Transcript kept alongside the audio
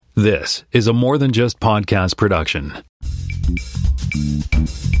This is a More Than Just Podcast production.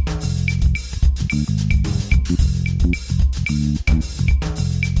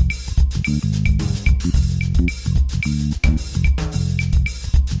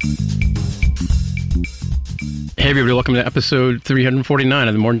 Hey everybody, welcome to episode 349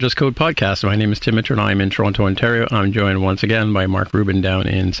 of the More Than Just Code podcast. My name is Tim Mitchell and I'm in Toronto, Ontario. I'm joined once again by Mark Rubin down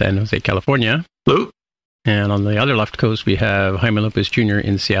in San Jose, California. Hello. And on the other left coast, we have Jaime Lopez Jr.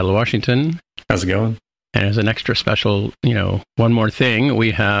 in Seattle, Washington. How's it going? And as an extra special, one more thing, we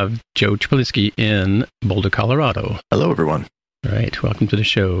have Joe Tripolinsky in Boulder, Colorado. Hello, everyone. All right, welcome to the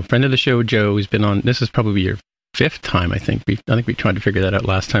show. Friend of the show, Joe, who's been on, this is probably your fifth time, I think. I think we tried to figure that out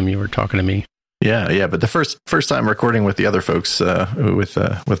last time you were talking to me. Yeah, but the first time recording with the other folks,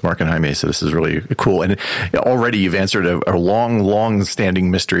 with Mark and Jaime, so this is really cool. And already you've answered a long standing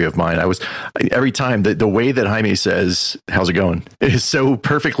mystery of mine. Every time the way that Jaime says, "How's it going?" It is so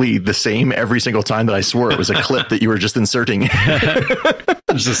perfectly the same every single time that I swore it was a clip that you were just inserting. Just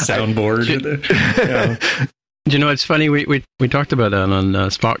a soundboard. Yeah. You know, it's funny. We talked about that on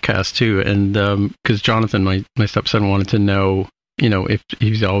Spotcast too, and because Jonathan, my stepson, wanted to know, if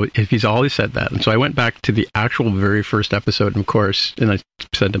he's always said that. And so I went back to the actual very first episode, and of course, and I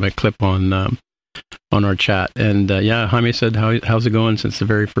sent him a clip on our chat. And Jaime said, how's it going since the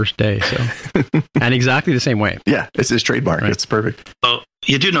very first day? So, and exactly the same way. Yeah, it's his trademark. Right. It's perfect. Well,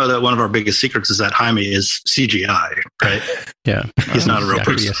 you do know that one of our biggest secrets is that Jaime is CGI, right? Yeah. He's not a real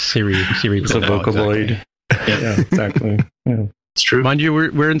person. A Siri. It's a Vocaloid. Exactly. Yeah, exactly. Yeah. It's true. Mind you,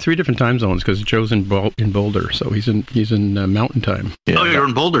 we're in three different time zones because Joe's in Boulder, so he's in Mountain Time. Yeah, oh, you're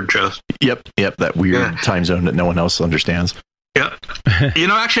in Boulder, Joe. Yep. That weird time zone that no one else understands. Yeah.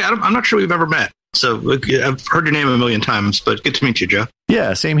 Actually, I'm not sure we've ever met. So I've heard your name a million times, but good to meet you, Joe.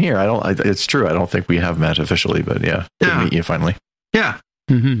 Yeah, same here. It's true. I don't think we have met officially, but good to meet you finally. Yeah.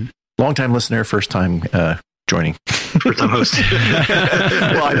 Mm-hmm. Long-time listener, first time joining. First time host.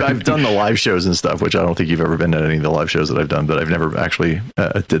 Well, I've done the live shows and stuff, which I don't think you've ever been at any of the live shows that I've done, but I've never actually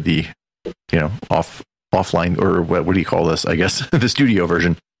did the, offline, or what do you call this? I guess the studio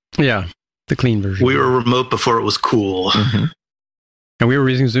version. Yeah, the clean version. We were remote before it was cool. Mm-hmm. And we were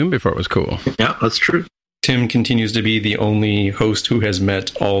using Zoom before it was cool. Yeah, that's true. Tim continues to be the only host who has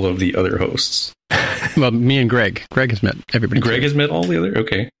met all of the other hosts. Well, me and Greg. Greg has met everybody. Greg has met all the other?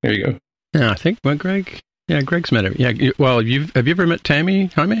 Okay, there you go. Yeah, I think, Greg... Yeah, Greg's met it. Yeah, well, have you ever met Tammy,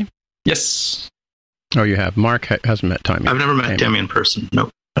 Jaime? Yes. Oh, you have. Mark hasn't met Tammy. I've never met Tammy in person. Nope.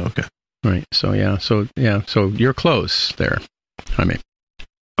 Oh, okay. Right. So you're close there, Jaime.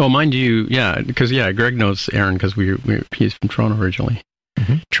 Oh, mind you, yeah, because Greg knows Aaron because he's from Toronto originally.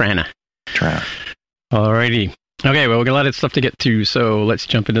 Mm-hmm. Trana. Alrighty. Okay, well, we got a lot of stuff to get to, so let's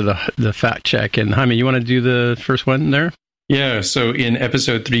jump into the fact check. And Jaime, you want to do the first one there? Yeah. So in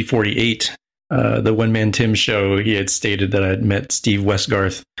episode 348. The One Man Tim show, he had stated that I had met Steve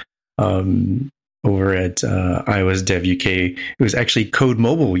Westgarth over at iOS Dev UK. It was actually Code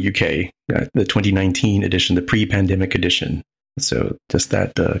Mobile UK, the 2019 edition, the pre-pandemic edition. So just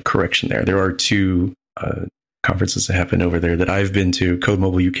that correction there. There are two conferences that happen over there that I've been to, Code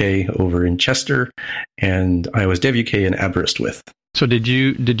Mobile UK over in Chester and iOS Dev UK in Aberystwyth. So did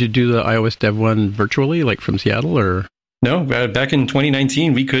you do the iOS Dev one virtually, like from Seattle, or? No, back in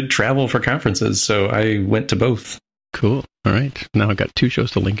 2019, we could travel for conferences, so I went to both. Cool. All right. Now I've got two shows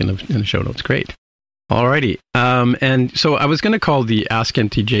to link in the show notes. Great. All righty. And so I was going to call the Ask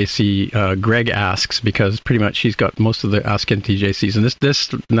MTJC Greg Asks, because pretty much he's got most of the Ask MTJCs. And this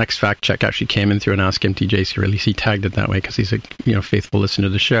next fact check actually came in through an Ask MTJC, or at least he tagged it that way because he's a faithful listener to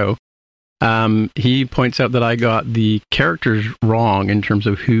the show. He points out that I got the characters wrong in terms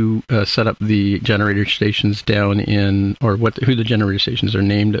of who set up the generator stations down in, or who the generator stations are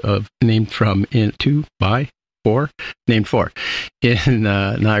named from in named for in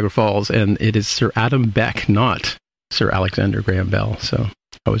Niagara Falls, and it is Sir Adam Beck, not Sir Alexander Graham Bell. So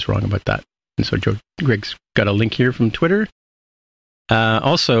I was wrong about that. And so Greg's got a link here from Twitter.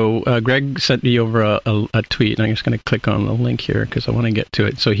 Also, Greg sent me over a tweet, and I'm just going to click on the link here because I want to get to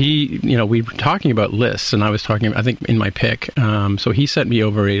it. So we were talking about lists, and I was talking, I think, in my pick. So he sent me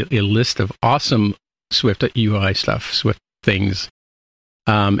over a list of awesome Swift UI stuff, Swift things.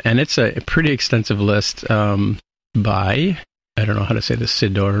 And it's a pretty extensive list by, I don't know how to say this,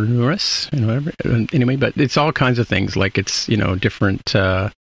 Sidorus, whatever. Anyway, but it's all kinds of things, like it's, different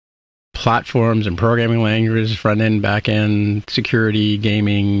platforms and programming languages, front end, back end, security,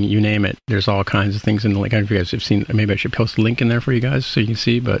 gaming, you name it. There's all kinds of things in the link. I don't know if you guys have seen. Maybe I should post a link in there for you guys so you can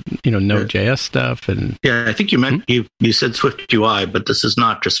see. But Node.js stuff and I think you meant you said Swift UI, but this is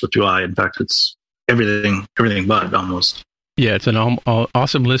not just Swift UI. In fact, it's everything but almost. Yeah, it's an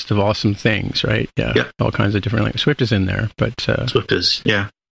awesome list of awesome things, right? Yeah. All kinds of different languages. Swift is in there, but Swift is,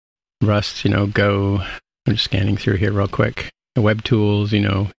 Rust, Go. I'm just scanning through here real quick. The web tools,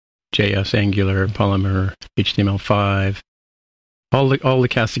 JS, Angular, Polymer, HTML5, all the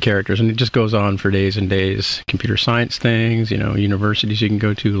cast of characters, and it just goes on for days and days. Computer science things, universities you can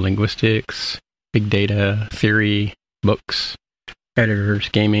go to, linguistics, big data, theory, books, editors,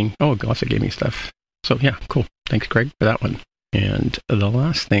 gaming. Oh, lots of gaming stuff. So yeah, cool. Thanks, Craig, for that one. And the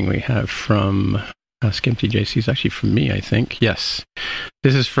last thing we have from AskMTJC is actually from me, I think. Yes.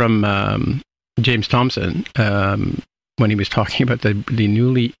 This is from James Thompson when he was talking about the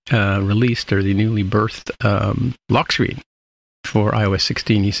newly released or the newly birthed lock screen for iOS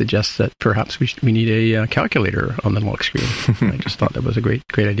 16. He suggests that perhaps we need a calculator on the lock screen. I just thought that was a great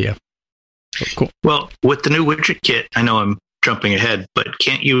idea. So, cool. Well, with the new widget kit, I know I'm jumping ahead, but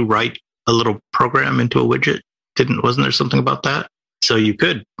can't you write a little program into a widget? Wasn't there something about that? So you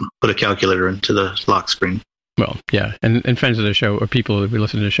could put a calculator into the lock screen. Well, yeah, and fans of the show or people who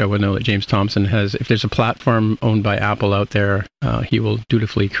listen to the show will know that James Thompson has, if there's a platform owned by Apple out there, he will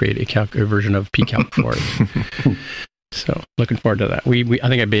dutifully create a version of pCalc for it. So looking forward to that. I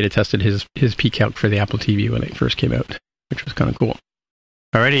think I beta tested his pCalc for the Apple TV when it first came out, which was kind of cool.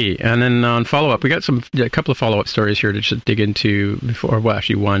 Alrighty, and then on follow-up, we got a couple of follow-up stories here to just dig into before. Well,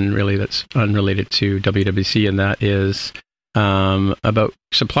 actually, one really that's unrelated to WWDC, and that is about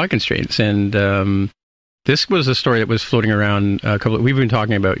supply constraints. And this was a story that was floating around we've been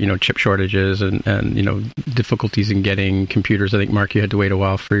talking about, chip shortages and difficulties in getting computers. I think, Mark, you had to wait a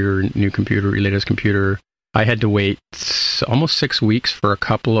while for your new computer, your latest computer. I had to wait almost 6 weeks for a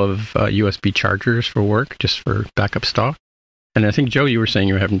couple of USB chargers for work, just for backup stock. And I think, Joe, you were saying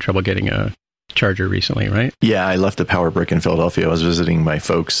you were having trouble getting a charger recently, right? Yeah, I left a power brick in Philadelphia. I was visiting my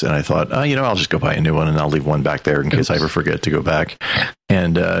folks, and I thought, I'll just go buy a new one, and I'll leave one back there in case I ever forget to go back.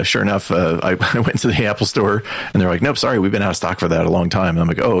 And sure enough, I went to the Apple store, and they're like, nope, sorry, we've been out of stock for that a long time. And I'm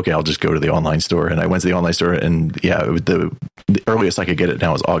like, oh, okay, I'll just go to the online store. And I went to the online store, and yeah, the earliest I could get it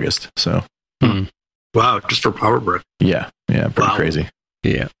now is August. So, Wow, just for power brick. Yeah, pretty crazy.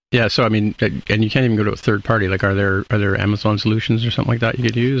 Yeah. So I mean, and you can't even go to a third party. Like, are there Amazon solutions or something like that you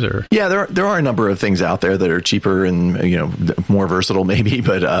could use? Or yeah, there are a number of things out there that are cheaper and more versatile, maybe.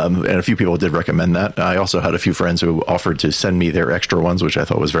 But and a few people did recommend that. I also had a few friends who offered to send me their extra ones, which I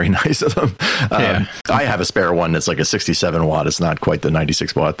thought was very nice of them. I have a spare one that's like a 67 watt. It's not quite the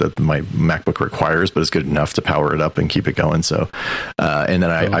 96 watt that my MacBook requires, but it's good enough to power it up and keep it going. So, and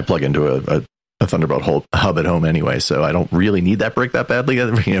then I plug into a Thunderbolt hub at home anyway, so I don't really need that brick that badly,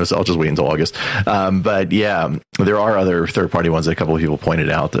 so I'll just wait until August. But yeah, there are other third-party ones that a couple of people pointed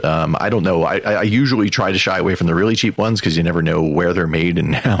out. I don't know. I usually try to shy away from the really cheap ones because you never know where they're made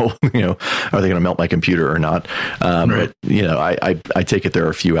and how, are they going to melt my computer or not? Right. But, I take it there are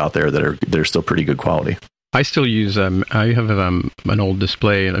a few out there that are still pretty good quality. I still use, I have an old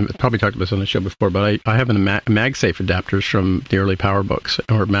display, and I've probably talked about this on the show before, but I have MagSafe adapters from the early PowerBooks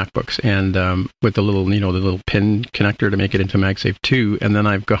or MacBooks, and with the little, the little pin connector to make it into MagSafe 2, and then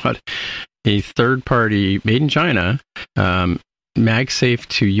I've got a third-party, made in China, MagSafe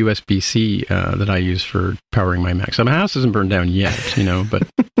to USB-C that I use for powering my Mac. So my house isn't burned down yet, but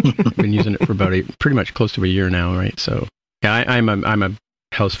I've been using it for about pretty much close to a year now, right? So yeah, I'm a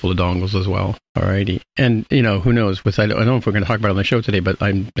house full of dongles as well. Alrighty. And, who knows, I don't know if we're going to talk about it on the show today, but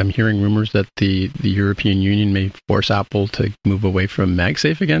I'm hearing rumors that the European Union may force Apple to move away from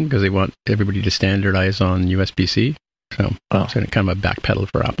MagSafe again because they want everybody to standardize on USB-C. So it's kind of a backpedal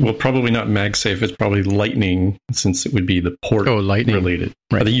for Apple. Well, probably not MagSafe. It's probably Lightning, since it would be the port related.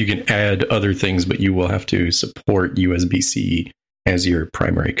 Right. I think you can add other things, but you will have to support USB-C as your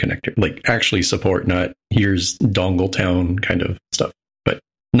primary connector. Like, actually support, not here's Dongle Town kind of stuff.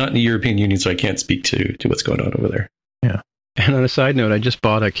 Not in the European Union, so I can't speak to what's going on over there. Yeah. And on a side note, I just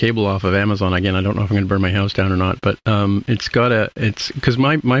bought a cable off of Amazon. Again, I don't know if I'm going to burn my house down or not, but it's because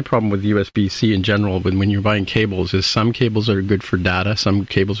my problem with USB-C in general, when you're buying cables, is some cables are good for data, some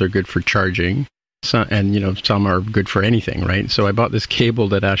cables are good for charging, and some are good for anything, right? So I bought this cable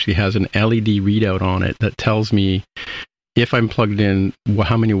that actually has an LED readout on it that tells me if I'm plugged in,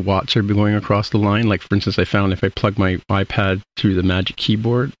 how many watts are going across the line. Like, for instance, I found if I plug my iPad through the Magic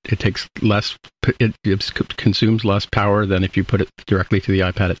Keyboard, it takes less, it consumes less power than if you put it directly to the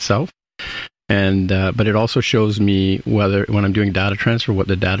iPad itself. And but it also shows me whether, when I'm doing data transfer, what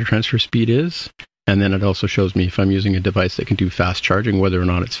the data transfer speed is. And then it also shows me if I'm using a device that can do fast charging, whether or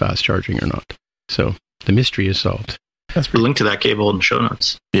not it's fast charging or not. So the mystery is solved. That's link to that cable in the show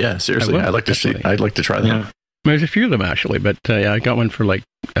notes. Yeah, seriously, I'd like to try that. Yeah. There's a few of them actually, but I got one for like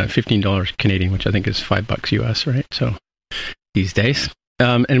 $15 Canadian, which I think is $5 US, right? So these days.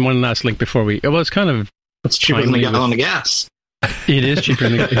 And one last link before it's kind of... It's cheaper than a gallon of gas. It is cheaper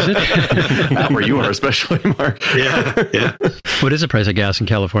than is it? Not where you are, especially, Mark. Yeah. What is the price of gas in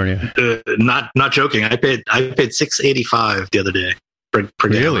California? Not joking. I paid $6.85 the other day per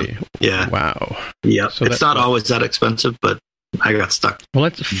Really? gallon. Yeah. Wow. Yeah. So it's not always that expensive, but I got stuck. Well,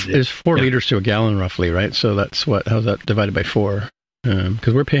 it's 4 liters to a gallon roughly, right? So that's how's that divided by 4?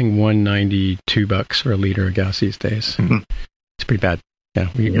 Because we're paying $1.92 for a liter of gas these days. Mm-hmm. It's pretty bad. Yeah,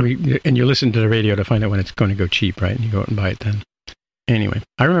 and you listen to the radio to find out when it's going to go cheap, right? And you go out and buy it then. Anyway,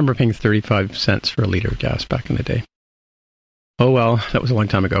 I remember paying 35 cents for a liter of gas back in the day. Oh well, that was a long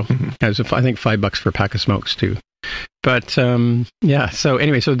time ago. Mm-hmm. It was, I think, $5 for a pack of smokes too. But yeah, so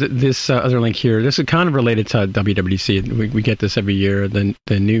anyway, so this other link here, this is kind of related to WWDC. We get this every year. The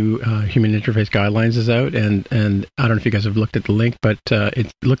new human interface guidelines is out, and I don't know if you guys have looked at the link, but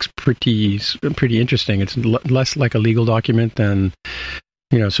it looks pretty interesting. It's less like a legal document than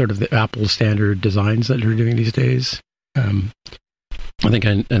sort of the Apple standard designs that they're doing these days. I think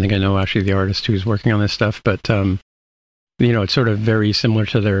I know actually the artist who's working on this stuff, but it's sort of very similar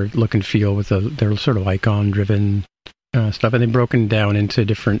to their look and feel with their sort of icon-driven stuff, and they've broken down into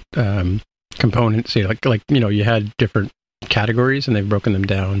different components. Like you had different categories, and they've broken them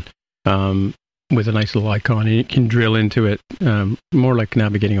down with a nice little icon, and you can drill into it more like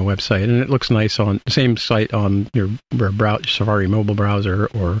navigating a website, and it looks nice on the same site on your Safari mobile browser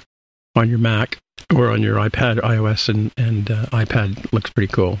or on your Mac or on your iPad, iOS, and iPad. Looks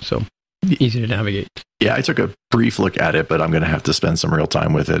pretty cool. So easy to navigate. Yeah, I took a brief look at it, but I'm going to have to spend some real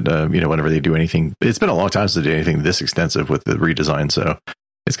time with it. Whenever they do anything, it's been a long time since they did anything this extensive with the redesign. So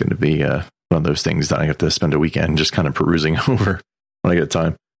it's going to be one of those things that I have to spend a weekend just kind of perusing over when I get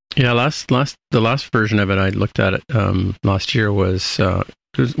time. Yeah, the last version of it, I looked at it last year was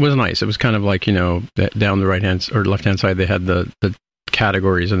nice. It was kind of like down the right hand or left hand side, they had the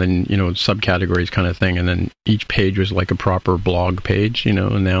categories and then subcategories kind of thing, and then each page was like a proper blog page,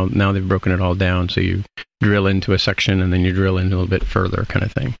 and now they've broken it all down, so you drill into a section and then you drill in a little bit further kind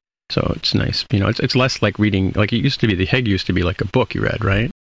of thing. So it's nice. It's less like reading, like it used to be. The HEG used to be like a book you read, right?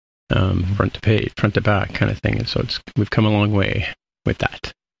 Front to back kind of thing. And so we've come a long way with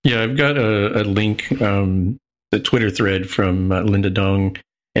that. Yeah, I've got a link, the Twitter thread from Linda Dong,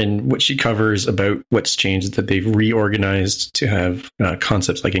 and what she covers about what's changed, that they've reorganized to have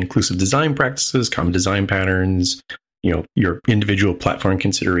concepts like inclusive design practices, common design patterns, your individual platform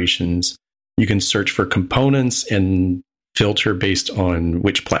considerations. You can search for components and filter based on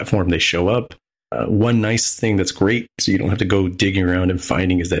which platform they show up. One nice thing that's great, so you don't have to go digging around and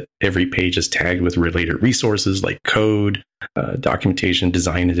finding, is that every page is tagged with related resources like code, documentation,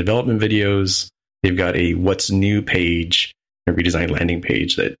 design and development videos. They've got a what's new page, a redesigned landing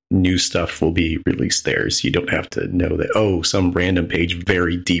page that new stuff will be released there. So you don't have to know that, some random page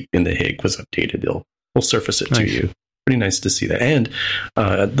very deep in the HIG was updated. They'll surface it to you. Pretty nice to see that. And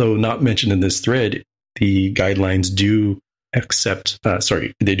though not mentioned in this thread, the guidelines do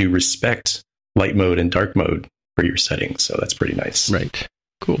they do respect light mode and dark mode for your settings. So that's pretty nice. Right.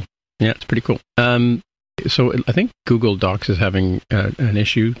 Cool. Yeah, it's pretty cool. So I think Google Docs is having an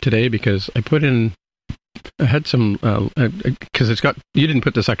issue today because I had some, because you didn't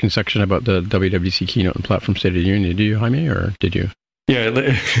put the second section about the WWDC keynote and Platform State of the Union, did you, Jaime, or did you? Yeah,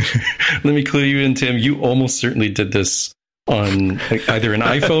 let me clue you in, Tim. You almost certainly did this on either an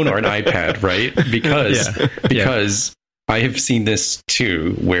iPhone or an iPad, right? Because I have seen this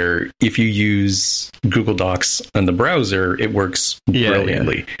too, where if you use Google Docs on the browser, it works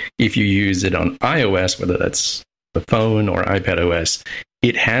brilliantly. Yeah. If you use it on iOS, whether that's the phone or iPad OS,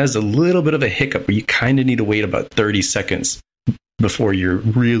 it has a little bit of a hiccup where you kind of need to wait about 30 seconds before you're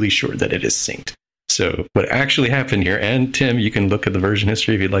really sure that it is synced. So what actually happened here, and Tim, you can look at the version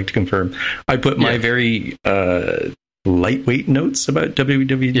history if you'd like to confirm, I put my very lightweight notes about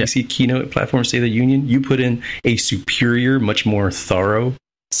WWDC keynote Platform State of the Union. You put in a superior, much more thorough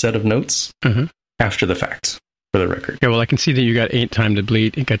set of notes after the fact, for the record. Yeah, well, I can see that you got time to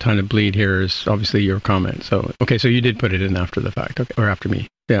bleed. You got time to bleed here is obviously your comment. So, okay, so you did put it in after the fact, or after me.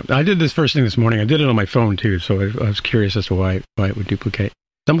 Yeah, I did this first thing this morning. I did it on my phone too, so I was curious as to why it would duplicate.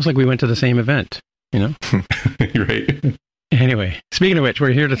 It's almost like we went to the same event, Right. Anyway, speaking of which,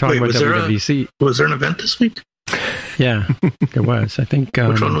 we're here to talk about WWDC. Was there an event this week? Yeah, there was. I think.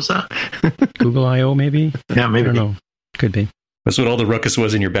 Which one was that? Google I/O, maybe? Yeah, maybe. I don't know. Could be. That's what all the ruckus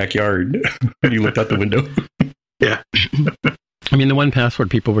was in your backyard when you looked out the window. Yeah. I mean, the 1Password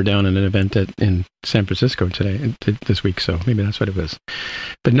people were down at an event in San Francisco this week, so maybe that's what it was.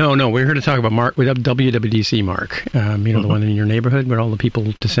 But no, we're here to talk about WWDC, Mark. The one in your neighborhood where all the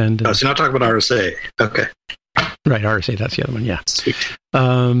people descend. So you're not talking about RSA. Okay. Right, RSA, that's the other one, yeah. Sweet.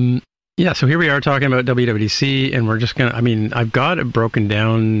 Yeah, so here we are talking about WWDC, and we're just going to, I've got it broken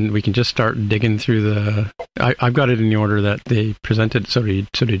down. We can just start digging through I've got it in the order that they presented, so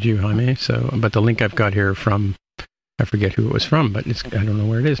did you, Jaime. But the link I've got here from, I forget who it was from, but I don't know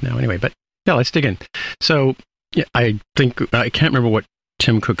where it is now anyway. But yeah, let's dig in. So yeah, I can't remember what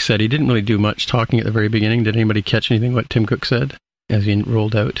Tim Cook said. He didn't really do much talking at the very beginning. Did anybody catch anything what Tim Cook said as he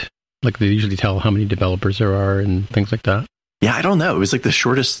rolled out? Like they usually tell how many developers there are and things like that. Yeah, I don't know. It was like the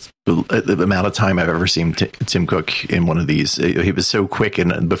shortest amount of time I've ever seen Tim Cook in one of these. He was so quick,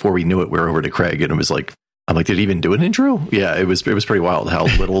 and before we knew it, we were over to Craig, and it was like, I'm like, did he even do an intro? Yeah, it was pretty wild how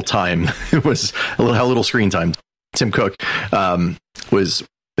little time it was, how little screen time Tim Cook was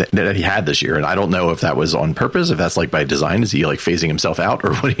that he had this year, and I don't know if that was on purpose, if that's like by design, is he like phasing himself out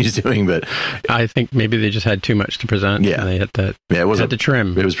or what he's doing? But I think maybe they just had too much to present. Yeah, and they had to. Yeah, had to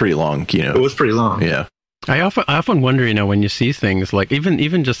trim. It was pretty long. It was pretty long. Yeah. I often wonder, when you see things like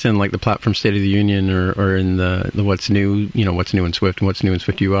even just in like the platform State of the Union or in the what's new, what's new in Swift and what's new in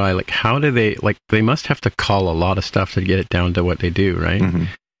Swift UI, like how do they must have to call a lot of stuff to get it down to what they do, right? Mm-hmm.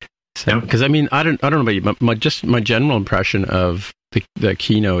 So because I don't know about you, but my general impression of the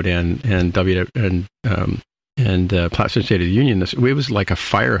keynote and platform State of the Union, it was like a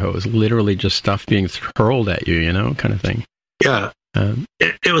fire hose, literally just stuff being hurled at you, kind of thing. Yeah.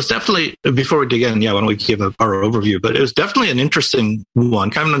 It was definitely, before we dig in, why don't we give our overview? But it was definitely an interesting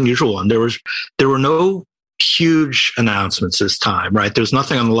one, kind of an unusual one. There were no huge announcements this time, right? There's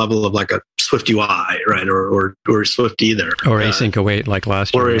nothing on the level of like a Swift UI, right, or Swift either, or Async Await like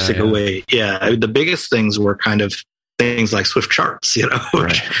last year, or Async Await. Yeah, the biggest things were kind of things like Swift Charts,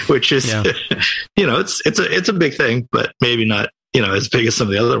 which is it's a big thing, but maybe not as big as some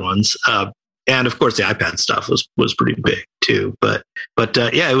of the other ones. And of course, the iPad stuff was pretty big too. But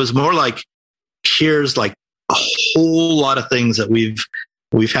it was more like, here's like a whole lot of things that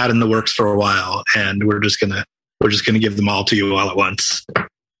we've had in the works for a while, and we're just gonna give them all to you all at once.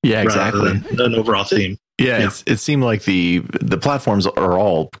 Yeah, exactly. An overall theme. Yeah, it seemed like the platforms are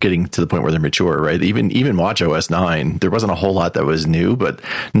all getting to the point where they're mature, right? Even watchOS 9, there wasn't a whole lot that was new, but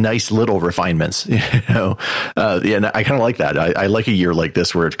nice little refinements, and I kind of like that. I like a year like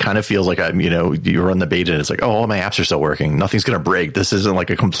this where it kind of feels like you run the beta and it's like, oh, all my apps are still working. Nothing's going to break. This isn't like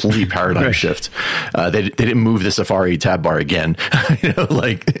a complete paradigm shift. They didn't move the Safari tab bar again,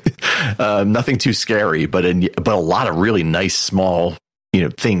 nothing too scary, but a lot of really nice small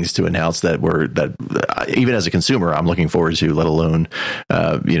things to announce that even as a consumer, I'm looking forward to, let alone,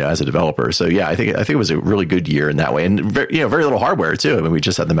 as a developer. So yeah, I think it was a really good year in that way, and very little hardware too. I mean, we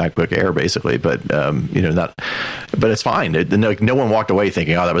just had the MacBook Air basically, but but it's fine. No one walked away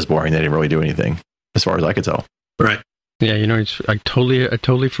thinking, oh, that was boring. They didn't really do anything, as far as I could tell. Right. Yeah, I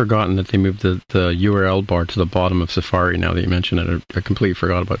totally forgotten that they moved the URL bar to the bottom of Safari. Now that you mention it, I completely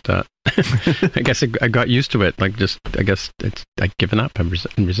forgot about that. I guess I got used to it. I guess I've given up. And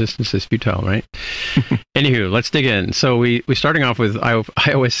resistance is futile, right? Anywho, let's dig in. So we starting off with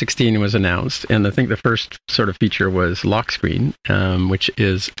iOS 16 was announced, and I think the first sort of feature was lock screen, which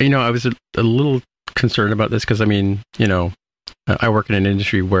is, I was a little concerned about this because I work in an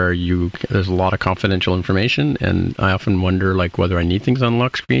industry where there's a lot of confidential information, and I often wonder whether I need things on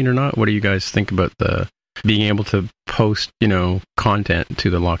lock screen or not. What do you guys think about being able to post, content to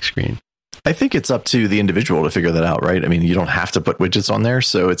the lock screen? I think it's up to the individual to figure that out, right? I mean, you don't have to put widgets on there,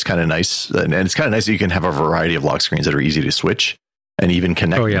 so it's kind of nice, and it's kind of nice that you can have a variety of lock screens that are easy to switch. And even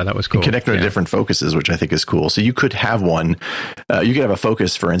connect. Oh yeah, that was cool. Connect to different focuses, which I think is cool. So you could have one. You could have a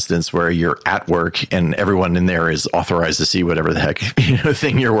focus, for instance, where you're at work and everyone in there is authorized to see whatever the heck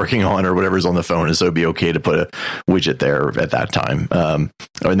thing you're working on or whatever's on the phone, and so it'd be okay to put a widget there at that time.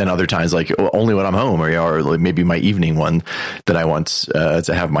 And then other times, like only when I'm home, or maybe my evening one that I want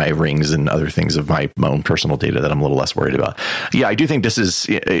to have my rings and other things of my own personal data that I'm a little less worried about. Yeah, I do think this is.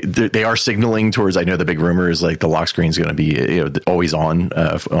 They are signaling towards. I know the big rumor is like the lock screen is going to be always on,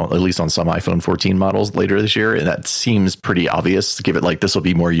 at least on some iPhone 14 models later this year, and that seems pretty obvious. To give it this will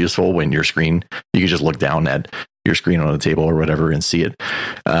be more useful when you can just look down at your screen on a table or whatever and see it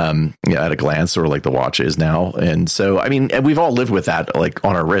at a glance, or like the watch is now. And so, I mean, we've all lived with that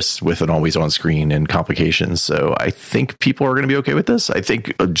on our wrists with an always on screen and complications. So I think people are going to be okay with this. I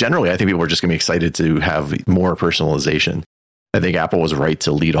think generally, people are just going to be excited to have more personalization. I think Apple was right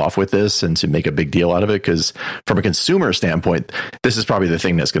to lead off with this and to make a big deal out of it, because from a consumer standpoint, this is probably the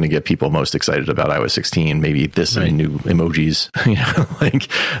thing that's going to get people most excited about iOS 16. Maybe this and new emojis,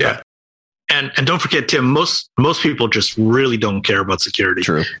 Yeah. And don't forget, Tim, most people just really don't care about security.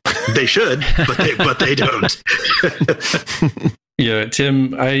 True. They should, but they don't. Yeah,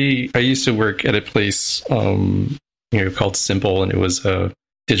 Tim, I used to work at a place called Simple, and it was a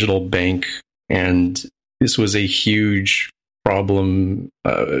digital bank, and this was a huge problem,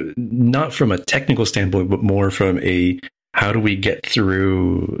 not from a technical standpoint, but more from a how do we get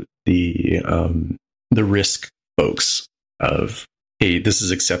through the risk folks of, hey, this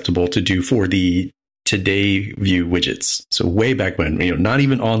is acceptable to do for the Today View widgets. So way back when, not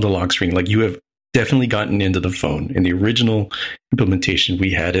even on the lock screen, like you have definitely gotten into the phone. In the original implementation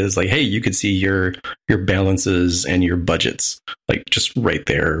we had is like, hey, you could see your balances and your budgets, like just right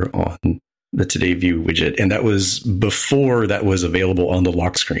there on the Today View widget. And that was before that was available on the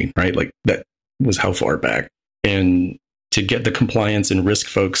lock screen, right? Like that was how far back. And to get the compliance and risk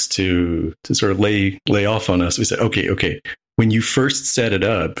folks to sort of lay off on us, we said, okay, when you first set it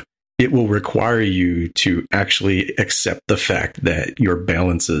up, it will require you to actually accept the fact that your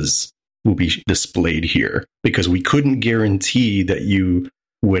balances will be displayed here, because we couldn't guarantee that you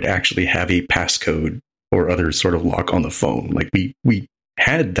would actually have a passcode or other sort of lock on the phone. Like we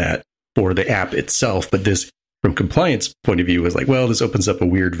had that for the app itself, but this, from compliance point of view, was like, well, this opens up a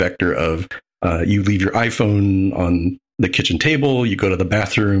weird vector of you leave your iPhone on the kitchen table, you go to the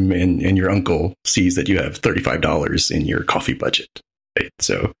bathroom, and your uncle sees that you have $35 in your coffee budget. Right?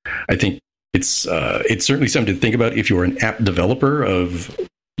 So I think it's certainly something to think about if you're an app developer of,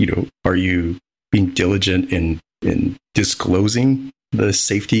 are you being diligent in disclosing the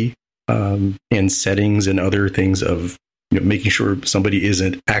safety and settings and other things of, making sure somebody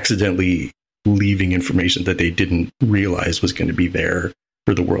isn't accidentally leaving information that they didn't realize was going to be there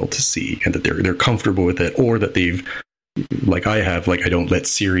for the world to see, and that they're comfortable with it, or that they've, like I have, like I don't let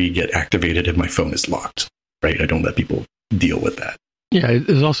Siri get activated if my phone is locked, right? I don't let people deal with that. Yeah,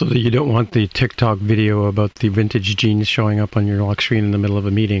 there's also that you don't want the TikTok video about the vintage jeans showing up on your lock screen in the middle of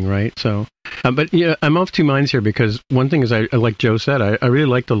a meeting, right? So, but I'm of two minds here, because one thing is, I like Joe said, I really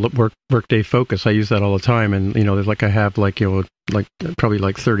like the Workday Focus. I use that all the time, and I have probably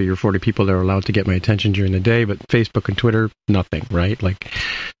like 30 or 40 people that are allowed to get my attention during the day, but Facebook and Twitter, nothing, right? Like,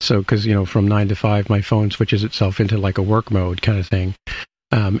 so because from 9 to 5, my phone switches itself into like a work mode kind of thing.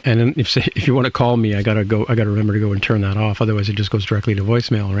 And then if you want to call me, I gotta remember to go and turn that off. Otherwise, it just goes directly to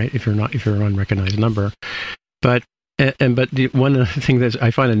voicemail, right? If you're an unrecognized number. But the one thing that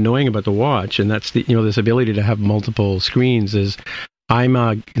I find annoying about the watch, and that's the this ability to have multiple screens, is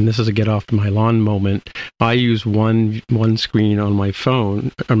and this is a get off my lawn moment, I use one screen on my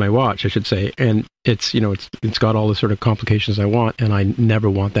phone, or my watch, I should say, and it's got all the sort of complications I want, and I never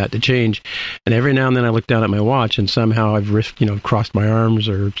want that to change. And every now and then I look down at my watch, and somehow I've crossed my arms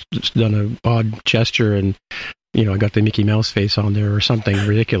or done an odd gesture, and I got the Mickey Mouse face on there or something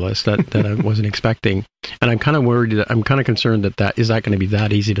ridiculous that I wasn't expecting. And I'm kind of worried, I'm kind of concerned that is that going to be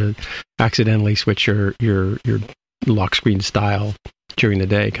that easy to accidentally switch your lock screen style during the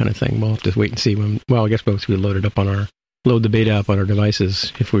day kind of thing. We'll have to wait and see I guess once we load the beta up on our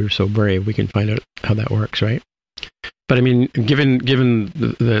devices, if we were so brave, we can find out how that works, right? But I mean, given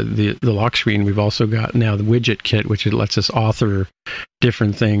the lock screen, we've also got now the widget kit, which lets us author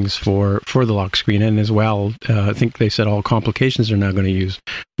different things for the lock screen. And as well, I think they said all complications are now going to use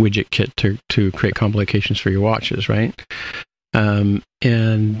widget kit to create complications for your watches, right?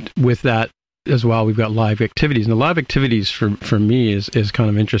 And with that as well, we've got live activities. And the live activities for me is kind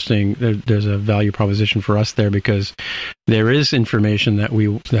of interesting. There's a value proposition for us there, because there is information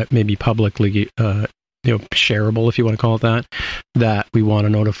that may be publicly shareable, if you want to call it that we want to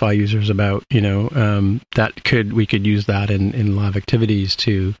notify users about, we could use that in live activities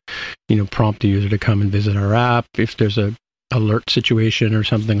to, prompt the user to come and visit our app if there's a alert situation or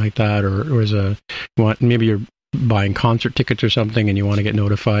something like that, or maybe you're buying concert tickets or something and you want to get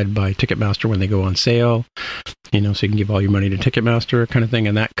notified by Ticketmaster when they go on sale, so you can give all your money to Ticketmaster kind of thing.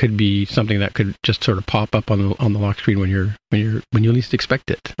 And that could be something that could just sort of pop up on the lock screen when you least expect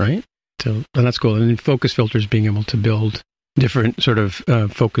it, right? So, and that's cool. And then focus filters, being able to build different sort of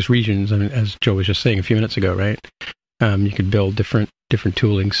focus regions. I mean, as Joe was just saying a few minutes ago, right? You could build different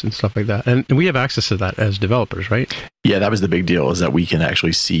toolings and stuff like that. And we have access to that as developers, right? Yeah, that was the big deal, is that we can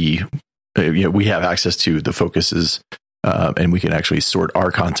actually see, we have access to the focuses, and we can actually sort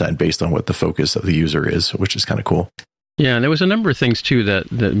our content based on what the focus of the user is, which is kind of cool. Yeah, and there was a number of things too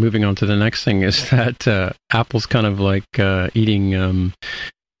that moving on to the next thing is that Apple's kind of like eating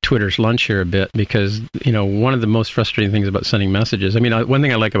Twitter's lunch here a bit, because one of the most frustrating things about sending messages, I mean, one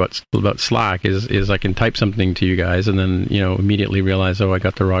thing I like about Slack is I can type something to you guys and then immediately realize, I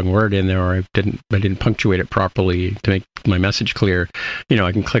got the wrong word in there, or I didn't punctuate it properly to make my message clear.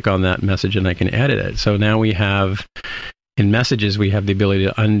 I can click on that message and I can edit it. So now we have in Messages, we have the ability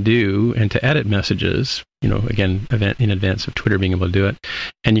to undo and to edit messages, again, in advance of Twitter being able to do it.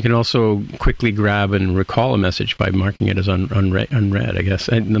 And you can also quickly grab and recall a message by marking it as unread, I guess.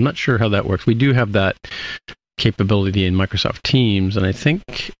 I'm not sure how that works. We do have that capability in Microsoft Teams, and I think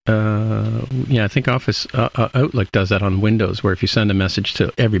Office Outlook does that on Windows, where if you send a message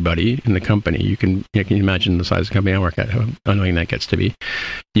to everybody in the company, you can imagine the size of the company I work at, how annoying that gets to be.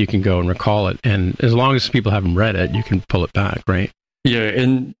 You can go and recall it, and as long as people haven't read it, you can pull it back, right? Yeah,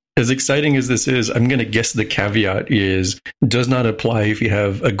 and as exciting as this is, I'm going to guess the caveat does not apply if you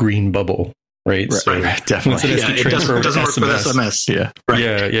have a green bubble. Right, definitely. It doesn't work with SMS. Yeah,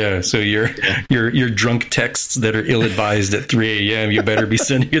 right. Yeah. So your drunk texts that are ill-advised at 3 a.m. You better be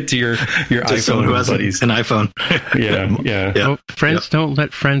sending it to your iPhone who has buddies. An iPhone. Yeah. Well, friends don't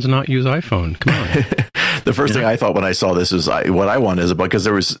let friends not use iPhone. Come on. The first thing I thought when I saw this is what I want is because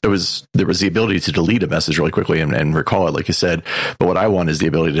there was the ability to delete a message really quickly and recall it, like you said. But what I want is the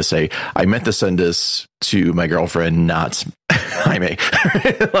ability to say, I meant to send this to my girlfriend, not Jaime.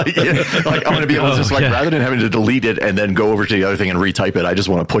 I want to be able to just rather than having to delete it and then go over to the other thing and retype it, I just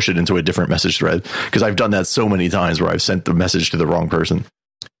want to push it into a different message thread, because I've done that so many times where I've sent the message to the wrong person.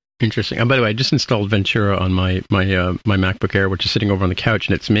 Interesting. And by the way, I just installed Ventura on my MacBook Air, which is sitting over on the couch,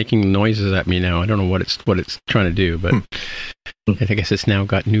 and it's making noises at me now. I don't know what it's trying to do, but I guess it's now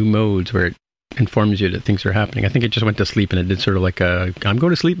got new modes where it informs you that things are happening. I think it just went to sleep, and it did sort of like I'm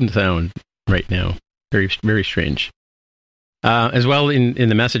going to sleep in sound right now. Very, very strange. As well in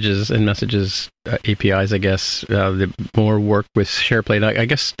the messages APIs, I guess, the more work with SharePlay. I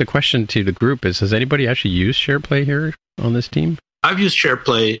guess the question to the group is, has anybody actually used SharePlay here on this team? I've used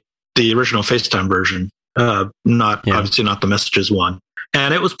SharePlay, the original FaceTime version, obviously not the messages one.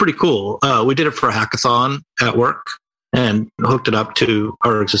 And it was pretty cool. We did it for a hackathon at work and hooked it up to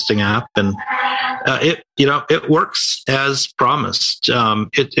our existing app. And it works as promised.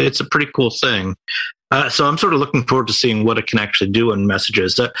 It's a pretty cool thing. So I'm sort of looking forward to seeing what it can actually do in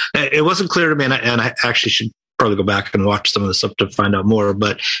messages. It wasn't clear to me, and I actually should probably go back and watch some of this stuff to find out more,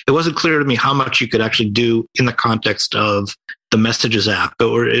 but it wasn't clear to me how much you could actually do in the context of the Messages app.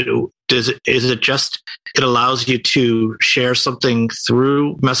 Or is it just it allows you to share something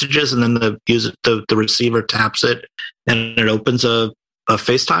through Messages, and then the receiver taps it and it opens a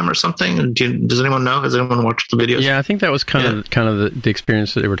FaceTime or something? Does anyone know? Has anyone watched the videos? Yeah, I think that was kind of the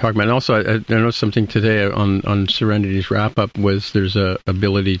experience that they were talking about. And also, I noticed something today on Serenity's wrap up was there's a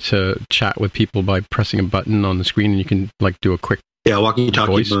ability to chat with people by pressing a button on the screen, and you can do a quick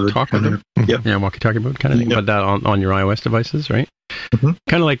walkie-talkie mode. Talk with them. Yep. Yeah, walkie-talkie mode kind of thing. But that on your iOS devices, right? Mm-hmm.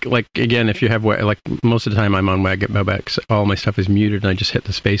 Kind of like again, if you have most of the time I'm on WebEx, all my stuff is muted, and I just hit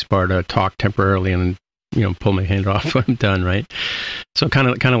the space bar to talk temporarily, and pull my hand off when I'm done, right? So kind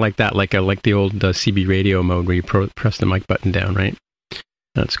of like that, like the old CB radio mode where you press the mic button down, right?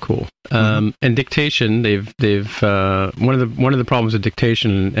 That's cool. And dictation, they've one of the problems with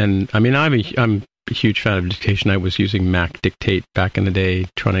dictation, and I mean I'm a huge fan of dictation. I was using Mac Dictate back in the day,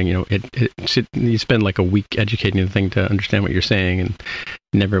 trying to you spend like a week educating the thing to understand what you're saying, and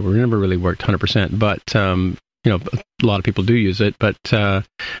never really worked 100%. But a lot of people do use it, but and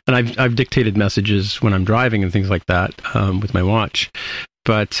I've dictated messages when I'm driving and things like that with my watch.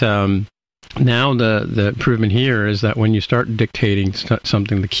 But now the improvement here is that when you start dictating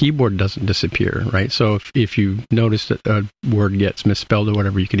something, the keyboard doesn't disappear, right? So if you notice that a word gets misspelled or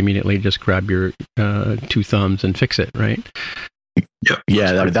whatever, you can immediately just grab your two thumbs and fix it, right? Yep.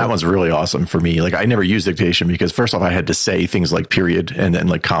 Yeah, that one's really awesome for me. Like, I never used dictation because first off, I had to say things like period and then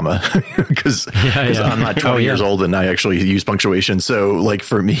like comma because I'm not 20 years old and I actually use punctuation. So like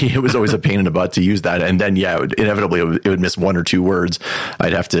for me, it was always a pain in the butt to use that. And then, inevitably it would miss one or two words.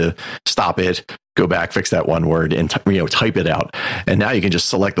 I'd have to stop it, go back, fix that one word and type it out. And now you can just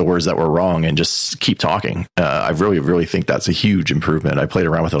select the words that were wrong and just keep talking. I really, really think that's a huge improvement. I played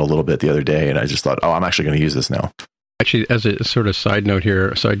around with it a little bit the other day and I just thought, I'm actually going to use this now. Actually, as a sort of side note here,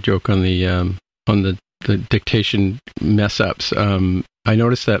 a side joke on the dictation mess ups. I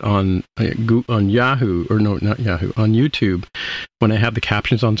noticed that on Yahoo, or no, not Yahoo, on YouTube, when I have the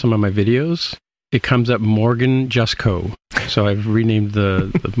captions on some of my videos, it comes up Morgan Jusko. So I've renamed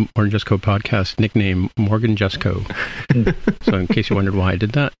the Morgan Jusko podcast nickname Morgan Jusko. So in case you wondered why I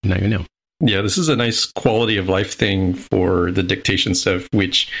did that, now you know. Yeah, this is a nice quality of life thing for the dictation stuff,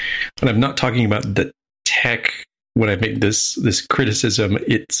 which, and I'm not talking about the tech. When I make this criticism,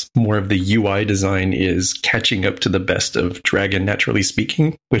 it's more of the UI design is catching up to the best of Dragon Naturally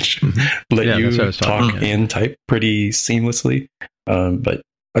Speaking, which let you talk and type pretty seamlessly. But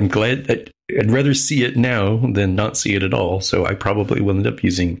I'm glad that I'd rather see it now than not see it at all. So I probably will end up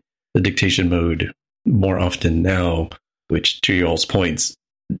using the dictation mode more often now. which to y'all's points,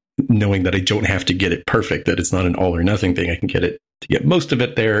 knowing that I don't have to get it perfect, that it's not an all or nothing thing, I can get most of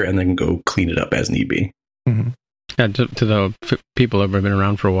it there and then go clean it up as need be. Mm-hmm. Yeah, to the people that have been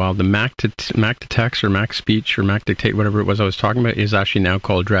around for a while, the Mac to text or Mac speech or Mac dictate, whatever it was I was talking about, is actually now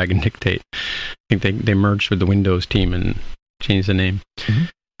called Dragon Dictate. I think they merged with the Windows team and changed the name. Mm-hmm.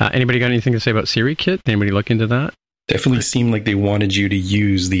 Anybody got anything to say about SiriKit? Anybody look into that? Definitely seemed like they wanted you to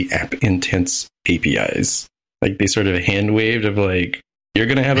use the App Intense APIs. Like they sort of hand waved of like, you're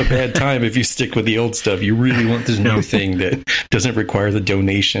going to have a bad time if you stick with the old stuff. You really want this new thing that doesn't require the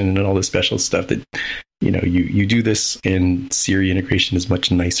donation and all the special stuff that, you do this, and Siri integration is much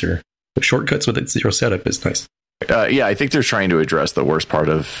nicer. The shortcuts with its zero setup is nice. Yeah, I think they're trying to address the worst part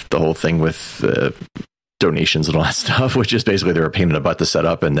of the whole thing with donations and all that stuff, which is basically they're a pain in the butt to set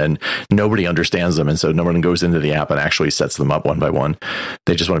up, and then nobody understands them. And so no one goes into the app and actually sets them up one by one.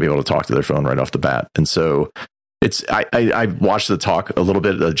 They just want to be able to talk to their phone right off the bat. And so I watched the talk a little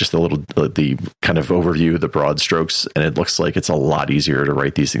bit, just the kind of overview, the broad strokes, and it looks like it's a lot easier to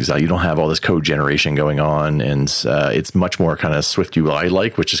write these things out. You don't have all this code generation going on, and it's much more kind of Swift UI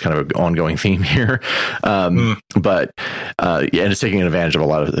like, which is kind of an ongoing theme here. But and it's taking advantage of a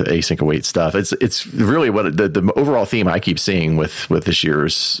lot of the async await stuff. It's really what the overall theme I keep seeing with this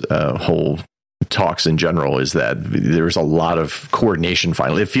year's whole talks in general is that there's a lot of coordination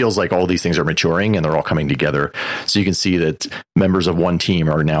finally. It feels like all these things are maturing and they're all coming together. So you can see that members of one team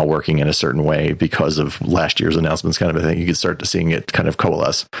are now working in a certain way because of last year's announcements, kind of a thing. You can start to seeing it kind of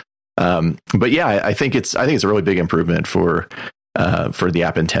coalesce. But yeah, I think it's a really big improvement for the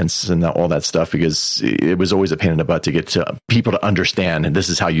App Intense and all that stuff, because it was always a pain in the butt to get to people to understand, and this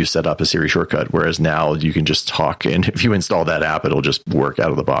is how you set up a Siri shortcut, whereas now you can just talk, and if you install that app, it'll just work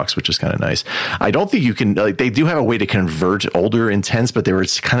out of the box, which is kind of nice. I don't think you can, they do have a way to convert older Intense, but they were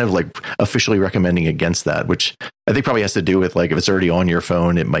kind of like officially recommending against that, which I think probably has to do with like if it's already on your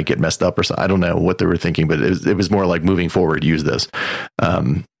phone, it might get messed up or something. I don't know what they were thinking, but it was more like moving forward, use this.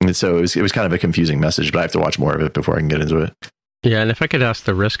 And so it was kind of a confusing message, but I have to watch more of it before I can get into it. Yeah, and if I could ask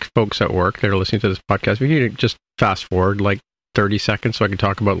the Risk folks at work that are listening to this podcast, we could just fast forward like 30 seconds so I can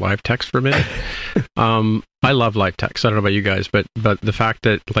talk about live text for a minute. I love live text. I don't know about you guys, but the fact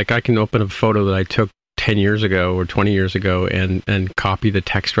that like I can open a photo that I took 10 years ago or 20 years ago and copy the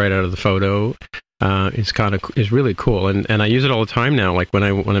text right out of the photo is really cool. And I use it all the time now. Like when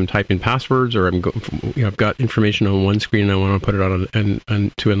I'm typing passwords, or I've got information on one screen and I want to put it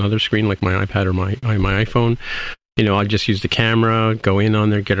on to another screen, like my iPad or my iPhone. I just use the camera, go in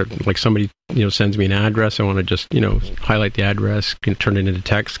on there, get it, like somebody, sends me an address. I want to just, highlight the address, turn it into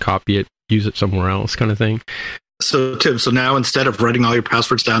text, copy it, use it somewhere else kind of thing. So, Tim, now instead of writing all your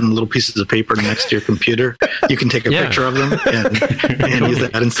passwords down in little pieces of paper next to your computer, you can take a picture of them and use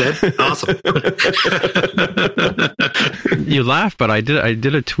that instead. Awesome. You laugh, but I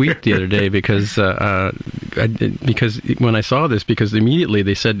did a tweet the other day because when I saw this, because immediately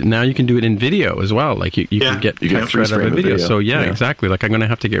they said now you can do it in video as well. Like you can get text right out of video. So yeah, exactly. Like I'm going to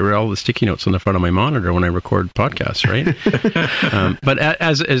have to get rid of all the sticky notes on the front of my monitor when I record podcasts, right? But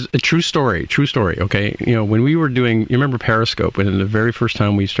as a true story. Okay, when we were doing, you remember Periscope, and the very first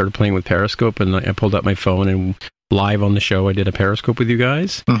time we started playing with Periscope, and I pulled up my phone and live on the show I did a Periscope with you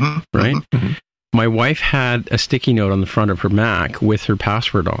guys, right? Mm-hmm. My wife had a sticky note on the front of her Mac with her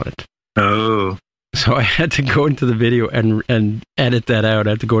password on it. Oh. So I had to go into the video and edit that out.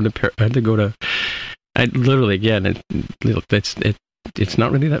 I literally, again, it's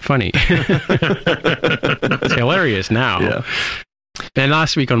not really that funny. It's hilarious now. Yeah. And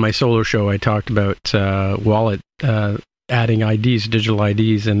last week on my solo show, I talked about Wallet adding IDs, digital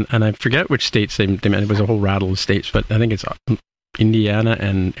IDs, and I forget which states they meant. It was a whole rattle of states, but I think it's Indiana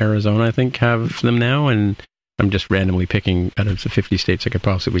and Arizona, I think, have them now, and I'm just randomly picking out of the 50 states I could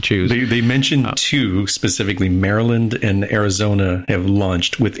possibly choose. They mentioned two specifically. Maryland and Arizona have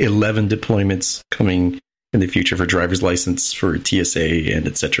launched with 11 deployments coming in the future for driver's license for TSA and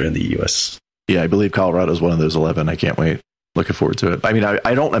et cetera in the U.S. Yeah, I believe Colorado is one of those 11. I can't wait. Looking forward to it. I mean,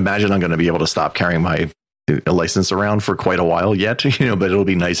 I don't imagine I'm going to be able to stop carrying my license around for quite a while yet, but it'll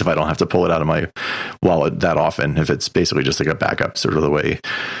be nice if I don't have to pull it out of my wallet that often. If it's basically just like a backup, sort of the way,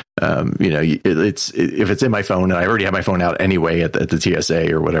 if it's in my phone and I already have my phone out anyway at the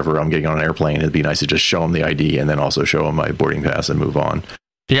TSA or whatever, I'm getting on an airplane, it'd be nice to just show them the ID and then also show them my boarding pass and move on.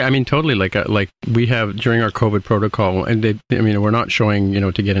 Yeah, I mean, totally. Like we have during our COVID protocol, and we're not showing,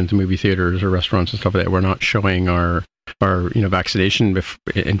 to get into movie theaters or restaurants and stuff like that. We're not showing our vaccination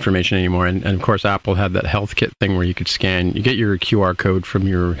information anymore. And of course, Apple had that health kit thing where you could scan, you get your QR code from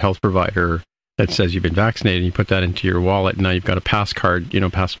your health provider that says you've been vaccinated, and you put that into your wallet. And now you've got a pass card, what do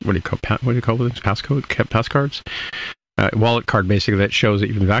you call things? Passcards. wallet card basically that shows that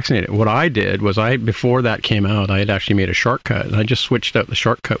you've been vaccinated. What I did was before that came out, I had actually made a shortcut, and I just switched out the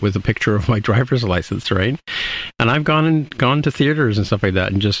shortcut with a picture of my driver's license, right? And I've gone to theaters and stuff like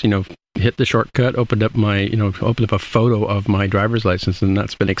that, and just hit the shortcut, opened up a photo of my driver's license, and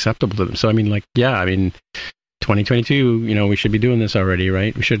that's been acceptable to them. So 2022, we should be doing this already,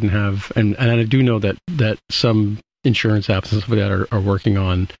 right? We shouldn't have, and I do know that some insurance apps and stuff like that are working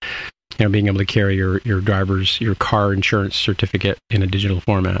on, being able to carry your car insurance certificate in a digital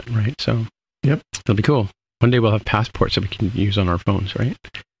format, right? So, yep, it'll be cool. One day we'll have passports that we can use on our phones, right?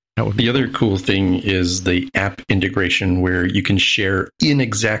 That would be the other cool thing is the app integration where you can share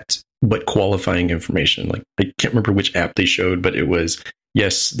inexact but qualifying information. Like, I can't remember which app they showed, but it was,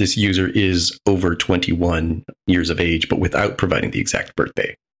 yes, this user is over 21 years of age, but without providing the exact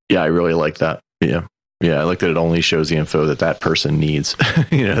birthday. Yeah, I really like that. Yeah. Yeah, I like that it only shows the info that person needs.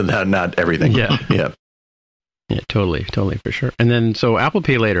 Not everything. Yeah. Yeah. Yeah, totally, for sure. And then, so Apple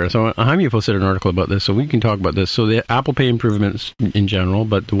Pay Later. So Jaime posted an article about this, so we can talk about this. So the Apple Pay improvements in general,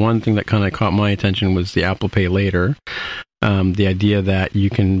 but the one thing that kind of caught my attention was the Apple Pay Later. The idea that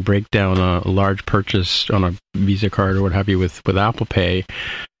you can break down a large purchase on a Visa card or what have you with Apple Pay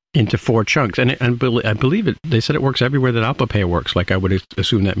into 4 chunks. And I believe it. They said it works everywhere that Apple Pay works. Like, I would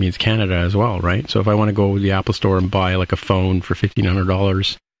assume that means Canada as well, right? So if I want to go to the Apple Store and buy like a phone for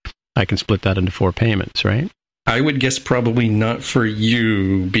 $1,500, I can split that into 4 payments, right? I would guess probably not for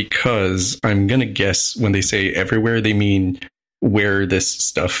you, because I'm going to guess when they say everywhere, they mean where this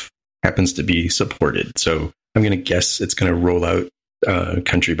stuff happens to be supported. So I'm going to guess it's going to roll out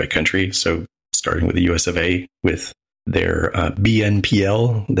country by country. So starting with the US of A with their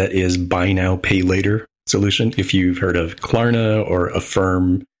BNPL, that is Buy Now, Pay Later solution. If you've heard of Klarna or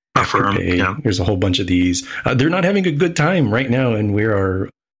Affirm, Pay, yeah. There's a whole bunch of these. They're not having a good time right now, and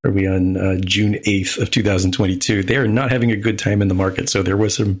are we on June 8th of 2022? They are not having a good time in the market. So there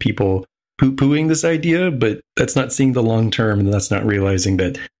was some people poo-pooing this idea, but that's not seeing the long term, and that's not realizing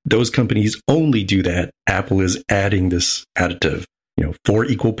that those companies only do that. Apple is adding this additive. 4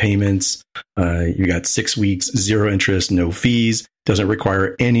 equal payments. You got 6 weeks, 0 interest, no fees. Doesn't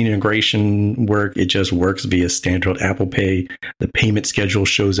require any integration work. It just works via standard Apple Pay. The payment schedule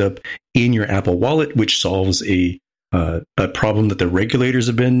shows up in your Apple Wallet, which solves a problem that the regulators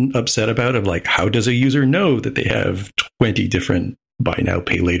have been upset about, of like, how does a user know that they have 20 different Buy Now,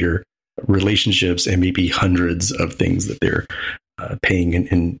 Pay Later relationships and maybe hundreds of things that they're paying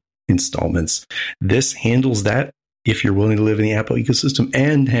in installments. This handles that if you're willing to live in the Apple ecosystem,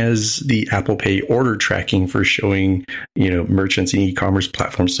 and has the Apple Pay order tracking for showing, merchants and e-commerce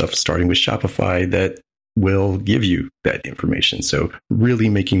platform stuff, starting with Shopify, that will give you that information. So really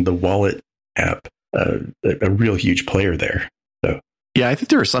making the wallet app a real huge player there. So yeah, I think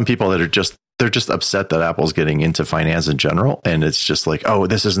there are some people that are just upset that Apple's getting into finance in general, and it's just like, oh,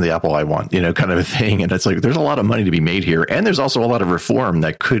 this isn't the Apple I want, kind of a thing. And it's like, there's a lot of money to be made here, and there's also a lot of reform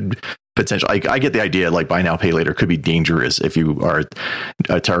that could potentially. I get the idea, like, Buy Now, Pay Later could be dangerous if you are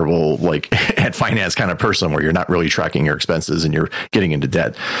a terrible, like, at finance kind of person where you're not really tracking your expenses and you're getting into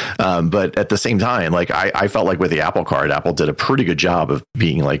debt. But at the same time, like, I felt like with the Apple Card, Apple did a pretty good job of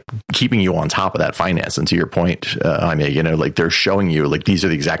being like keeping you on top of that finance. And to your point, like, they're showing you, like, these are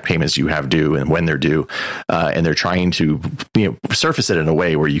the exact payments you have due and when they're due, and they're trying to surface it in a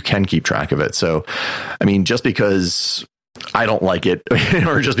way where you can keep track of it. So, I mean, just because I don't like it,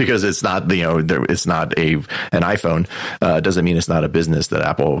 or just because it's not, it's not an iPhone, doesn't mean it's not a business that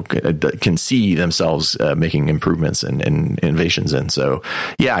Apple can see themselves making improvements and innovations in. So,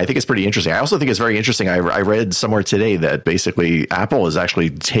 yeah, I think it's pretty interesting. I also think it's very interesting. I read somewhere today that basically Apple is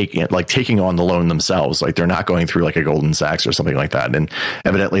actually taking on the loan themselves. Like, they're not going through like a Goldman Sachs or something like that. And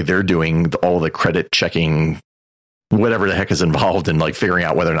evidently they're doing all the credit checking, whatever the heck is involved in, like, figuring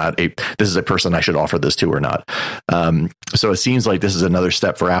out whether or not this is a person I should offer this to or not. So it seems like this is another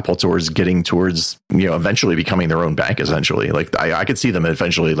step for Apple towards eventually becoming their own bank, essentially. Like, I could see them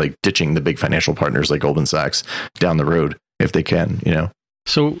eventually, like, ditching the big financial partners like Goldman Sachs down the road if they can,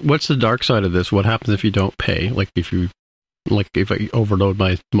 So what's the dark side of this? What happens if you don't pay? If I overload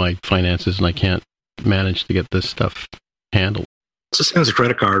my finances and I can't manage to get this stuff handled? It's the same as a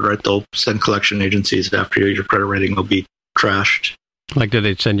credit card, right? They'll send collection agencies after you. Your credit rating will be trashed. Like, do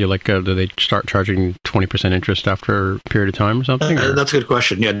they send you, do they start charging 20% interest after a period of time or something? That's a good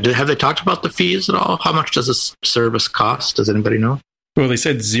question. Yeah. Have they talked about the fees at all? How much does this service cost? Does anybody know? Well, they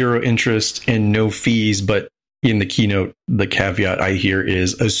said 0 interest and no fees, but in the keynote, the caveat I hear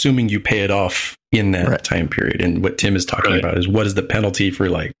is assuming you pay it off in that time period. And what Tim is talking about is, what is the penalty for,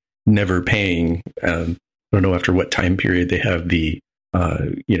 like, never paying? I don't know after what time period they have the,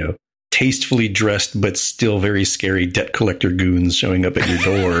 10 tastefully dressed but still very scary debt collector goons showing up at your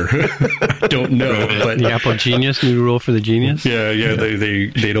door. I don't know, but the Apple Genius, new rule for the genius. Yeah.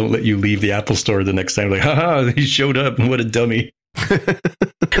 They don't let you leave the Apple store the next time. Like, haha, he showed up, and what a dummy.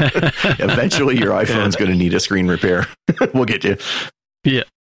 Eventually, your iPhone's going to need a screen repair. We'll get you. Yeah,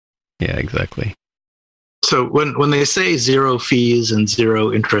 exactly. So when they say zero fees and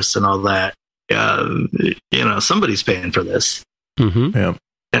zero interest and all that, somebody's paying for this. Mm-hmm. Yeah.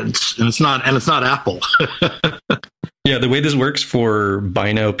 And it's not Apple. Yeah, the way this works for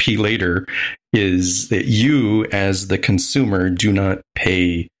buy now, pay later is that you, as the consumer, do not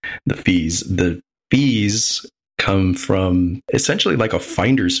pay the fees. The fees come from essentially like a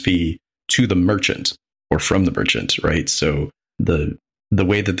finder's fee to the merchant or from the merchant, right? So the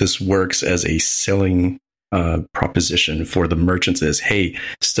way that this works as a selling proposition for the merchants is, hey,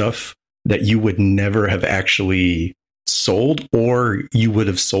 stuff that you would never have actually sold, or you would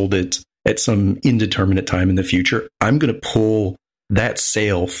have sold it at some indeterminate time in the future, I'm going to pull that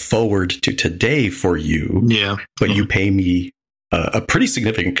sale forward to today for you. Yeah. But you pay me a pretty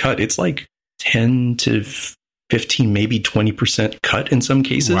significant cut. It's like 10 to 15, maybe 20% cut in some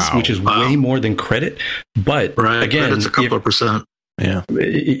cases, which is way more than credit. But again, it's a couple of percent. Yeah.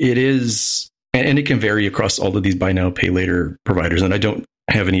 It is, and it can vary across all of these buy now, pay later providers. And I don't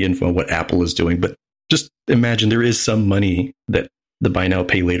have any info on what Apple is doing, but just imagine there is some money that the buy now,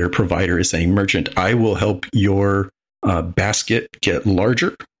 pay later provider is saying, merchant, I will help your basket get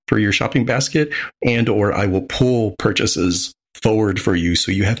larger for your shopping basket, and or I will pull purchases forward for you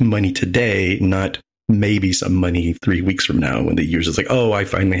so you have money today, not maybe some money 3 weeks from now when the user's like, oh, I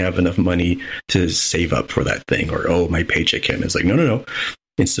finally have enough money to save up for that thing, or oh, my paycheck came. It's like, no.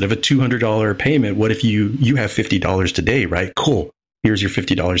 Instead of a $200 payment, what if you have $50 today, right? Cool. Here's your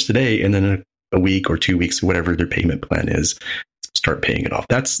 $50 today, and then a week or 2 weeks, whatever their payment plan is, start paying it off.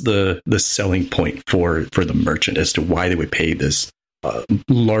 That's the selling point for the merchant as to why they would pay this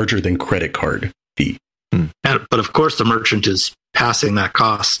larger than credit card fee. But of course, the merchant is passing that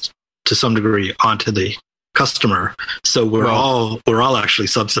cost to some degree onto the customer. So we're all actually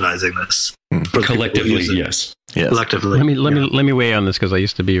subsidizing this collectively. Yes. Collectively. Let me weigh on this because I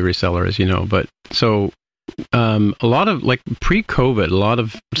used to be a reseller, as you know. But so a lot of, like, pre-COVID, a lot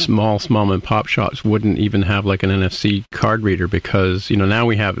of small and pop shops wouldn't even have like an NFC card reader because, now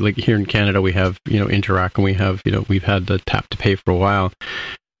we have, like here in Canada, we have, Interac, and we have, we've had the tap to pay for a while.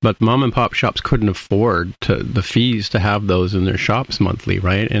 But mom and pop shops couldn't afford the fees to have those in their shops monthly,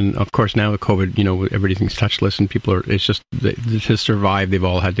 right? And of course, now with COVID, everything's touchless, and it's just to survive, they've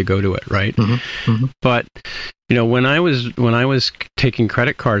all had to go to it, right? Mm-hmm. Mm-hmm. But when I was taking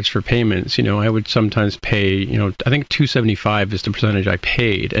credit cards for payments, I would sometimes pay, I think $275 is the percentage I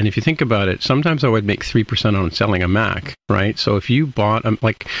paid. And if you think about it, sometimes I would make 3% on selling a Mac, right? So if you bought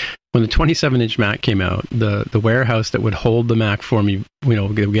when the 27-inch Mac came out, the warehouse that would hold the Mac for me, they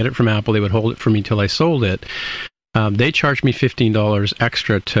would get it from Apple, they would hold it for me till I sold it. They charged me $15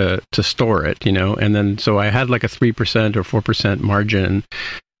 extra to store it, and then so I had like a 3% or 4% margin.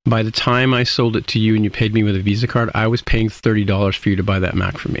 By the time I sold it to you and you paid me with a Visa card, I was paying $30 for you to buy that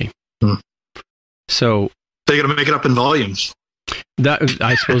Mac for me. So they're going to make it up in volumes.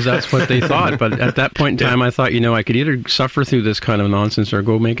 I suppose that's what they thought. But at that point in time, I thought, I could either suffer through this kind of nonsense or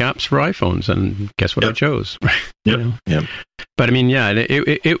go make apps for iPhones. And guess what I chose? Yep. But I mean,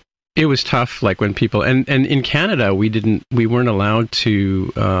 it was tough. Like when people and in Canada, we weren't allowed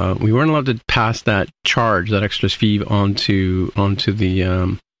to pass that charge, that extra fee onto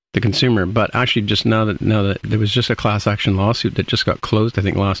the consumer. But actually, just now that there was just a class action lawsuit that just got closed, I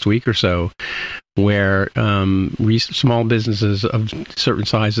think last week or so, where small businesses of certain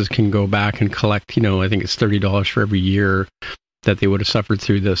sizes can go back and collect, I think it's $30 for every year that they would have suffered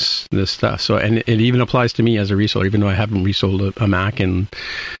through this stuff. So, and it even applies to me as a reseller, even though I haven't resold a Mac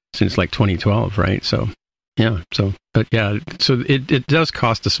since like 2012, right? So, so it does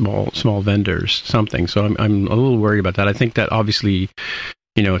cost the small vendors something. So I'm a little worried about that. I think that obviously,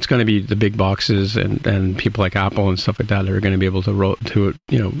 it's going to be the big boxes and people like Apple and stuff like that are going to be able to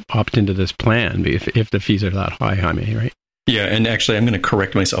opt into this plan if the fees are that high, Jaime, right? Yeah, and actually, I'm going to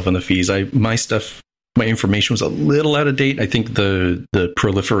correct myself on the fees. My information was a little out of date. I think the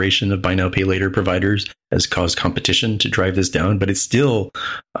proliferation of buy now, pay later providers has caused competition to drive this down, but it's still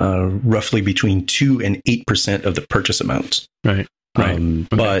roughly between 2 and 8% of the purchase amount. Right. Okay.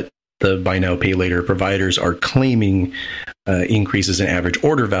 But the buy now, pay later providers are claiming increases in average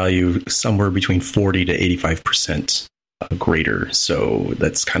order value somewhere between 40 to 85% greater. So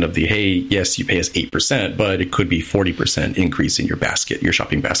that's kind of hey, yes, you pay us 8%, but it could be 40% increase in your basket, your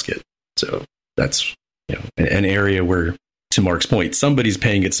shopping basket. So that's an area where to Mark's point, somebody's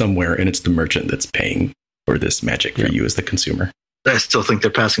paying it somewhere, and it's the merchant that's paying for this magic for you as the consumer. I still think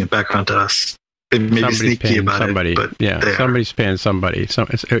they're passing it back on to us. They may be sneaky about somebody, it, but somebody's paying somebody. So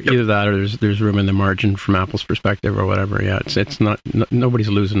it's either that or there's room in the margin from Apple's perspective or whatever. Yeah, it's not nobody's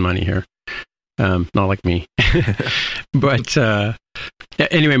losing money here. Not like me. But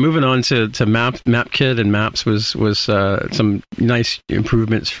anyway, moving on to MapKit, and Maps was some nice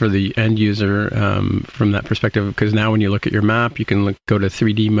improvements for the end user from that perspective, because now when you look at your map, you can go to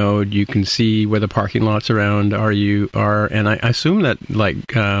 3D mode, you can see where the parking lots around are, and I assume that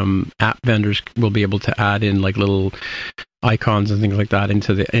like app vendors will be able to add in like little icons and things like that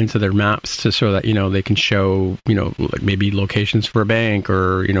into their maps to so that they can show like maybe locations for a bank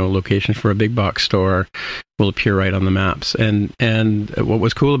or locations for a big box store will appear right on the maps. And what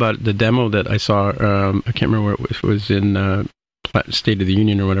was cool about the demo that I saw, I can't remember where it was in State of the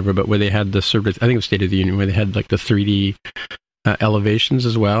Union or whatever, but where they had the service, I think it was State of the Union, where they had like the 3D elevations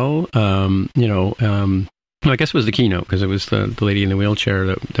as well. I guess it was the keynote, because it was the lady in the wheelchair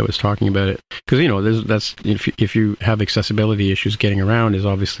that was talking about it. Because that's if you have accessibility issues, getting around is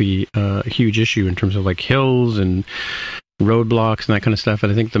obviously a huge issue in terms of like hills and roadblocks and that kind of stuff.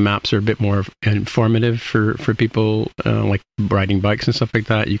 And I think the maps are a bit more informative for people like riding bikes and stuff like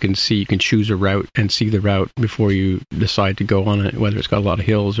that. You can choose a route and see the route before you decide to go on it, whether it's got a lot of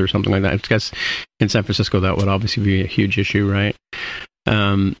hills or something like that. I guess in San Francisco that would obviously be a huge issue, right?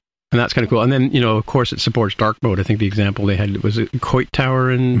 And that's kind of cool. And then, of course, it supports dark mode. I think the example they had was a Coit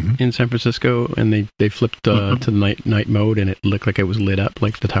Tower in San Francisco, and they flipped to night mode, and it looked like it was lit up,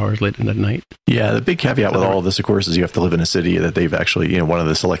 like the tower's lit at night. Yeah, the big caveat with all of this, of course, is you have to live in a city that they've actually, one of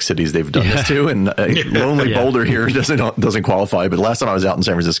the select cities they've done this to, and lonely Boulder here doesn't qualify. But last time I was out in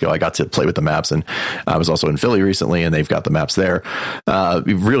San Francisco, I got to play with the maps, and I was also in Philly recently, and they've got the maps there.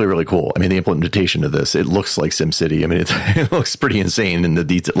 Really, really cool. I mean, the implementation of this, it looks like SimCity. I mean, it looks pretty insane in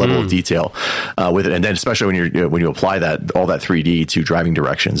the level of detail with it, and then especially when you apply all that 3D to driving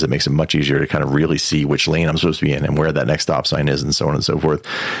directions, it makes it much easier to kind of really see which lane I'm supposed to be in and where that next stop sign is, and so on and so forth.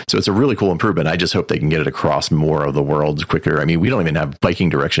 So it's a really cool improvement. I just hope they can get it across more of the world quicker. I mean, we don't even have biking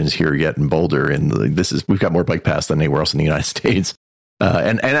directions here yet in Boulder, and we've got more bike paths than anywhere else in the United States.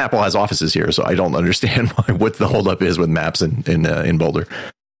 And Apple has offices here, so I don't understand what the holdup is with maps in Boulder.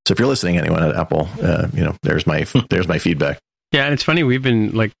 So if you're listening, anyone at Apple, there's my feedback. Yeah, and it's funny, we've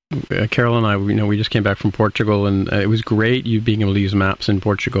been, like, Carol and I, we just came back from Portugal, and it was great you being able to use maps in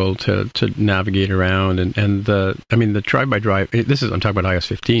Portugal to navigate around, and the drive-by-drive, I'm talking about iOS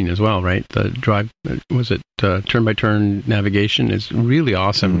 15 as well, right? The turn-by-turn navigation is really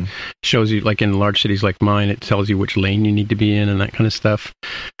awesome. Shows you, like in large cities like mine, it tells you which lane you need to be in and that kind of stuff.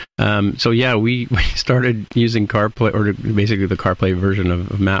 So yeah, we started using CarPlay, or basically the CarPlay version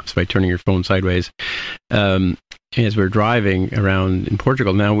of Maps by turning your phone sideways. As we're driving around in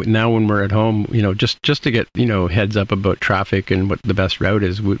Portugal now when we're at home, just to get heads up about traffic and what the best route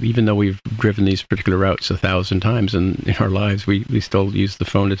is, even though we've driven these particular routes 1,000 times in our lives, we still use the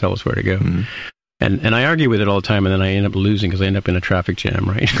phone to tell us where to go. And I argue with it all the time, and then I end up losing because I end up in a traffic jam,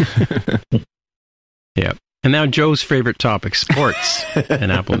 right? Yeah. And now Joe's favorite topic, sports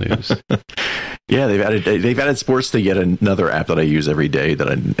and Apple News. Yeah, they've added sports to yet another app that I use every day.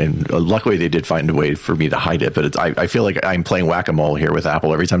 And luckily they did find a way for me to hide it. But I feel like I'm playing whack-a-mole here with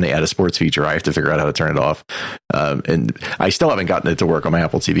Apple. Every time they add a sports feature, I have to figure out how to turn it off. And I still haven't gotten it to work on my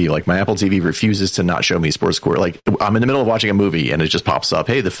Apple TV. Like my Apple TV refuses to not show me sports score. Like I'm in the middle of watching a movie and it just pops up,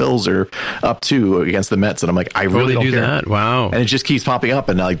 hey, the Phils are up 2 against the Mets, and I'm like, I really don't care. That. Wow. And it just keeps popping up,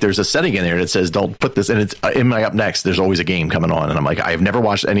 and like there's a setting in there that says don't put this, and it's in my up next. There's always a game coming on, and I'm like, I've never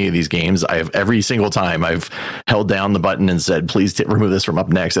watched any of these games. I have every single time I've held down the button and said, please remove this from up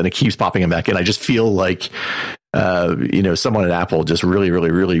next, and it keeps popping back in. I just feel like someone at Apple just really,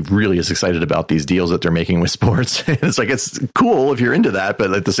 really, really, really is excited about these deals that they're making with sports. It's like, it's cool if you're into that,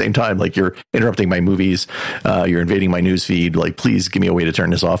 but at the same time, like, you're interrupting my movies, you're invading my news feed. Like, please give me a way to turn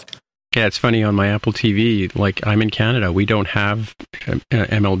this off. Yeah, it's funny, on my Apple TV, like, I'm in Canada, we don't have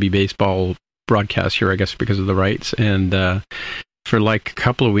MLB baseball broadcast here, I guess, because of the rights. And for like a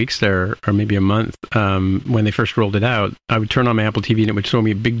couple of weeks there, or maybe a month, when they first rolled it out, I would turn on my Apple TV and it would show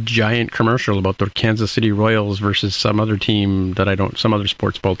me a big giant commercial about the Kansas City Royals versus some other team some other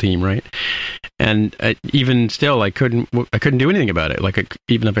sports ball team, right? And even still, I couldn't do anything about it. Like,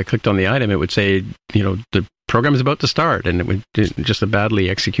 even if I clicked on the item, it would say, the program is about to start, and it would just a badly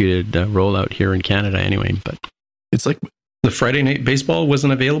executed rollout here in Canada anyway. But it's like the Friday Night Baseball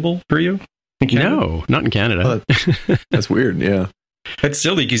wasn't available for you? No, not in Canada. That's weird. Yeah, that's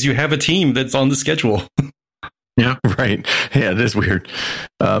silly because you have a team that's on the schedule. Yeah. Right. Yeah, it is weird.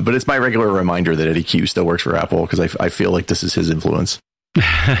 But it's my regular reminder that Eddie Q still works for Apple because I feel like this is his influence.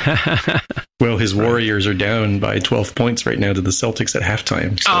 Well, his Warriors are down by 12 points right now to the Celtics at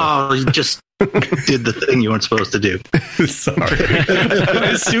halftime. So. Oh, you just did the thing you weren't supposed to do. Sorry.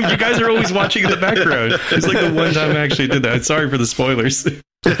 I assume you guys are always watching in the background. It's like the one time I actually did that. Sorry for the spoilers. But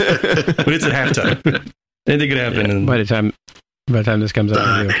it's at halftime. Anything could happen. Yeah, by the time this comes out,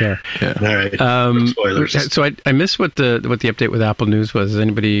 nobody will care. Yeah. All right. Spoilers. So I missed what the update with Apple News was. Has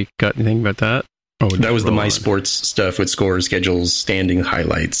anybody got anything about that? Oh, that was the My Sports stuff with scores, schedules, standing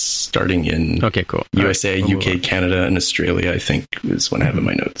highlights, starting in cool. USA, right. UK, Canada, and Australia, I think, is when I have in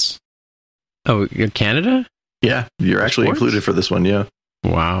my notes. Oh, Canada? Yeah, you're actually included for this one, yeah.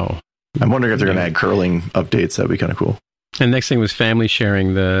 Wow. I'm wondering if they're going to add curling updates. That'd be kind of cool. And next thing was family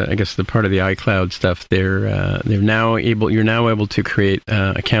sharing, the part of the iCloud stuff. They're now you're now able to create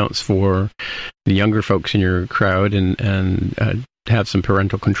accounts for the younger folks in your crowd and have some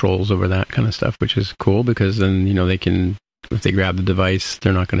parental controls over that kind of stuff, which is cool because then, they can, if they grab the device,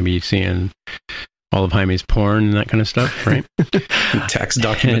 they're not going to be seeing all of Jaime's porn and that kind of stuff, right? Tax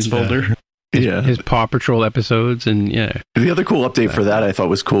documents folder. His Paw Patrol episodes and The other cool update for that I thought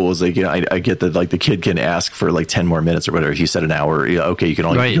was cool is I get that the kid can ask for 10 more minutes or whatever. If you said an hour, okay, you can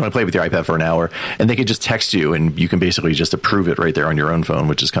only play with your iPad for an hour, and they can just text you and you can basically just approve it right there on your own phone,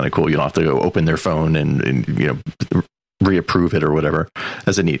 which is kind of cool. You don't have to go open their phone and reapprove it or whatever.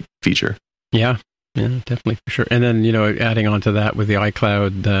 That's a neat feature. Yeah, definitely for sure. And then, adding on to that with the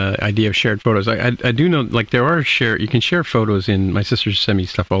iCloud, the idea of shared photos. I do know, there are you can share photos in, my sisters send me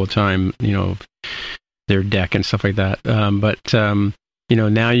stuff all the time, their deck and stuff like that. But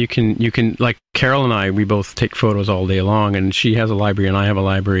now you can, like Carol and I, we both take photos all day long, and she has a library and I have a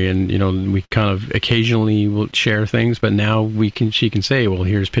library, and, we kind of occasionally will share things, but now she can say, well,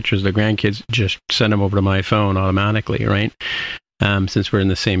 here's pictures of the grandkids, just send them over to my phone automatically, right? Since we're in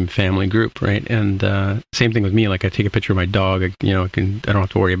the same family group, right? And same thing with me. Like I take a picture of my dog, I don't have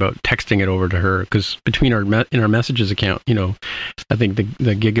to worry about texting it over to her because between in our messages account, I think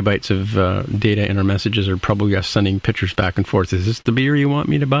the gigabytes of data in our messages are probably us sending pictures back and forth. Is this the beer you want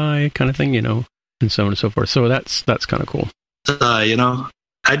me to buy? Kind of thing, and so on and so forth. So that's kind of cool.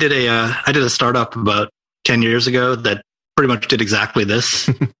 I did a startup about 10 years ago that pretty much did exactly this,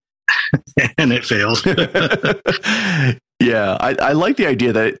 and it failed. Yeah, I like the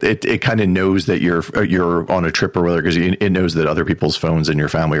idea that it kind of knows that you're on a trip or whatever, because it knows that other people's phones in your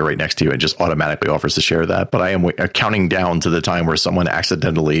family are right next to you and just automatically offers to share that. But I am counting down to the time where someone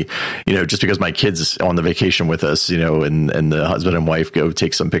accidentally, just because my kid's on the vacation with us, and the husband and wife go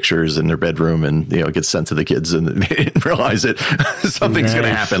take some pictures in their bedroom and, it gets sent to the kids and they didn't realize it. Something's going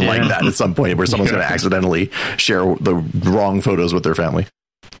to happen like that at some point where someone's going to accidentally share the wrong photos with their family.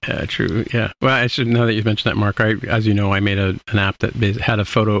 True. Yeah. Well, I should know that you mentioned that, Mark. As you know, I made an app that had a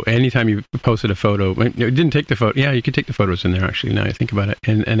photo. Anytime you posted a photo, it didn't take the photo. Yeah, you could take the photos in there. Actually, now you think about it,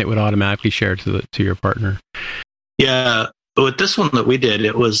 and it would automatically share to your partner. Yeah. With this one that we did,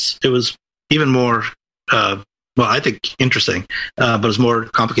 it was even more. I think interesting, but it was more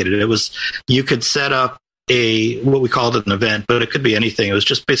complicated. It was you could set up what we called an event, but it could be anything. It was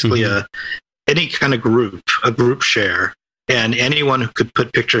just basically any kind of a group share. And anyone who could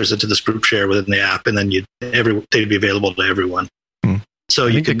put pictures into this group share within the app, and then they'd be available to everyone. So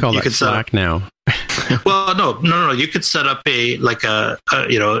you could call that Slack now. Well, no. You could set up your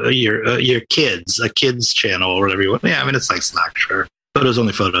kids channel or whatever you want. Yeah, I mean it's like Slack, sure, but it was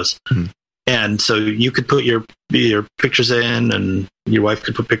only photos. And so you could put your pictures in, and your wife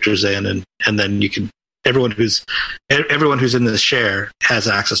could put pictures in, and then you can. Everyone who's in the share has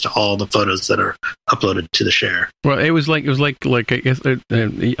access to all the photos that are uploaded to the share. Well, it was like I guess I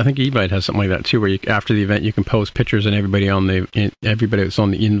think eBite has something like that too, where after the event you can post pictures and everybody that's on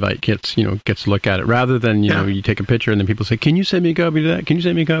the invite gets to look at it, rather than you take a picture and then people say, "Can you send me a copy of that? Can you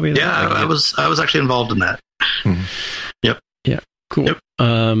send me a copy of that?" Yeah, I was actually involved in that. Yep. Yeah. Cool. Yep.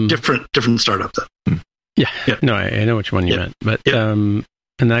 Different startup though. Yeah. Yep. No, I know which one you meant, but. Yep.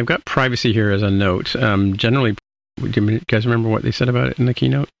 And I've got privacy here as a note. Generally, do you guys remember what they said about it in the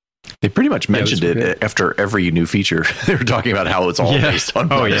keynote? They pretty much mentioned it after every new feature. They were talking about how it's all based on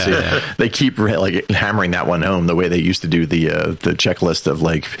privacy. They keep hammering that one home the way they used to do the checklist of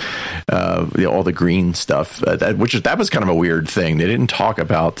all the green stuff, that was kind of a weird thing. They didn't talk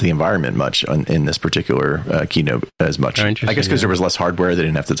about the environment much in this particular keynote as much. I guess because there was less hardware, they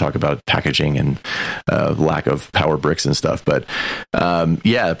didn't have to talk about packaging and lack of power bricks and stuff. But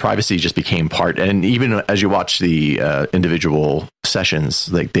privacy just became part. And even as you watch the individual sessions,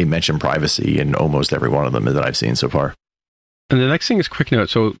 they mention privacy in almost every one of them that I've seen so far. And the next thing is QuickNote.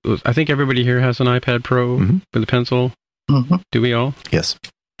 So I think everybody here has an iPad Pro with a pencil. Mm-hmm. Do we all? Yes.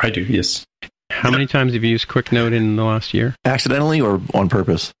 I do, yes. How many times have you used QuickNote in the last year? Accidentally or on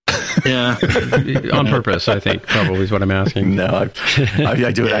purpose? Yeah. On purpose, I think, probably is what I'm asking. No,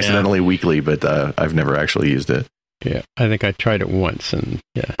 I do it accidentally weekly, but I've never actually used it. Yeah, I think I tried it once, and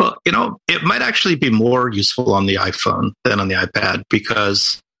yeah. Well, it might actually be more useful on the iPhone than on the iPad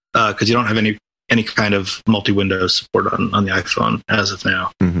because you don't have any kind of multi-window support on the iPhone as of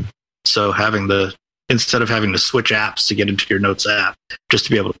now. Mm-hmm. So instead of having to switch apps to get into your Notes app, just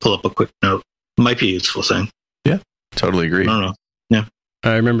to be able to pull up a QuickNote might be a useful thing. Yeah, totally agree. I don't know. Yeah.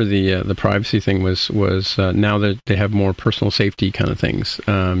 I remember the privacy thing was now that they have more personal safety kind of things.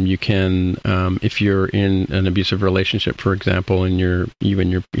 You can, if you're in an abusive relationship, for example, and you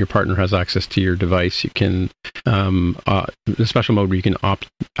and your partner has access to your device, you can the special mode where you can opt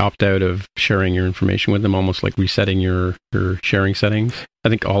out of sharing your information with them, almost like resetting your sharing settings. I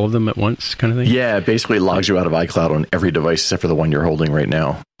think all of them at once, kind of thing. Yeah, it basically logs you out of iCloud on every device except for the one you're holding right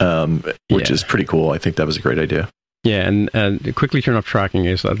now, which is pretty cool. I think that was a great idea. Yeah, and quickly turn off tracking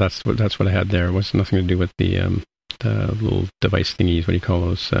is that's what I had there. It was nothing to do with the little device thingies. What do you call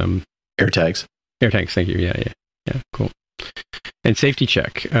those? AirTags. AirTags. Thank you. Yeah. Cool. And safety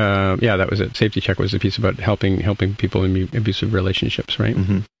check. That was it. Safety check was a piece about helping people in abusive relationships, right?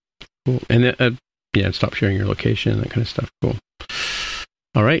 Mm-hmm. Cool. And stop sharing your location, that kind of stuff. Cool.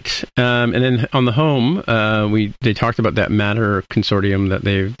 All right, and then on the home, they talked about that Matter consortium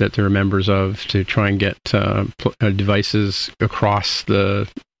that they're members of to try and get devices across the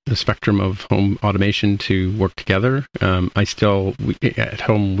spectrum of home automation to work together. At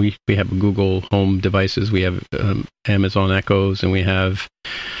home we have Google Home devices, we have Amazon Echoes, and we have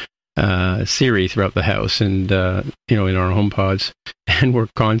Siri throughout the house, and in our HomePods, and we're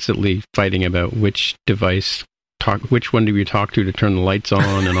constantly fighting about which device. Which one do we talk to turn the lights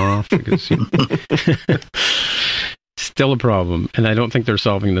on and off? Because, still a problem, and I don't think they're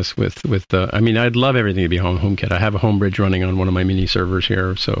solving this with I'd love everything to be HomeKit. I have a Homebridge running on one of my mini servers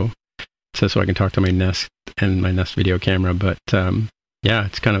here, so I can talk to my Nest and my Nest video camera. But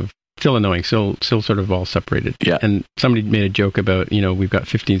it's kind of still annoying. Still sort of all separated. Yeah. And somebody made a joke about we've got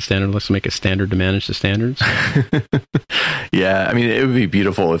 15 standards. Let's make a standard to manage the standards. Yeah, I mean, it would be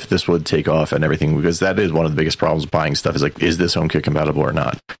beautiful if this would take off and everything, because that is one of the biggest problems with buying stuff is like, is this HomeKit compatible or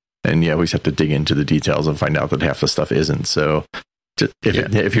not? And we just have to dig into the details and find out that half the stuff isn't. So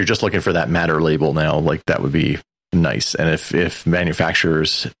if you're just looking for that Matter label now, like that would be nice. And if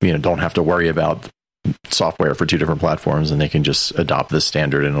manufacturers, don't have to worry about software for two different platforms and they can just adopt this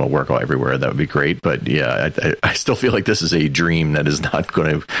standard and it'll work everywhere, that would be great. But I still feel like this is a dream that is not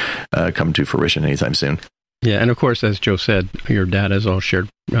going to come to fruition anytime soon. Yeah, and of course, as Joe said, your data is all shared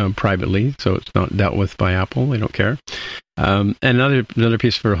privately, so it's not dealt with by Apple. They don't care. And another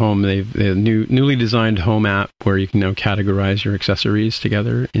piece for home, they've a newly designed home app where you can now categorize your accessories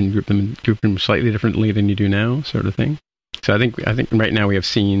together and group them slightly differently than you do now, sort of thing. So I think right now we have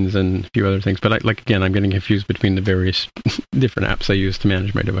scenes and a few other things, but I'm getting confused between the various different apps I use to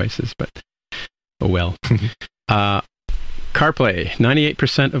manage my devices. But oh well. CarPlay.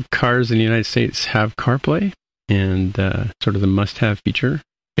 98% of cars in the United States have CarPlay, and sort of the must-have feature.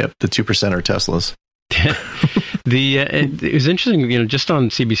 Yep, the 2% are Teslas. It was interesting, just on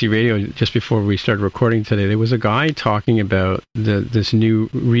CBC Radio, just before we started recording today, there was a guy talking about this new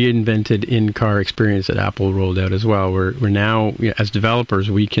reinvented in-car experience that Apple rolled out as well. We're now, as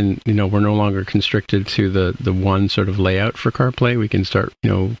developers, we can, we're no longer constricted to the one sort of layout for CarPlay. We can start,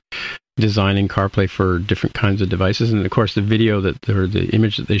 designing CarPlay for different kinds of devices. And of course, the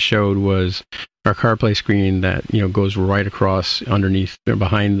image that they showed was our CarPlay screen that goes right across underneath or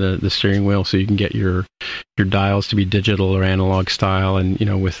behind the steering wheel, so you can get your dials to be digital or analog style, and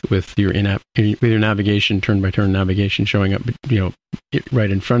with your navigation, turn by turn navigation showing up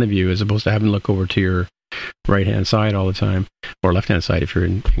right in front of you, as opposed to having to look over to your right hand side all the time, or left hand side if you're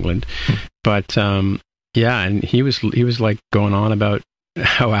in England. But and he was like going on about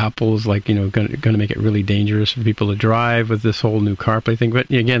how Apple's going to make it really dangerous for people to drive with this whole new CarPlay thing. But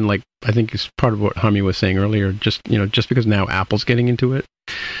again, I think it's part of what Hami was saying earlier. Just because now Apple's getting into it,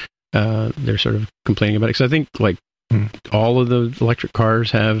 they're sort of complaining about it. So I think all of the electric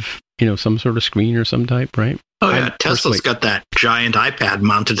cars have some sort of screen or some type, right? Oh yeah, Tesla's got that giant iPad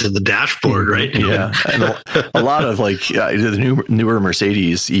mounted to the dashboard, right? Yeah, and a lot of the newer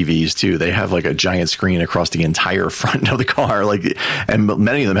Mercedes EVs too. They have a giant screen across the entire front of the car, and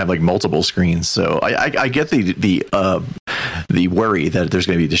many of them have multiple screens. So I get the worry that there's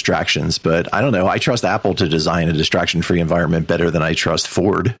going to be distractions, but I don't know. I trust Apple to design a distraction-free environment better than I trust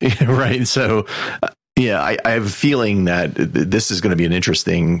Ford, right? So Yeah, I have a feeling that this is going to be an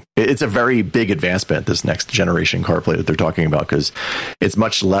interesting, it's a very big advancement, this next generation CarPlay that they're talking about, because it's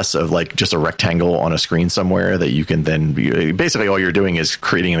much less of like just a rectangle on a screen somewhere that you can then, basically all you're doing is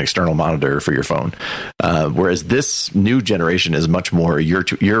creating an external monitor for your phone. Whereas this new generation is much more,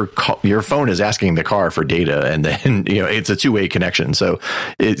 your phone is asking the car for data, and then, it's a two-way connection. So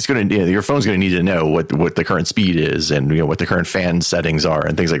it's going to, your phone's going to need to know what the current speed is, and what the current fan settings are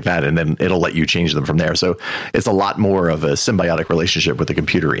and things like that. And then it'll let you change them from there. So it's a lot more of a symbiotic relationship with the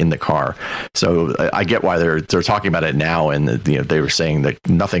computer in the car. So I get why they're talking about it now, and they were saying that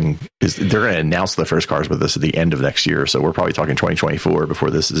they're going to announce the first cars with this at the end of next year. So we're probably talking 2024 before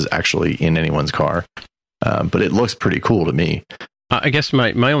this is actually in anyone's car. But it looks pretty cool to me. I guess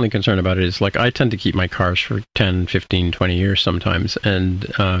my only concern about it is, like, I tend to keep my cars for 10, 15, 20 years sometimes, and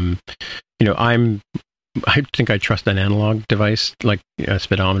I think I trust an analog device like a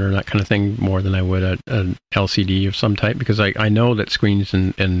speedometer and that kind of thing more than I would an LCD of some type, because I know that screens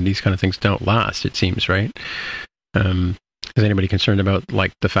and these kind of things don't last, it seems, right? Is anybody concerned about,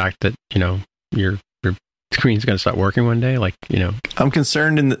 like, the fact that, your screen's going to stop working one day? Like, I'm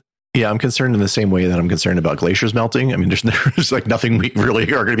concerned in the same way that I'm concerned about glaciers melting. I mean, there's like nothing we really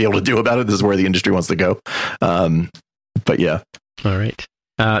are going to be able to do about it. This is where the industry wants to go. But yeah. All right.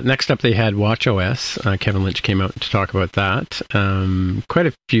 Next up, they had WatchOS. Kevin Lynch came out to talk about that. Quite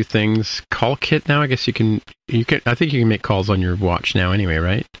a few things. Call kit now. I guess you can. I think you can make calls on your watch now, anyway,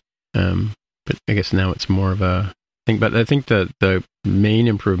 right? But I guess now it's more of a thing. But I think the main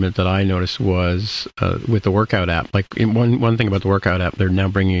improvement that I noticed was with the workout app. Like, one thing about the workout app, they're now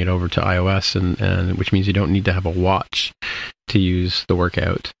bringing it over to iOS, and which means you don't need to have a watch to use the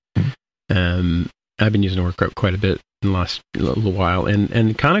workout. I've been using the workout quite a bit in the last little while,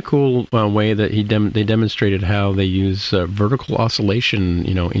 and kind of cool way that they demonstrated how they use vertical oscillation,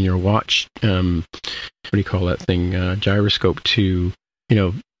 in your watch. What do you call that thing? Gyroscope to,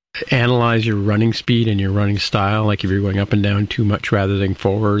 analyze your running speed and your running style. Like, if you're going up and down too much rather than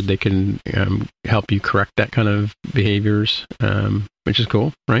forward, they can help you correct that kind of behaviors, which is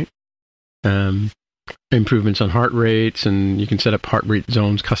cool, right? Improvements on heart rates, and you can set up heart rate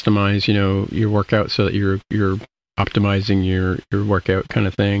zones, customize, your workout so that you're optimizing your workout kind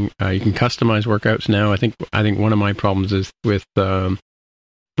of thing. You can customize workouts now. I think one of my problems is with the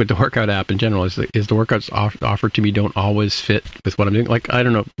workout app in general is the workouts offered to me don't always fit with what I'm doing. Like, I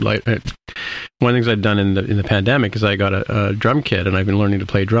don't know, like, one of the things I've done in the pandemic is I got a drum kit, and I've been learning to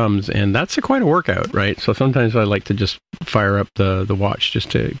play drums, and that's quite a workout, right? So sometimes I like to just fire up the watch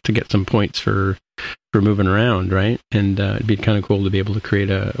just to get some points for moving around, right? And it'd be kind of cool to be able to create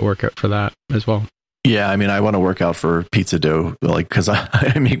a workout for that as well. Yeah, I mean, I want to work out for pizza dough, like, because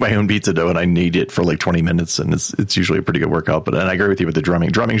I make my own pizza dough and I knead it for like 20 minutes, and it's usually a pretty good workout. And I agree with you with the drumming.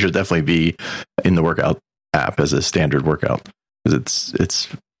 Drumming should definitely be in the workout app as a standard workout, because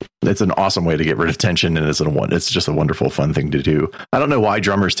it's an awesome way to get rid of tension, and it's just a wonderful, fun thing to do. I don't know why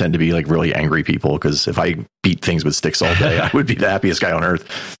drummers tend to be like really angry people, because if I beat things with sticks all day, I would be the happiest guy on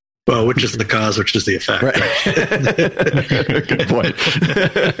earth. Well, which is the cause, which is the effect. Right. Good point.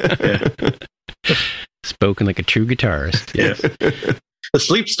 Yeah. Spoken like a true guitarist. Yeah. The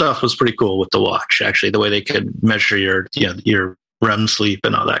sleep stuff was pretty cool with the watch, actually, the way they could measure your REM sleep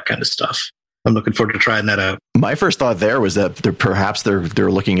and all that kind of stuff. I'm looking forward to trying that out. My first thought there was that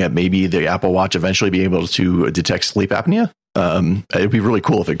they're looking at maybe the Apple Watch eventually being able to detect sleep apnea. It'd be really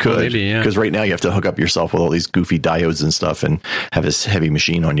cool if it could, because right now you have to hook up yourself with all these goofy diodes and stuff and have this heavy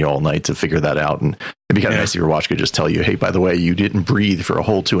machine on you all night to figure that out. And it'd be kind of nice if your watch could just tell you, hey, by the way, you didn't breathe for a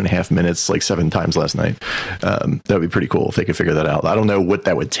whole 2.5 minutes, like 7 times last night. That would be pretty cool if they could figure that out. I don't know what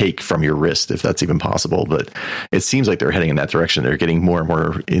that would take from your wrist, if that's even possible, but it seems like they're heading in that direction. They're getting more and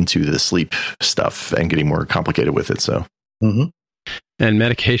more into the sleep stuff and getting more complicated with it. So. Mm-hmm. And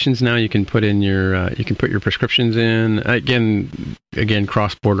medications now, you can put in you can put your prescriptions in. Again,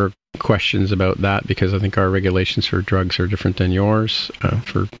 cross-border questions about that, because I think our regulations for drugs are different than yours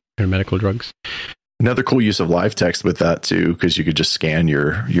for medical drugs. Another cool use of live text with that too, because you could just scan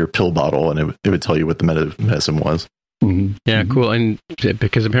your pill bottle and it would tell you what the medicine was. Mm-hmm. Yeah, cool. And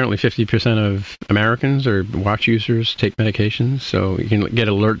because apparently 50% of Americans or watch users take medications, so you can get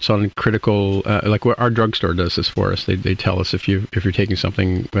alerts on critical, like what our drugstore does this for us. They tell us if you're taking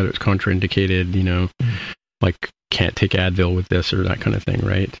something, whether it's contraindicated, like can't take Advil with this or that kind of thing,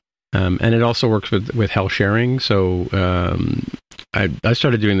 right? And it also works with health sharing. So I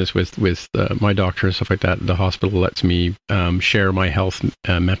started doing this with my doctor and stuff like that. The hospital lets me share my health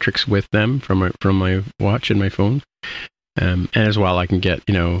metrics with them from my watch and my phone. And as well, I can get,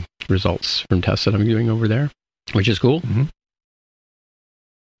 results from tests that I'm doing over there, which is cool. Mm-hmm.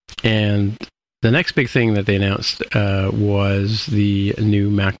 And The next big thing that they announced was the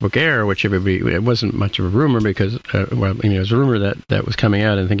new MacBook Air, which it wasn't much of a rumor because, it was a rumor that was coming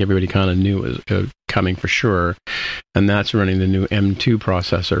out. I think everybody kind of knew it was coming for sure. And that's running the new M2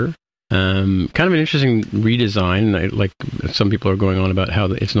 processor. Kind of an interesting redesign. Like some people are going on about how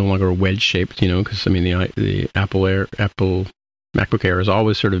it's no longer wedge shaped, because the Apple MacBook Air has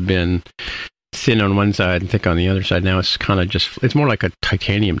always sort of been thin on one side and thick on the other side. Now it's kind of it's more like a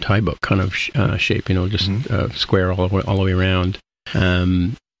titanium tie book kind of shape, square all the way around.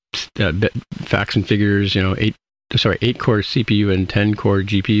 Facts and figures, 8-core CPU and 10-core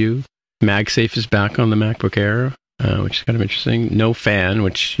GPU. MagSafe is back on the MacBook Air, which is kind of interesting. No fan,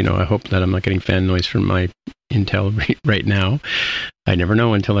 which, I hope that I'm not getting fan noise from my Intel right now. I never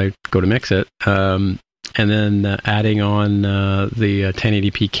know until I go to mix it. And then adding on the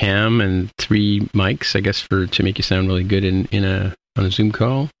 1080p cam and 3 mics, I guess, to make you sound really good on a Zoom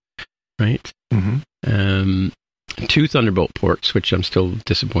call, right? Mm-hmm. 2 Thunderbolt ports, which I'm still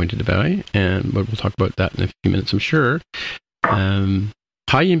disappointed about, but we'll talk about that in a few minutes, I'm sure.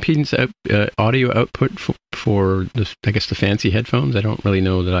 High impedance audio output for the fancy headphones. I don't really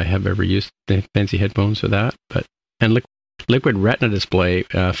know that I have ever used the fancy headphones for that, and Liquid Retina display,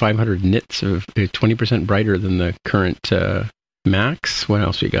 500 nits of 20% brighter than the current Macs. What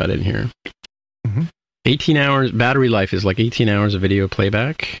else we got in here? Mm-hmm. 18 hours battery life is like 18 hours of video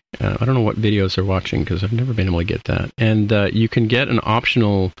playback. I don't know what videos they're watching because I've never been able to get that. And you can get an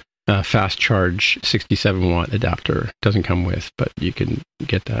optional fast charge 67 watt adapter. Doesn't come with, but you can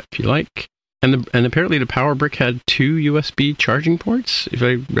get that if you like. And apparently the Power Brick had 2 USB charging ports, if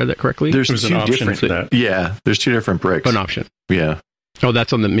I read that correctly. There's an 2 option different for that. Yeah, there's 2 different bricks. An option. Yeah. Oh,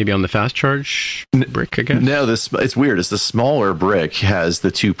 that's on maybe on the fast charge brick, I guess? No, it's weird. It's the smaller brick has the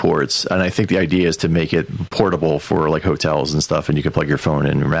 2 ports, and I think the idea is to make it portable for like hotels and stuff, and you can plug your phone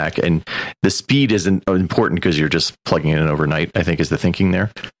in your Mac. And the speed isn't important because you're just plugging it in overnight, I think is the thinking there.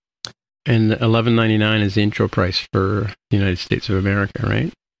 And $11.99 is the intro price for the United States of America,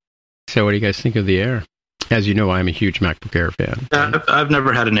 right? So what do you guys think of the Air? As you know, I'm a huge MacBook Air fan. I've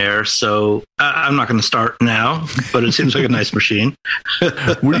never had an Air, so I'm not going to start now, but it seems like a nice machine.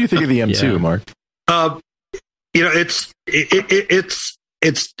 What do you think of the M2, Mark? It's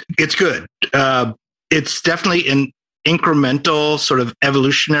good. It's definitely an incremental sort of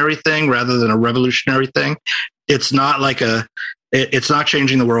evolutionary thing rather than a revolutionary thing. It's not like it's not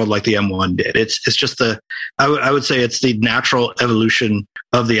changing the world like the M1 did. It's just I would say it's the natural evolution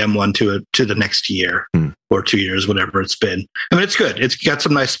of the M1 to the next year or 2 years, whatever it's been. I mean, it's good. It's got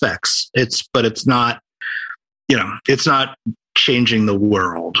some nice specs. But it's not, it's not changing the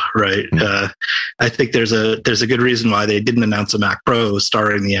world, right? I think there's a good reason why they didn't announce a Mac Pro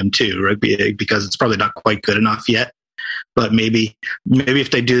starring the M2, right? Because it's probably not quite good enough yet. But maybe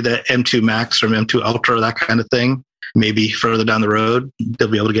if they do the M2 Max or M2 Ultra, that kind of thing, maybe further down the road they'll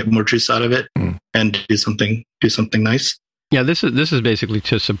be able to get more juice out of it and do something nice. Yeah, this is basically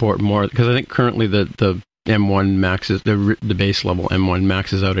to support more, because I think currently the M1 Max is the base level M1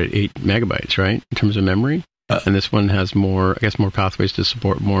 Max is out at 8 megabytes, right, in terms of memory, and this one has more pathways to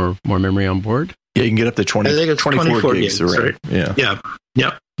support more memory on board. Yeah, you can get up to 24 gigs, right? Yeah,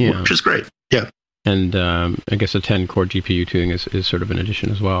 which is great. Yeah, and I guess a 10-core GPU tuning is sort of an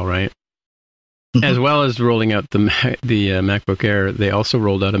addition as well, right? Mm-hmm. As well as rolling out the MacBook Air, they also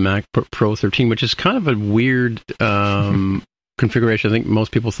rolled out a Mac Pro 13, which is kind of a weird configuration. I think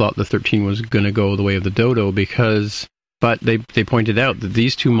most people thought the 13 was going to go the way of the Dodo but they pointed out that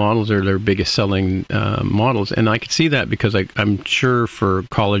these 2 models are their biggest selling models, and I could see that because I'm sure for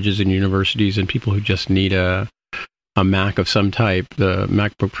colleges and universities and people who just need a Mac of some type, the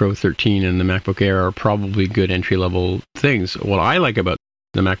MacBook Pro 13 and the MacBook Air are probably good entry-level things. What I like about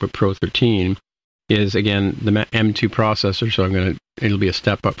the MacBook Pro 13 is, again, the M2 processor, so it'll be a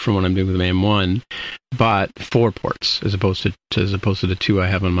step up from what I'm doing with the M1, but 4 ports as opposed to the 2 I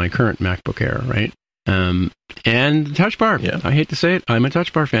have on my current MacBook Air, right? And the Touch Bar. Yeah. I hate to say it, I'm a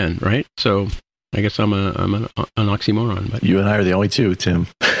Touch Bar fan, right? So I guess I'm an oxymoron. But you and I are the only 2, Tim.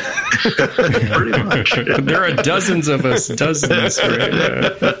 Pretty much. There are dozens of us, right?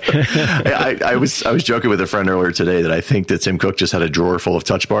 I was joking with a friend earlier today that I think that Tim Cook just had a drawer full of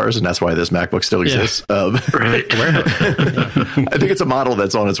Touch Bars, and that's why this MacBook still exists. Right. I think it's a model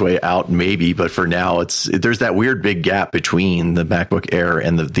that's on its way out, maybe, but for now, there's that weird big gap between the MacBook Air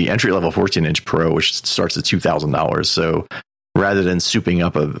and the entry level 14-inch Pro, which starts at $2,000. So rather than souping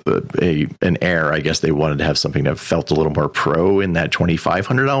up an Air, I guess they wanted to have something that felt a little more pro in that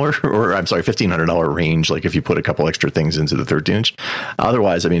 $2,500 or I'm sorry, $1,500 range. Like if you put a couple extra things into the 13-inch.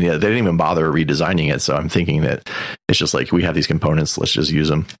 Otherwise, I mean, they didn't even bother redesigning it. So I'm thinking that it's just like, we have these components, let's just use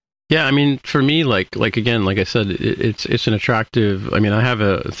them. Yeah, I mean, for me, like again, like I said, it's an attractive. I mean, I have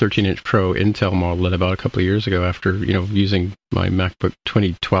a 13-inch Pro Intel model that I bought a couple of years ago after using my MacBook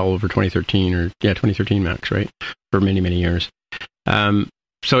 2012 or 2013 or 2013 Macs, right, for many years.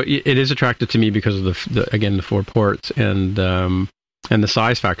 So it is attractive to me because of the 4 ports and the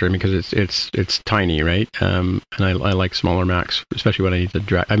size factor, because it's tiny, right? And I like smaller Macs, especially when I need to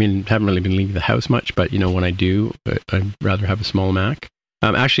drag. I mean, haven't really been leaving the house much, but when I do, I'd rather have a small Mac.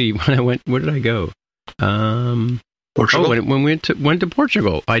 Actually, when I went, where did I go? Portugal. When we went to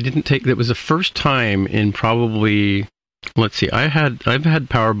Portugal, I didn't take. That was the first time in probably. Let's see. I've had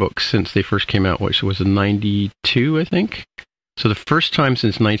PowerBooks since they first came out, which was in '92, I think. So the first time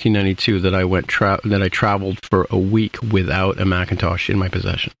since 1992 that I went that I traveled for a week without a Macintosh in my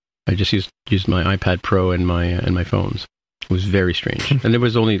possession. I just used my iPad Pro and my phones. It was very strange, and there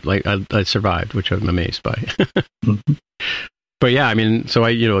was only I survived, which I'm amazed by. But yeah, I mean, so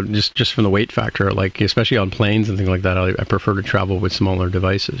I just from the weight factor, especially on planes and things like that, I prefer to travel with smaller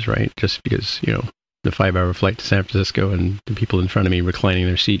devices, right? Just because the 5-hour flight to San Francisco and the people in front of me reclining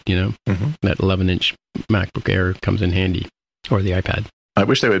their seat, that 11-inch MacBook Air comes in handy. Or the iPad. I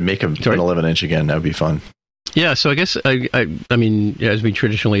wish they would make an 11-inch again. That would be fun. Yeah, so I guess, I mean, as we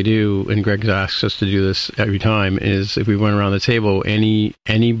traditionally do, and Greg asks us to do this every time, is if we went around the table,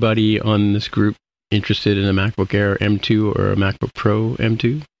 anybody on this group interested in a MacBook Air M2 or a MacBook Pro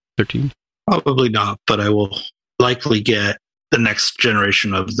M2 13? Probably not, but I will likely get the next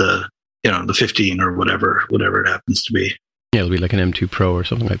generation of the 15 or whatever it happens to be. Yeah, it'll be like an M2 Pro or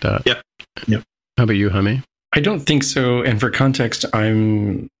something like that. Yep. How about you, Jaime? I don't think so. And for context,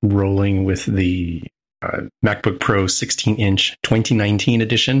 I'm rolling with the MacBook Pro 16-inch 2019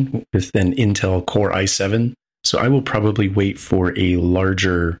 edition with an Intel Core i7. So I will probably wait for a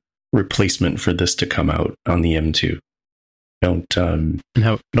larger replacement for this to come out on the M2. Don't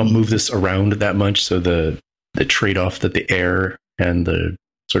move this around that much. So the trade-off that the Air and the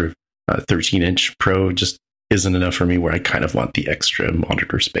sort of 13-inch Pro just isn't enough for me, where I kind of want the extra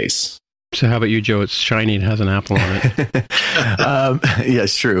monitor space. So how about you, Joe? It's shiny and has an apple on it. Yeah,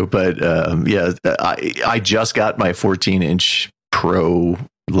 it's true. But I just got my 14-inch Pro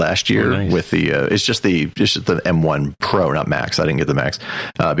last year with the it's just the M1 Pro, not Max. I didn't get the Max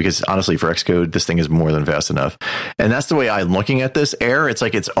because honestly, for Xcode, this thing is more than fast enough. And that's the way I'm looking at this Air. It's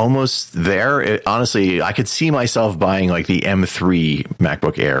like it's almost there. Honestly, I could see myself buying like the M3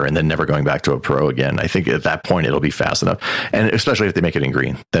 MacBook Air and then never going back to a Pro again. I think at that point it'll be fast enough, and especially if they make it in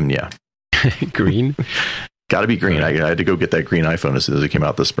green, then yeah. Green? Got to be green. I had to go get that green iPhone as soon as it came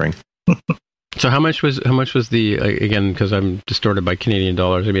out this spring. So how much was the, again, because I'm distorted by Canadian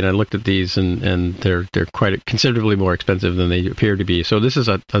dollars. I mean, I looked at these and they're quite considerably more expensive than they appear to be. So this is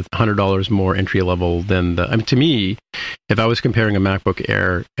 $100 more entry level than to me, if I was comparing a MacBook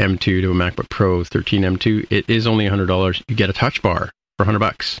Air M2 to a MacBook Pro 13 M2, it is only $100. You get a touch bar for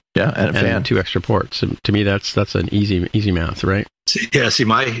 $100. Yeah, and a fan. 2 extra ports. And to me, that's an easy math, right? Yeah. See,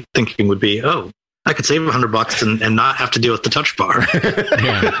 my thinking would be, I could save $100 and not have to deal with the touch bar.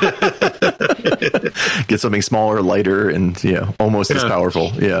 Get something smaller, lighter, and almost as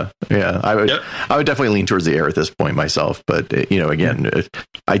powerful. Yeah. I would definitely lean towards the Air at this point myself. But again,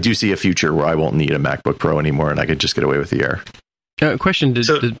 I do see a future where I won't need a MacBook Pro anymore, and I could just get away with the Air. Question: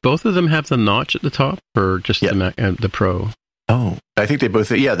 Did both of them have the notch at the top, or just the Pro? Oh, I think they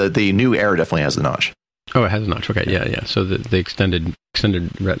both. Yeah, the new Air definitely has the notch. Oh, it has a notch. Okay, yeah. So the extended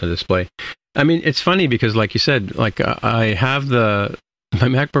Retina display. I mean, it's funny because, like you said, I have my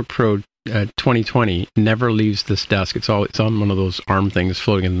MacBook Pro 2020 never leaves this desk. It's on one of those arm things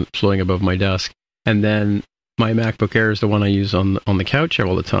floating above my desk. And then my MacBook Air is the one I use on the couch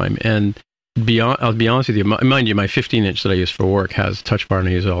all the time. And I'll be honest with you, mind you, my 15-inch that I use for work has touch bar and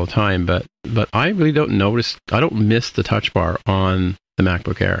I use it all the time. But I really don't miss the touch bar on the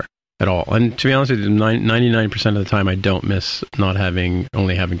MacBook Air at all. And to be honest with you, 99% of the time I don't miss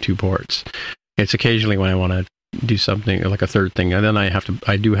only having 2 ports. It's occasionally when I want to do something like a third thing, and then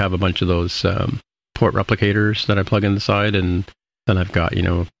I do have a bunch of those port replicators that I plug in the side, and then I've got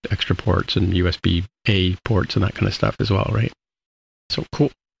extra ports and USB-A ports and that kind of stuff as well, right? So cool.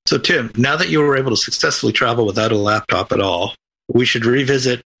 So Tim, now that you were able to successfully travel without a laptop at all, we should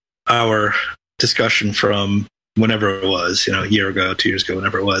revisit our discussion from whenever it was, a year ago, 2 years ago,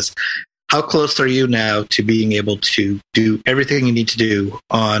 whenever it was. How close are you now to being able to do everything you need to do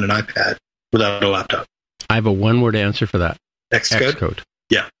on an iPad without a laptop? I have a one-word answer for that. Xcode? Xcode.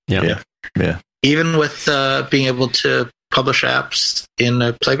 Yeah. Even with being able to publish apps in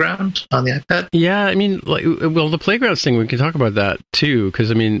a Playground on the iPad? Yeah, I mean, the Playgrounds thing, we can talk about that too,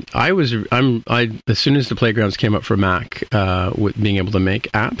 because I mean, as soon as the Playgrounds came up for Mac, with being able to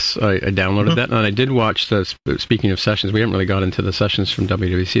make apps, I downloaded that, and I did watch speaking of sessions, we haven't really got into the sessions from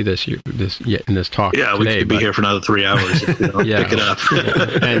WWDC in this talk. Yeah, today, we could be here for another 3 hours if we don't pick it up.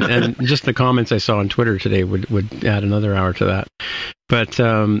 and just the comments I saw on Twitter today would add another hour to that. But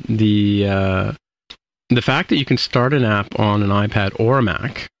the fact that you can start an app on an iPad or a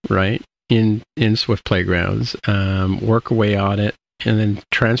Mac, right, in Swift Playgrounds, work away on it, and then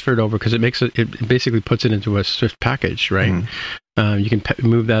transfer it over, because it basically puts it into a Swift package, right? You can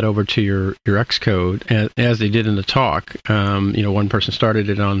move that over to your Xcode, as they did in the talk. One person started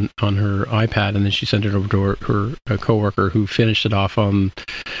it on her iPad, and then she sent it over to her coworker, who finished it off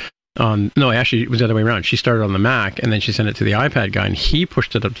actually, it was the other way around. She started on the Mac, and then she sent it to the iPad guy, and he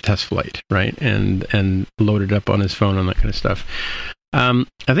pushed it up to test flight, right, and loaded it up on his phone and that kind of stuff. I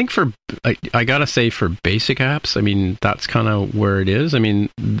think I gotta say, for basic apps, I mean, that's kind of where it is. I mean,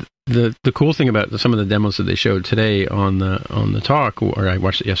 the cool thing about some of the demos that they showed today on the talk, or I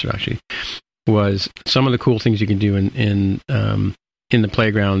watched it yesterday actually, was some of the cool things you can do in the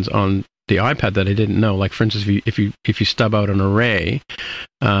Playgrounds on the iPad that I didn't know. Like, for instance, if you stub out an array,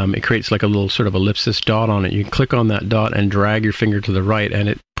 it creates like a little sort of ellipsis dot on it. You can click on that dot and drag your finger to the right, and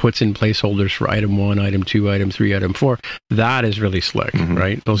it puts in placeholders for item 1, item 2, item 3, item 4. That is really slick,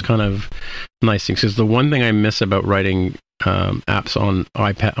 right? Those kind of nice things. Because the one thing I miss about writing apps on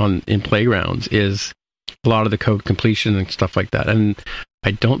iPad in Playgrounds is a lot of the code completion and stuff like that. And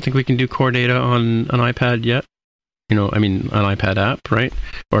I don't think we can do core data on an iPad yet. An iPad app, right?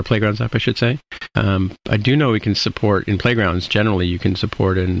 Or a Playgrounds app, I should say. I do know we can support, in Playgrounds, generally you can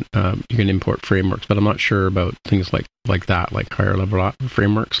support and you can import frameworks, but I'm not sure about things like that, like higher level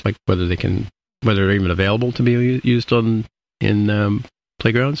frameworks, like whether they're even available to be used in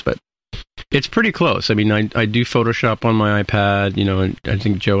Playgrounds, but it's pretty close. I mean, I do Photoshop on my iPad, and I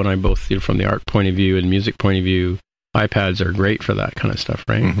think Joe and I both, from the art point of view and music point of view, iPads are great for that kind of stuff,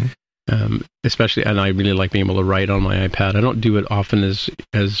 right? Especially, and I really like being able to write on my iPad. I don't do it often as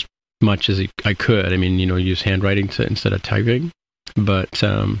much as I could. I mean, use handwriting instead of typing. But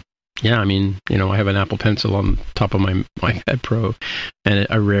I have an Apple Pencil on top of my iPad Pro, and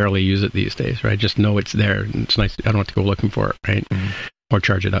I rarely use it these days. Right, I just know it's there. And it's nice. I don't have to go looking for it, right, or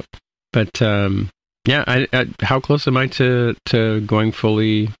charge it up. But how close am I to going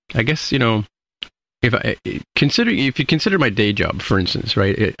fully? I guess if you consider my day job, for instance,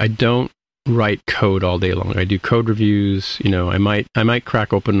 right, I don't write code all day long. I do code reviews. I might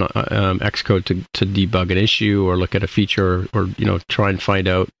crack open Xcode to debug an issue or look at a feature or try and find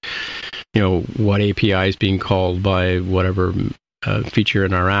out what API is being called by whatever feature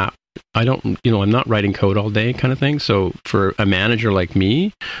in our app. I don't, I'm not writing code all day kind of thing. So for a manager like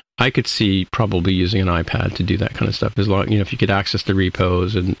me, I could see probably using an iPad to do that kind of stuff, as long, if you could access the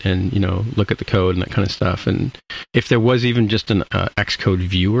repos and look at the code and that kind of stuff. And if there was even just an Xcode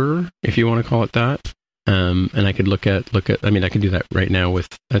viewer, if you want to call it that, and I could look at, I mean, I could do that right now with,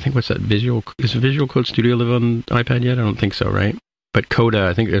 I think, what's that, is Visual Code Studio live on iPad yet? I don't think so, right? But Coda,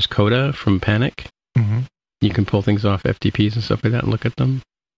 I think there's Coda from Panic. You can pull things off FTPs and stuff like that and look at them.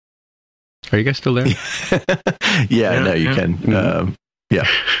 Are you guys still there? No, you can.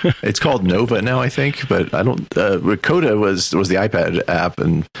 It's called Nova now, I think, but I don't. Coda was the iPad app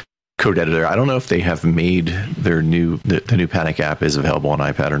and code editor. I don't know if they have made their the new Panic app is available on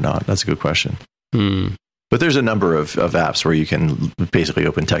iPad or not. That's a good question. But there's a number of apps where you can basically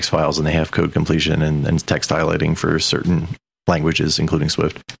open text files and they have code completion and text highlighting for certain languages, including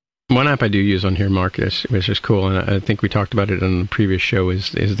Swift. One app I do use on here, Mark, which is cool, and I think we talked about it on the previous show,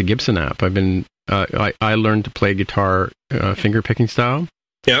 is the Gibson app. I've been I learned to play guitar finger picking style.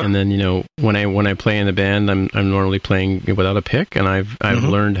 Yeah. And then when I play in the band, I'm normally playing without a pick, and I've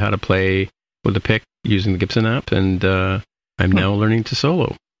learned how to play with a pick using the Gibson app, and I'm now learning to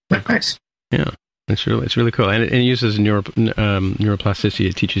solo. Nice. Yeah. It's really cool, and it uses neuroplasticity.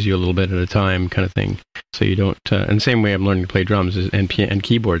 It teaches you a little bit at a time, kind of thing. So you don't. And the same way I'm learning to play drums and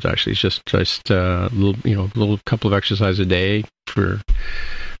keyboards. Actually, it's just a little couple of exercises a day for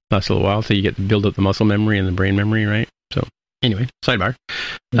lasts a little while, so you get to build up the muscle memory and the brain memory, right? So anyway, sidebar.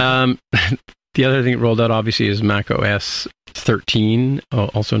 The other thing that rolled out obviously is Mac OS 13,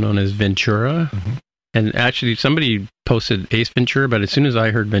 also known as Ventura. And actually, somebody posted Ace Ventura, but as soon as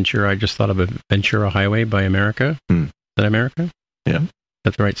I heard Ventura, I just thought of a Ventura Highway by America. Is that America? Yeah.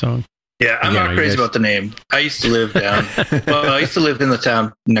 That's the right song? Yeah, I'm not crazy about the name. I used to live I used to live in the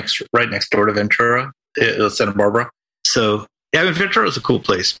town right next door to Ventura, Santa Barbara. So, yeah, I mean, Ventura is a cool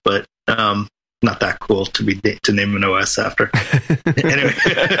place, but not that cool to name an OS after. Anyway.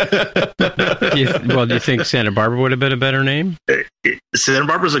 Do you think Santa Barbara would have been a better name? Santa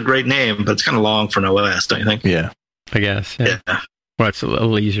Barbara's a great name, but it's kind of long for an OS, don't you think? Yeah. I guess. Yeah. Well, it's a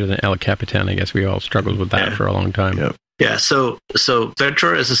little easier than El Capitan. I guess we all struggled with that for a long time. Yep. Yeah. So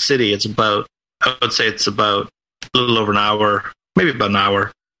Ventura is a city. I would say it's about a little over an hour, maybe about an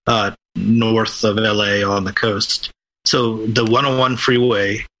hour, north of LA on the coast. So the 101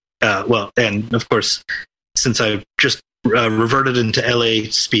 freeway, and of course, since I've just reverted into LA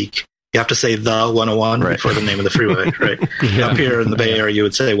speak, you have to say the 101 before the name of the freeway, right? Up here in the Bay Area, you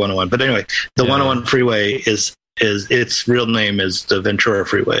would say 101. But anyway, the 101 freeway is its real name is the Ventura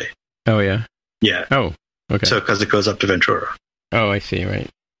Freeway. Oh, yeah? Yeah. Oh, okay. So because it goes up to Ventura. Oh, I see, right.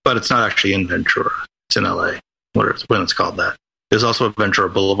 But it's not actually in Ventura. It's in LA when it's called that. There's also a Ventura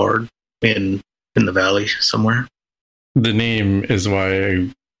Boulevard in the valley somewhere. The name is why I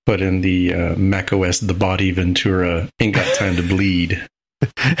put in the macOS, the body Ventura, ain't got time to bleed.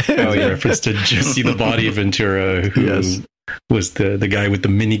 Reference to Jesse the Body Ventura, who was the guy with the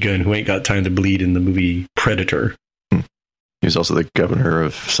minigun who ain't got time to bleed in the movie Predator. He was also the governor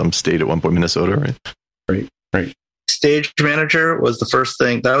of some state at one point, Minnesota, right? Right. Stage Manager was the first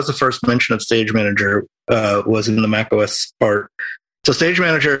thing. That was the first mention of Stage Manager, was in the macOS part. So Stage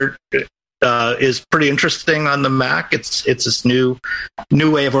Manager is pretty interesting on the Mac. It's this new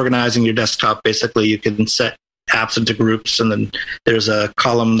way of organizing your desktop. Basically, you can set apps into groups, and then there's a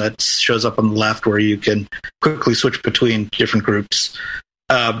column that shows up on the left where you can quickly switch between different groups.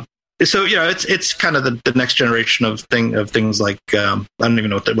 So it's kind of the next generation of things like I don't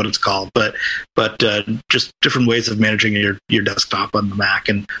even know what it's called, but just different ways of managing your desktop on the Mac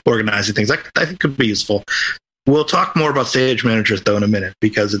and organizing things. I think could be useful. We'll talk more about Stage Manager though in a minute,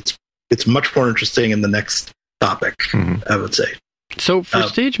 because it's much more interesting in the next topic. I would say. So for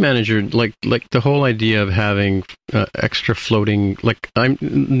Stage Manager, like the whole idea of having extra floating,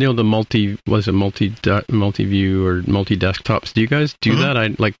 the multi-view or multi-desktops. Do you guys do that?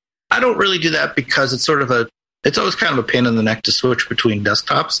 I don't really do that because it's it's always kind of a pain in the neck to switch between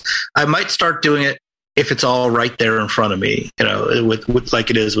desktops. I might start doing it if it's all right there in front of me, with like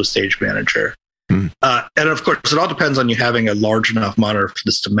it is with Stage Manager. And of course, it all depends on you having a large enough monitor for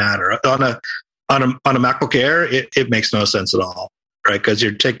this to matter. On a MacBook Air, it makes no sense at all, right? Because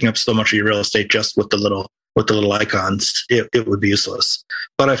you're taking up so much of your real estate just with the little icons. It would be useless.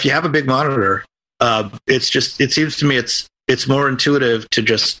 But if you have a big monitor, it seems to me it's more intuitive to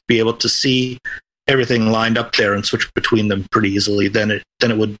just be able to see everything lined up there and switch between them pretty easily than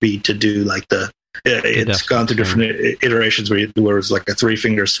it would be to do like it's gone through different iterations where it was like a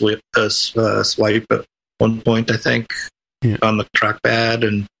 3-finger swipe at one point, I think, on the trackpad,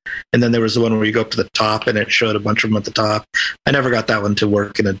 and then there was the one where you go up to the top and it showed a bunch of them at the top. I never got that one to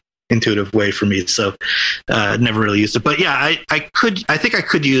work in an intuitive way for me, so never really used it. But yeah, I think I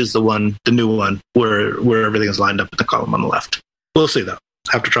could use the new one where everything is lined up in the column on the left. We'll see though.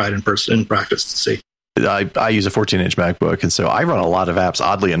 I have to try it in practice to see. I use a 14-inch MacBook, and so I run a lot of apps.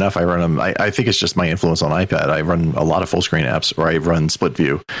 Oddly enough, I run them. I think it's just my influence on iPad. I run a lot of full screen apps, or I run split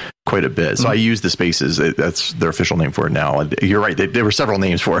view quite a bit. So I use the Spaces. That's their official name for it now. You're right. There were several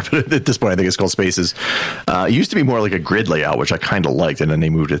names for it, but at this point, I think it's called Spaces. It used to be more like a grid layout, which I kind of liked, and then they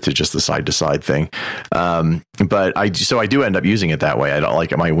moved it to just the side-to-side thing. But I do end up using it that way. I don't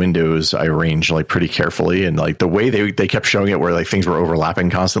like my windows. I arrange pretty carefully, and the way they kept showing it, where things were overlapping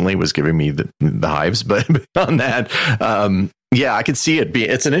constantly, was giving me the hives. But on that, I could see it.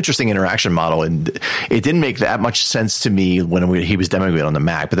 It's an interesting interaction model, and it didn't make that much sense to me when he was demoing it on the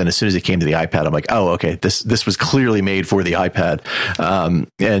Mac. But then as soon as it came to the iPad, I'm like, oh, okay, this was clearly made for the iPad.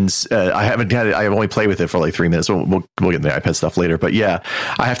 I haven't had it. I only played with it for 3 minutes. We'll get into the iPad stuff later. But yeah,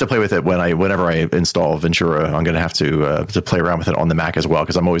 I have to play with it whenever I install Ventura. I'm going to have to play around with it on the Mac as well,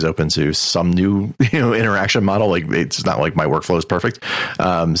 because I'm always open to some new interaction model. It's not like my workflow is perfect.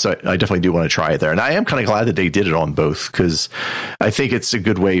 So I definitely do want to try it there, and I am kind of glad that they did it on both, because I think it's a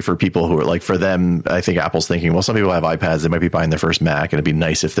good way for people who are for them. I think Apple's thinking, well, some people have iPads, they might be buying their first Mac, and it'd be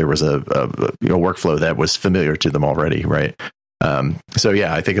nice if there was a workflow that was familiar to them already, right? So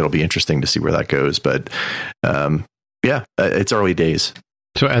yeah, I think it'll be interesting to see where that goes. But it's early days.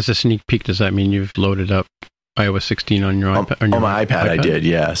 So as a sneak peek, does that mean you've loaded up iOS 16 on your iPad? On my iPad, I did,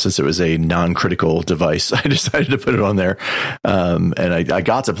 yeah. Since it was a non-critical device, I decided to put it on there. And I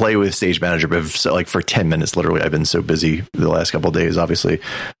got to play with Stage Manager, but for 10 minutes, literally. I've been so busy the last couple of days, obviously.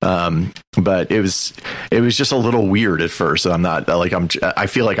 But it was just a little weird at first. And I'm not I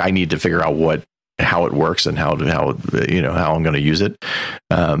feel like I need to figure out how it works and how I'm going to use it.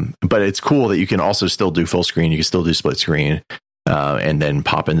 But it's cool that you can also still do full screen. You can still do split screen. and then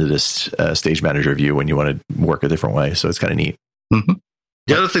pop into this Stage Manager view when you want to work a different way. So it's kind of neat. Mm-hmm.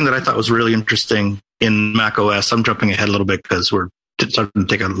 The other thing that I thought was really interesting in Mac OS, I'm jumping ahead a little bit because we're starting to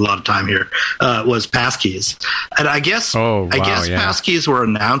take a lot of time here, was passkeys. And I guess passkeys were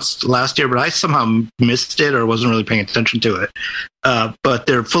announced last year, but I somehow missed it or wasn't really paying attention to it. But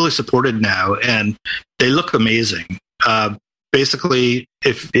they're fully supported now, and they look amazing. Basically,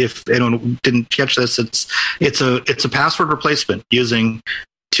 if anyone didn't catch this, it's a password replacement using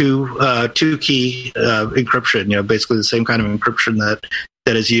two key encryption. Basically the same kind of encryption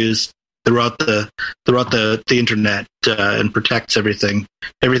that is used throughout the internet and protects everything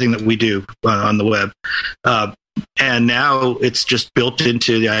that we do on the web. And now it's just built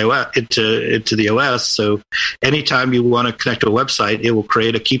into the iOS, into the OS. So anytime you want to connect to a website, it will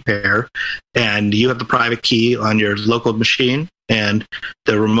create a key pair, and you have the private key on your local machine, and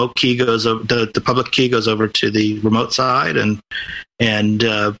the remote key goes over, the public key goes over to the remote side, and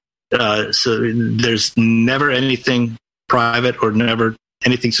so there's never anything private or never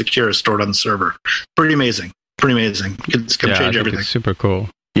anything secure stored on the server. Pretty amazing. It's going to change everything. It's super cool.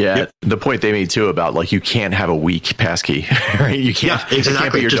 Yeah, Yep. The point they made too about you can't have a weak passkey, right? You can't. Yeah, exactly. It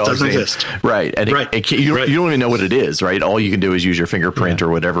can't be your just dog's doesn't name. exist. Right, and you don't even know what it is, right? All you can do is use your fingerprint or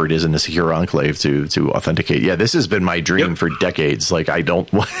whatever it is in the secure enclave to authenticate. Yeah, this has been my dream for decades. I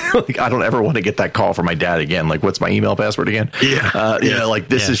don't ever want to get that call from my dad again. What's my email password again?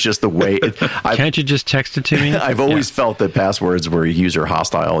 This is just the way. Can't you just text it to me? I've always felt that passwords were user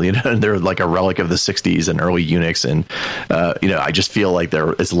hostile. And they're like a relic of the '60s and early Unix, and I just feel like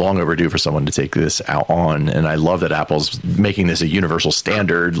it's long overdue for someone to take this out on, and I love that Apple's making this a universal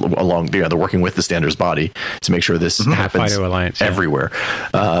standard along. They're working with the standards body to make sure this happens everywhere.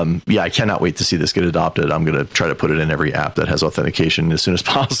 I cannot wait to see this get adopted. I'm going to try to put it in every app that has authentication as soon as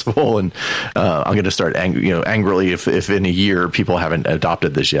possible, and I'm going to start angrily if in a year people haven't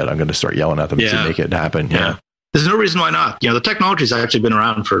adopted this yet. I'm going to start yelling at them to make it happen. Yeah. There's no reason why not. The technology's actually been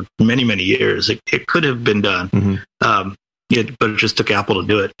around for many, many years. It could have been done. Mm-hmm. But it just took Apple to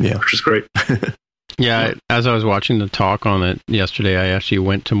do it, which is great. Yeah, as I was watching the talk on it yesterday, I actually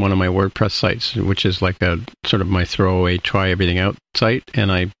went to one of my WordPress sites, which is like a sort of my throwaway try everything out site,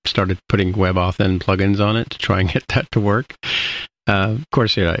 and I started putting WebAuthn plugins on it to try and get that to work. Of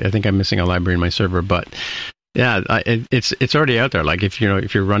course, I think I'm missing a library in my server, but yeah, it's already out there. If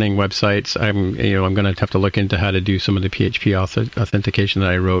you're running websites, I'm going to have to look into how to do some of the PHP authentication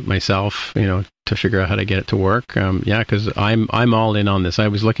that I wrote myself, to figure out how to get it to work. Because I'm all in on this. I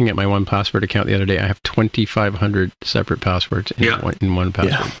was looking at my 1Password account the other day. I have 2,500 separate passwords in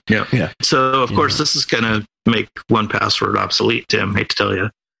 1Password. Yeah. So of course this is going to make 1Password obsolete, Tim. Hate to tell you.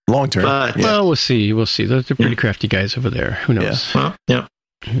 Long term. But, well, we'll see. They're pretty crafty guys over there. Who knows? Yeah.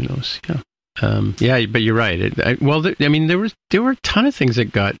 Who knows? Yeah. But you're right. There were a ton of things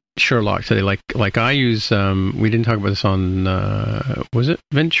that got Sherlock today. Like I use. We didn't talk about this on. Was it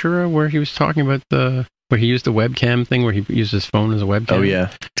Ventura where he was talking about where he used the webcam thing where he used his phone as a webcam? Oh yeah.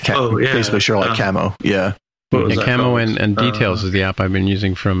 Basically Sherlock Camo. Yeah. Camo and Details is the app I've been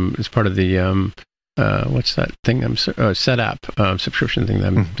using as part of the what's that thing? SetApp subscription thing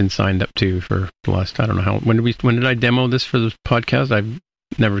that I've been signed up to for the last, I don't know how. When did I demo this for the podcast? I've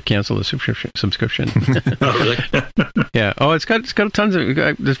never canceled a subscription. Oh, really? Yeah. Oh, it's got tons of.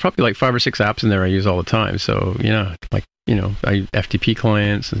 There's probably like 5 or 6 apps in there I use all the time. So I FTP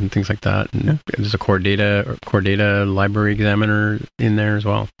clients and things like that. And there's a Core Data library examiner in there as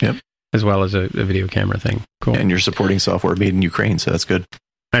well. Yep. As well as a video camera thing. Cool. And you're supporting software made in Ukraine, so that's good.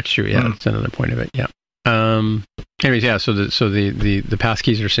 That's true. Yeah, that's another point of it. Yeah. Anyways, yeah. So the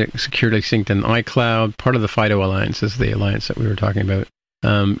passkeys are securely synced in iCloud. Part of the FIDO Alliance is the alliance that we were talking about.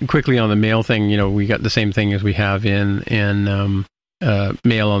 Quickly on the mail thing, we got the same thing as we have in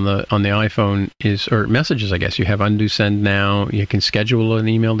mail on the iPhone or messages. I guess you have undo send now. You can schedule an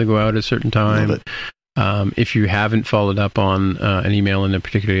email to go out at a certain time. If you haven't followed up on an email in a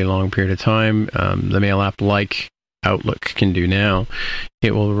particularly long period of time, the mail app like Outlook can do now,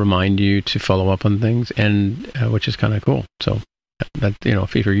 it will remind you to follow up on things, and which is kind of cool. So that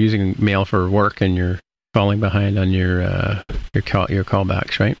if you're using mail for work and you're falling behind on your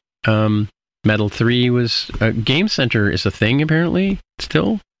callbacks, right? Metal 3 was Game Center is a thing apparently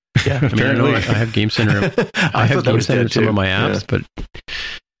still. Yeah, I have Game Center. I have Game Center in some of my apps, but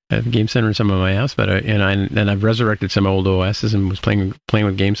I have Game Center in some of my apps. But I've resurrected some old OSs and was playing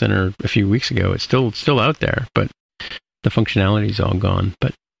with Game Center a few weeks ago. It's still out there, but the functionality's all gone.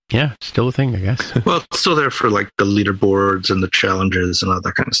 But yeah, still a thing, I guess. Well, it's still there for like the leaderboards and the challenges and all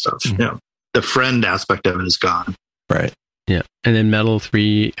that kind of stuff. Mm-hmm. The friend aspect of it is gone. Right. Yeah, and then Metal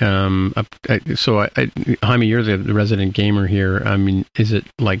 3. Jaime, you're the resident gamer here. I mean, is it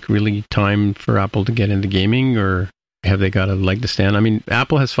like really time for Apple to get into gaming, or have they got a leg to stand? I mean,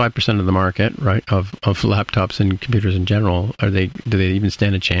 Apple has 5% of the market, right, of laptops and computers in general. Do they even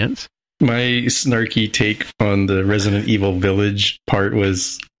stand a chance? My snarky take on the Resident Evil Village part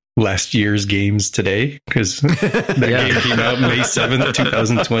was last year's games today, because that game came out May 7th,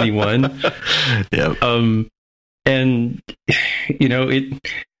 2021. Yeah. And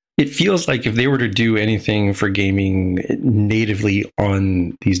it feels like if they were to do anything for gaming natively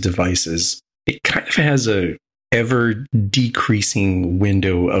on these devices, it kind of has a ever decreasing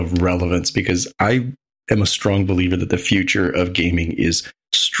window of relevance, because I am a strong believer that the future of gaming is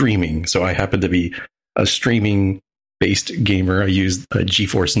streaming. So I happen to be a streaming based gamer. I use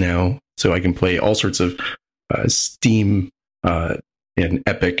GeForce Now, so I can play all sorts of Steam and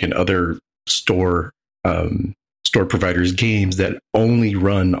Epic and other store providers games that only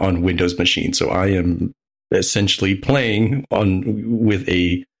run on Windows machines. So I am essentially playing with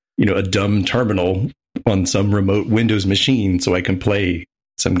a dumb terminal on some remote Windows machine, so I can play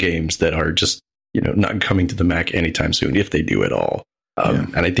some games that are just not coming to the Mac anytime soon, if they do at all.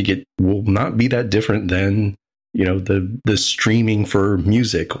 And I think it will not be that different than the streaming for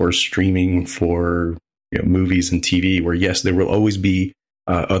music or streaming for movies and TV, where yes, there will always be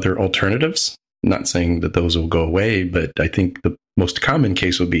other alternatives. I'm not saying that those will go away, but I think the most common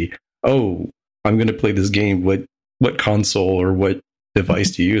case would be, oh, I'm going to play this game. What console or what device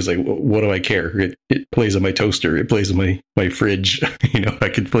do you use? Like, what do I care? It plays on my toaster. It plays on my fridge. I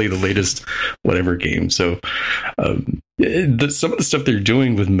could play the latest whatever game. So some of the stuff they're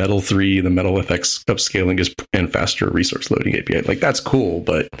doing with Metal 3, the Metal FX upscaling and faster resource loading API, like that's cool.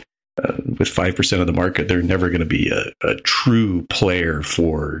 But with 5% of the market, they're never going to be a true player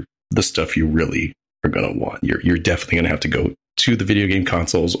for the stuff you really are going to want. You're definitely going to have to go to the video game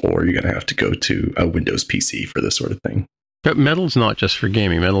consoles, or you're going to have to go to a Windows PC for this sort of thing. But Metal's not just for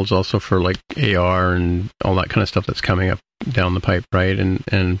gaming. Metal's also for like AR and all that kind of stuff that's coming up down the pipe, right?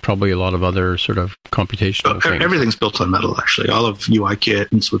 And probably a lot of other sort of computational things. Everything's built on Metal, actually. All of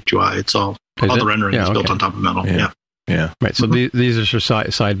UIKit and SwiftUI, it's all the rendering is built on top of Metal. Yeah. Right. So these are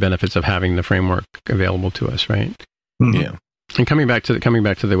side benefits of having the framework available to us, right? Mm-hmm. Yeah. And coming back to the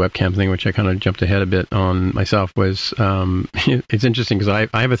webcam thing, which I kind of jumped ahead a bit on myself, was it's interesting because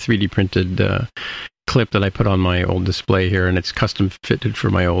I have a 3D printed clip that I put on my old display here, and it's custom fitted for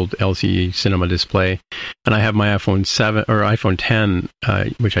my old LCD Cinema display. And I have my iPhone 7 or iPhone 10,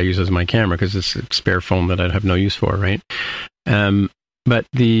 which I use as my camera because it's a spare phone that I'd have no use for, right? But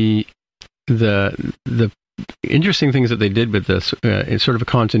the interesting things that they did with this is sort of a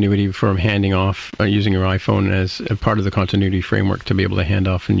continuity from handing off using your iPhone as a part of the continuity framework to be able to hand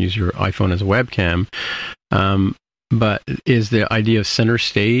off and use your iPhone as a webcam. But is the idea of center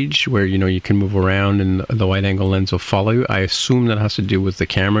stage where you can move around and the wide angle lens will follow you? I assume that has to do with the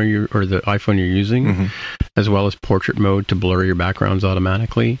camera or the iPhone you're using, as well as portrait mode to blur your backgrounds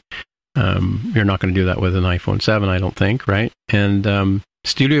automatically. You're not going to do that with an iPhone 7, I don't think, right? And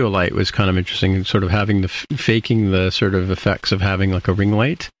Studio Light was kind of interesting, sort of having faking the sort of effects of having like a ring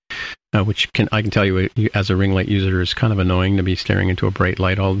light, which I can tell you as a ring light user is kind of annoying to be staring into a bright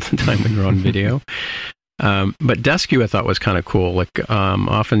light all the time when you're on video. But Desk View I thought was kind of cool. Like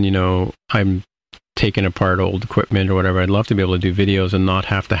often, I'm taking apart old equipment or whatever. I'd love to be able to do videos and not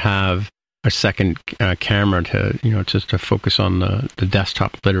have to have a second camera to just to focus on the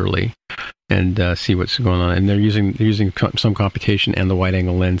desktop literally and see what's going on. And they're using some computation and the wide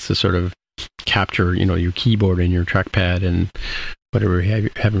angle lens to sort of capture your keyboard and your trackpad and whatever you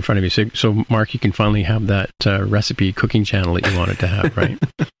have in front of you. So Mark, you can finally have that recipe cooking channel that you wanted to have, right?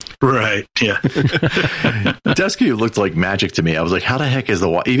 Right. Yeah. Desk View looked like magic to me. I was like, how the heck is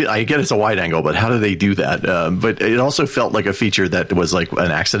I get it's a wide angle, but how do they do that? But it also felt like a feature that was like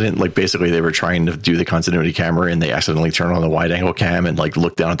an accident. Like basically they were trying to do the continuity camera and they accidentally turned on the wide angle cam and like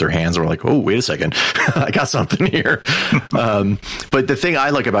looked down at their hands and were like, oh, wait a second, I got something here. But the thing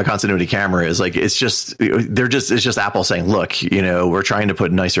I like about continuity camera is like, it's just Apple saying, look, we're trying to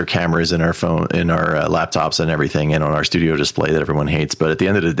put nicer cameras in our phone, in our laptops and everything, and on our studio display that everyone hates. But at the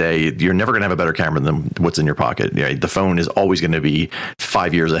end of the day, you're never going to have a better camera than what's in your pocket. The phone is always going to be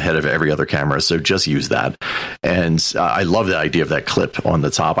 5 years ahead of every other camera. So just use that. And I love the idea of that clip on the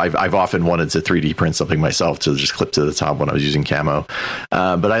top. I've often wanted to 3D print something myself to just clip to the top when I was using Camo.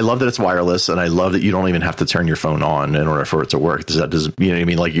 But I love that it's wireless, and I love that you don't even have to turn your phone on in order for it to work. Does you know what I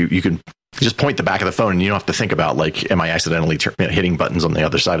mean? Like you can just point the back of the phone and you don't have to think about like, am I accidentally hitting buttons on the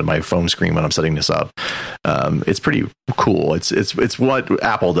other side of my phone screen when I'm setting this up? it's pretty cool. It's what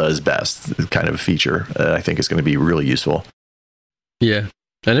Apple does best, kind of feature. I think is going to be really useful. Yeah.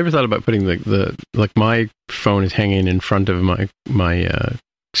 I never thought about putting the my phone is hanging in front of my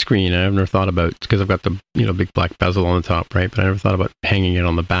screen. I never thought about, because I've got the big black bezel on the top, right? But I never thought about hanging it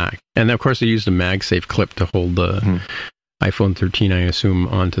on the back. And then, of course, I used a MagSafe clip to hold the iPhone 13, I assume,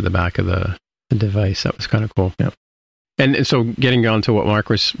 onto the back of the device. That was kind of cool. Yeah. And so, getting on to what Mark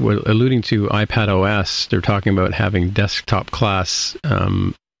was alluding to, iPad OS, they're talking about having desktop class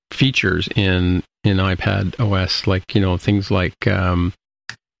features in iPad OS, like things like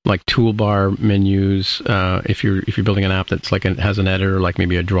toolbar menus. If you're building an app that's has an editor, like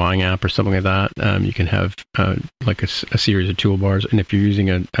maybe a drawing app or something like that, you can have like a series of toolbars. And if you're using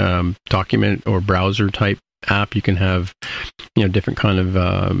a document or browser type app, you can have different kind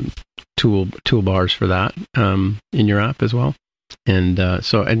of toolbars for that in your app as well. And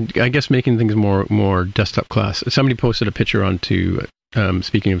and I guess making things more desktop class. Somebody posted a picture onto.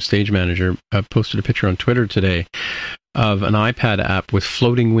 Speaking of Stage Manager, posted a picture on Twitter today of an iPad app with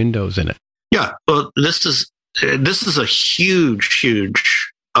floating windows in it. Yeah, well, this is a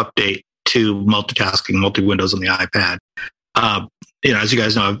huge update to multitasking, multi-windows on the iPad. As you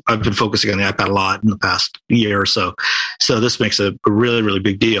guys know, I've been focusing on the iPad a lot in the past year or so. So this makes a really, really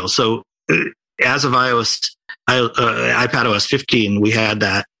big deal. So as of iPad OS 15, we had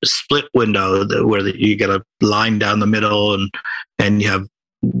that split window where you get a line down the middle and you have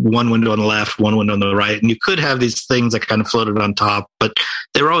one window on the left, one window on the right. And you could have these things that kind of floated on top, but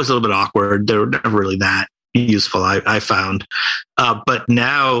they were always a little bit awkward. They were never really that useful, I found. But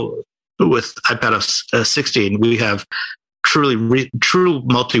now with iPad OS 16, we have true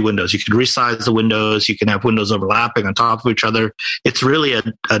multi-windows. You can resize the windows. You can have windows overlapping on top of each other. It's really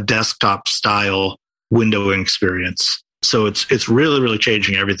a desktop style windowing experience. So it's really, really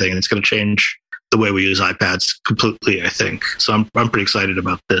changing everything. And it's going to change the way we use iPads completely, I think. So I'm pretty excited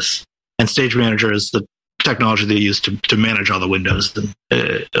about this. And Stage Manager is the technology they use to manage all the windows on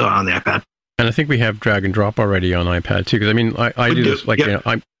the iPad. And I think we have drag and drop already on iPad too. Because I mean, I do this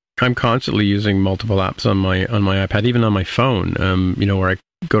I'm constantly using multiple apps on my iPad, even on my phone. Where I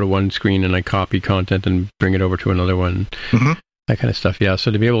go to one screen and I copy content and bring it over to another one. Mm-hmm. That kind of stuff. Yeah. So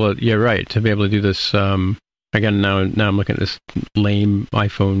to be able to do this again, now I'm looking at this lame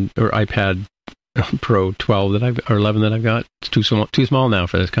iPhone or iPad Pro 12 or 11 that I've got. It's too small now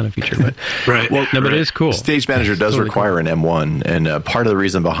for this kind of feature. But right. Well, no, but it is cool. Stage Manager does totally require an M1, and part of the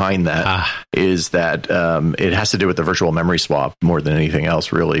reason behind that is that it has to do with the virtual memory swap more than anything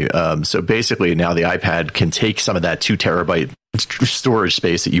else, really. So basically, now the iPad can take some of that 2 terabyte storage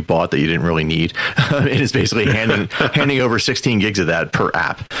space that you bought that you didn't really need. It is basically handing over 16 gigs of that per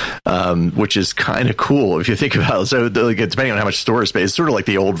app, which is kind of cool if you think about it. So depending on how much storage space, it's sort of like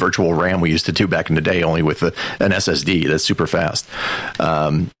the old virtual RAM we used to do back in the day, only with an SSD that's super fast.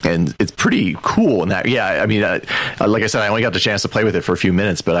 And it's pretty cool in that. Yeah, I mean, like I said, I only got the chance to play with it for a few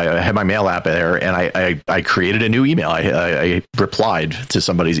minutes, but I had my mail app there, and I created a new email. I replied to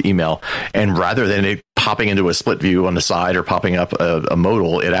somebody's email, and rather than it popping into a split view on the side or popping up a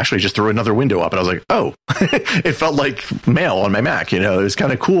modal, it actually just threw another window up, and I was like, oh, it felt like mail on my Mac. It was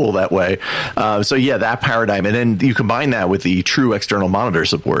kind of cool that way. So yeah, that paradigm, and then you combine that with the true external monitor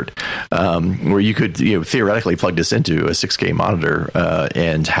support, where you could theoretically plug this into a 6K monitor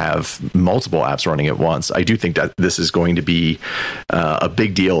and have multiple apps running at once. I do think that this is going to be a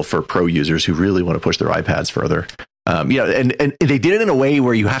big deal for pro users who really want to push their iPads further. And they did it in a way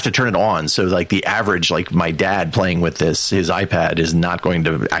where you have to turn it on. So like the average, like my dad playing with this, his iPad is not going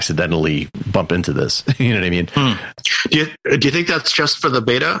to accidentally bump into this. You know what I mean? Do you think that's just for the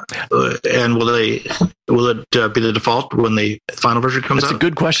beta? And will it be the default when the final version comes out? That's a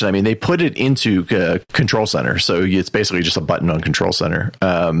good question. I mean, they put it into Control Center. So it's basically just a button on Control Center.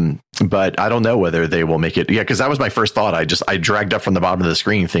 But I don't know whether they will make it. Yeah, because that was my first thought. I dragged up from the bottom of the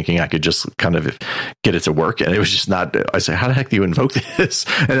screen thinking I could just kind of get it to work. And it was just not. I said, how the heck do you invoke this?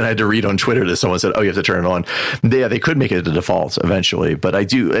 And then I had to read on Twitter that someone said, oh, you have to turn it on. They could make it the default eventually. But I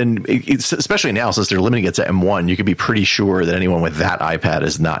do. And it's, especially now, since they're limiting it to M1, you could be pretty sure that anyone with that iPad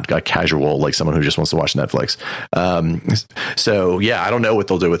is not a casual, like someone who just wants to watch Netflix. So yeah, I don't know what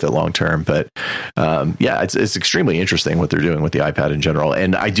they'll do with it long term, but yeah, it's extremely interesting what they're doing with the iPad in general.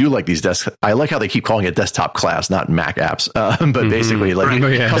 And I do like these I like how they keep calling it desktop class, not Mac apps, but basically like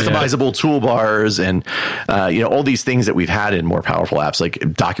customizable toolbars and all these things that we've had in more powerful apps, like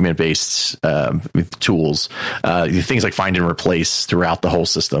document based tools, things like find and replace throughout the whole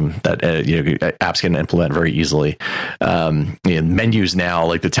system that apps can implement very easily. Menus now,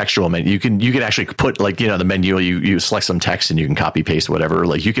 like the textual menu, you can actually put like, the menu, you select some text and you can copy paste whatever.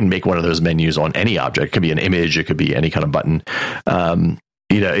 Like you can make one of those menus on any object. It could be an image. It could be any kind of button.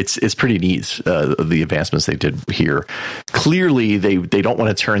 It's pretty neat, the advancements they did here. Clearly, they don't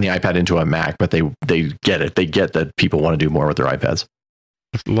want to turn the iPad into a Mac, but they get it. They get that people want to do more with their iPads.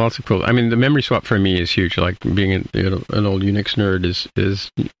 Lots of cool. I mean, the memory swap for me is huge. Like being an old Unix nerd is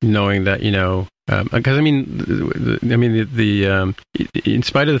knowing that, because in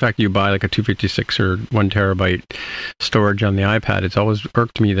spite of the fact that you buy like a 256 or 1 terabyte storage on the iPad, it's always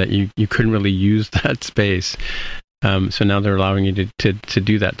irked me that you couldn't really use that space. So now they're allowing you to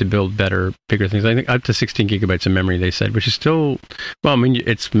do that, to build better, bigger things. I think up to 16 gigabytes of memory, they said, which is still, well, I mean,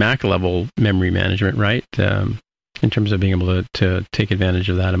 it's Mac level memory management, right? In terms of being able to take advantage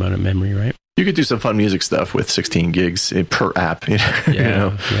of that amount of memory, right? You could do some fun music stuff with 16 gigs per app.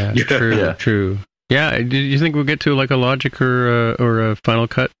 Yeah, true. Yeah, do you think we'll get to like a Logic or a Final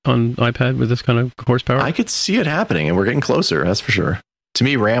Cut on iPad with this kind of horsepower? I could see it happening, and we're getting closer, that's for sure. To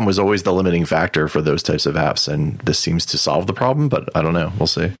me, RAM was always the limiting factor for those types of apps, and this seems to solve the problem, but I don't know. We'll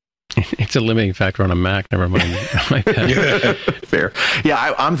see. It's a limiting factor on a Mac, never mind iPad. Fair.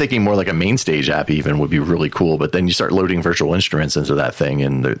 Yeah, I'm thinking more like a main stage app even would be really cool, but then you start loading virtual instruments into that thing,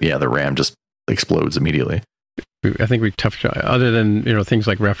 and the RAM just explodes immediately. I think we tough other than things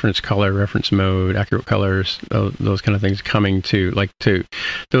like reference color, reference mode, accurate colors, those kind of things coming to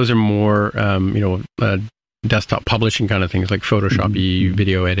those are more desktop publishing kind of things like Photoshop-y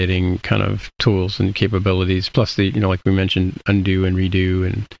video editing kind of tools and capabilities. Plus the like we mentioned, undo and redo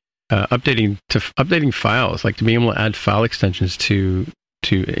and updating files, like to be able to add file extensions to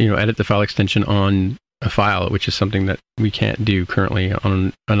edit the file extension on a file, which is something that we can't do currently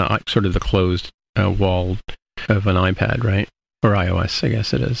on sort of the closed wall of an iPad, right? Or iOS, I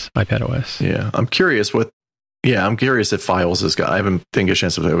guess it is. iPad OS. Yeah. I'm curious if Files has got, I didn't get a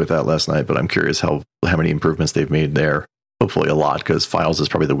chance to play with that last night, but I'm curious how many improvements they've made there. Hopefully a lot, because Files is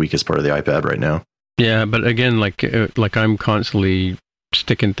probably the weakest part of the iPad right now. Yeah, but again, like I'm constantly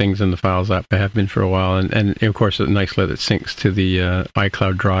sticking things in the Files app. I have been for a while, and of course, nicely that syncs to the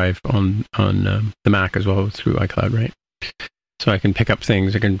iCloud drive on the Mac as well through iCloud, right? So I can pick up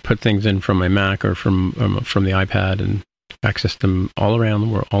things. I can put things in from my Mac or from the iPad and access them all around the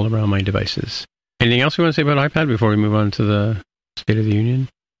world, all around my devices. Anything else we want to say about iPad before we move on to the State of the Union?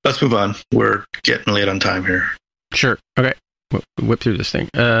 Let's move on. We're getting late on time here. Sure. Okay. Whip through this thing.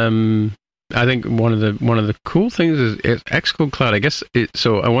 I think one of the cool things is Xcode Cloud. I guess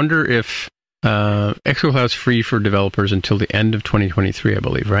so. I wonder if Xcode Cloud is free for developers until the end of 2023, I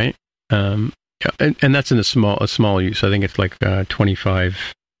believe, right? And that's in a small use. I think it's like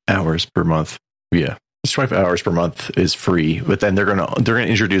 25 hours per month. Yeah. It's 25 hours per month is free, but then they're gonna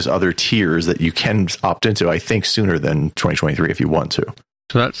introduce other tiers that you can opt into, I think, sooner than 2023 if you want to.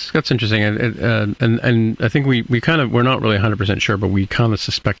 So that's interesting, and I think we're not really 100% sure, but we kind of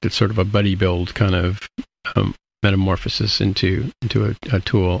suspect it's sort of a buddy build kind of metamorphosis into a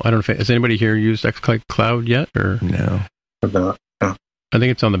tool. I don't know if has anybody here used Xcode Cloud yet, or no. I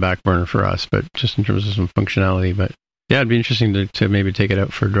think it's on the back burner for us, but just in terms of some functionality. But yeah, it'd be interesting to maybe take it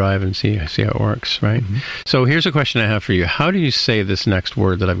out for a drive and see how it works, right? Mm-hmm. So here's a question I have for you. How do you say this next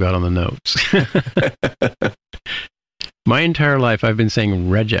word that I've got on the notes? My entire life, I've been saying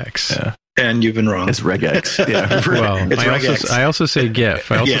regex. Yeah. And you've been wrong. It's regex. Yeah. Well, I also say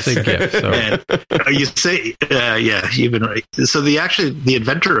GIF. I also say GIF. So. And you say, you've been right. So the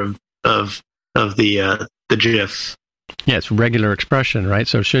inventor of the GIF. Yeah, it's regular expression, right?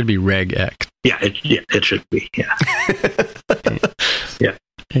 So it should be regex. Yeah, it should be. Yeah. Yeah.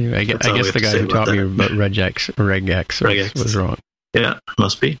 Anyway, I guess the guy who taught me about regex was wrong. Yeah,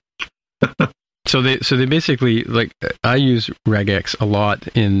 must be. So they basically, like, I use regex a lot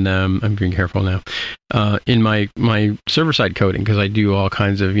in I'm being careful now in my server side coding, because I do all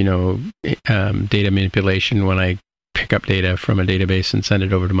kinds of data manipulation when I pick up data from a database and send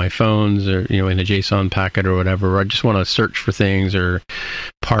it over to my phones, or in a JSON packet or whatever, or I just want to search for things or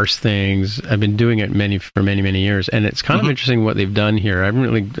parse things. I've been doing it for many years, and it's kind of interesting what they've done here. I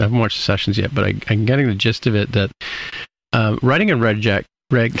haven't watched the sessions yet, but I'm getting the gist of it, that writing a regex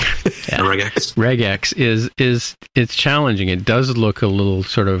is it's challenging. It does look a little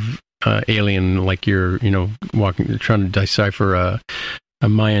sort of alien, like you're trying to decipher a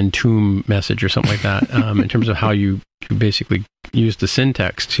Mayan tomb message or something like that, in terms of how you basically use the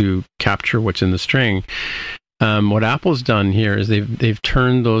syntax to capture what's in the string. What Apple's done here is they've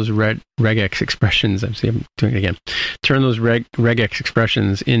turned those regex expressions. I'm doing it again. Turn those regex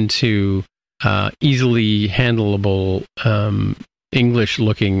expressions into easily handleable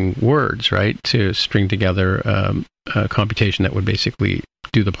English-looking words, right, to string together a computation that would basically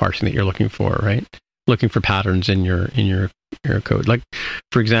do the parsing that you're looking for, right? looking for patterns in your code. Like,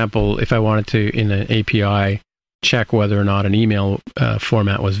 for example, if I wanted to, in an API, check whether or not an email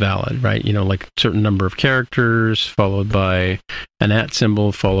format was valid, right? Like a certain number of characters followed by an @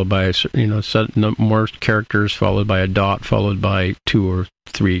 symbol, followed by, more characters, followed by a dot, followed by 2 or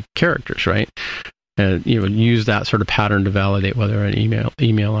 3 characters, right? And use that sort of pattern to validate whether an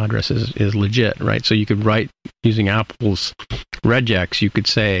email address is legit, right? So you could write using Apple's regex. You could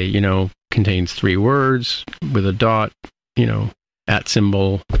say, contains 3 words with a dot, @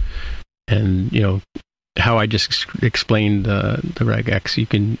 symbol, and how I just explained the regex. You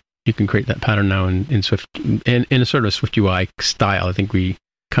can create that pattern now in Swift in a sort of Swift UI style. I think we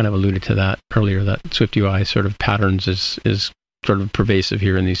kind of alluded to that earlier. That Swift UI sort of patterns is sort of pervasive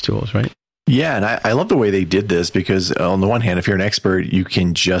here in these tools, right? Yeah, and I love the way they did this, because on the one hand, if you're an expert, you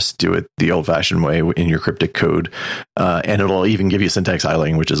can just do it the old-fashioned way in your cryptic code, and it'll even give you syntax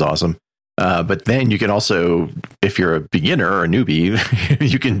highlighting, which is awesome. But then you can also, if you're a beginner or a newbie,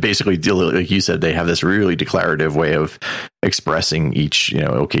 you can basically deal, like you said, they have this really declarative way of expressing each,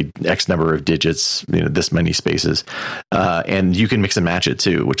 X number of digits, this many spaces. And you can mix and match it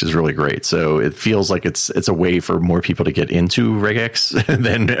too, which is really great. So it feels like it's a way for more people to get into regex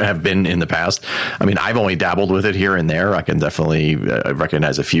than have been in the past. I mean, I've only dabbled with it here and there. I can definitely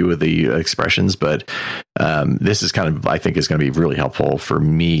recognize a few of the expressions, but this is kind of, I think, is going to be really helpful for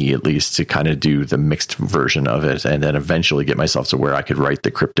me, at least, to kind of do the mixed version of it, and then eventually get myself to where I could write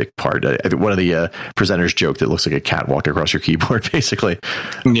the cryptic part. I think one of the presenters joked it looks like a cat walked across your keyboard, basically.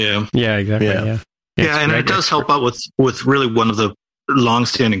 Yeah, exactly. Yeah, and it does help out with really one of the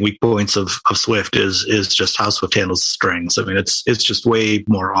long-standing weak points of Swift is just how Swift handles strings. I mean, it's just way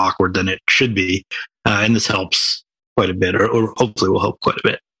more awkward than it should be, and this helps quite a bit, or hopefully will help quite a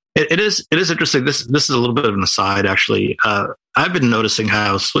bit. It is interesting. This is a little bit of an aside, actually. I've been noticing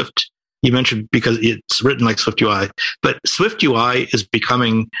how Swift, you mentioned, because it's written like Swift UI, but Swift UI is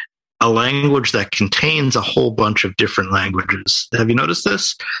becoming a language that contains a whole bunch of different languages. Have you noticed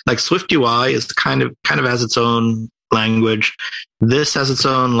this? Like Swift UI is kind of has its own language. This has its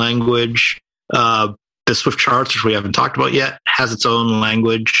own language. The Swift charts, which we haven't talked about yet, has its own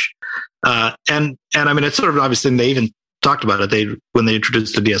language. And I mean, it's sort of obvious, and they even talked about it. When they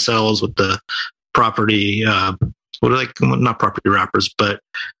introduced the DSLs with the property, not property wrappers, but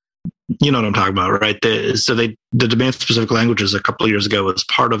you know what I'm talking about, right? The domain-specific languages a couple of years ago was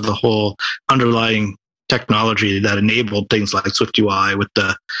part of the whole underlying technology that enabled things like Swift UI with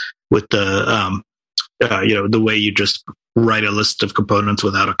the way you just write a list of components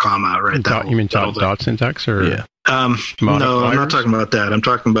without a comma, right? You mean dot syntax, or yeah? No, I'm not talking about that. I'm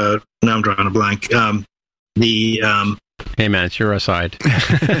talking about, now I'm drawing a blank. Hey man, it's your aside.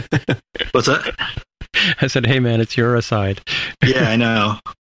 What's that? I said, hey man, it's your aside. Yeah, I know.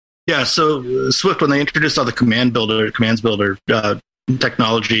 Yeah, so Swift, when they introduced all the commands builder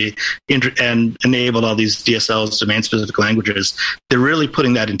technology and enabled all these DSLs, domain-specific languages, they're really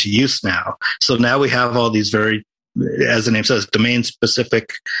putting that into use now. So now we have all these very, as the name says,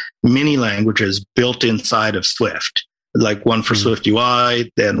 domain-specific mini languages built inside of Swift, like one for Swift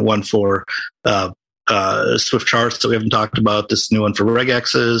UI, then one for Swift charts that we haven't talked about, this new one for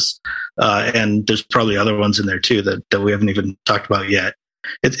regexes, and there's probably other ones in there too that we haven't even talked about yet.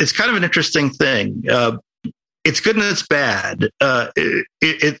 It's kind of an interesting thing. It's good and it's bad.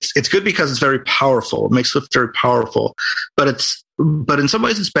 It's good because it's very powerful. It makes Swift very powerful, but in some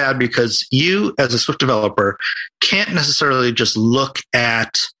ways it's bad because you, as a Swift developer, can't necessarily just look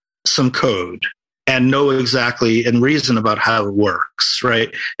at some code and know exactly and reason about how it works, right?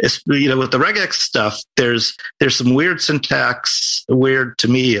 With the regex stuff, there's some weird syntax, weird to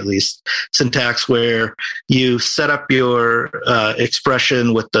me at least, syntax where you set up your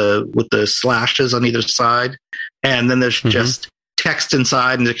expression with the slashes on either side, and then there's just text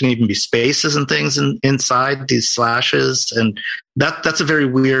inside, and there can even be spaces and things inside these slashes, and that's a very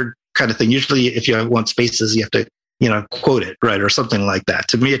weird kind of thing. Usually, if you want spaces, you have to quote it, right, or something like that.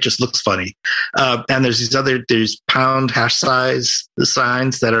 To me, it just looks funny. And there's pound hash size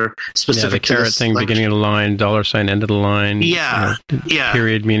signs that are specific to the caret thing, beginning of the line, $, end of the line. Yeah,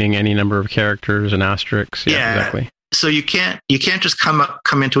 Period meaning any number of characters, and asterisks. Yeah, exactly. So you can't just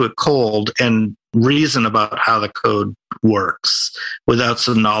come into it cold and reason about how the code works without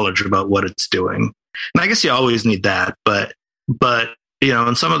some knowledge about what it's doing. And I guess you always need that, but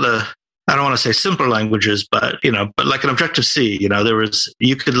in some of the, I don't want to say simpler languages, but like an Objective-C,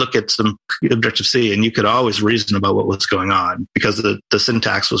 you could look at some Objective-C and you could always reason about what was going on because the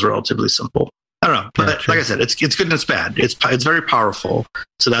syntax was relatively simple. I don't know, but like I said, it's good and it's bad. It's very powerful,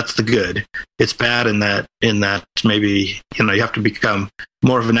 so that's the good. It's bad in that maybe you have to become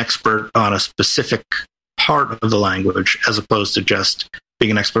more of an expert on a specific part of the language as opposed to just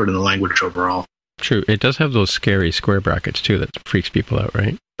being an expert in the language overall. True. It does have those scary square brackets too that freaks people out,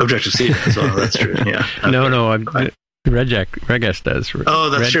 right? Objective-C as well. That's true. Yeah. Okay. No. Regex does.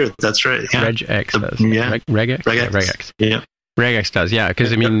 Oh, that's true. That's right. Yeah. Regex does. Yeah. Regex. Regex. Yeah. Regex does, yeah.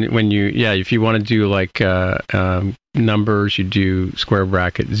 Because I mean, if you want to do like numbers, you do square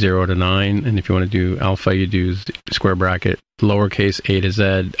bracket 0 to 9, and if you want to do alpha, you do square bracket lowercase a to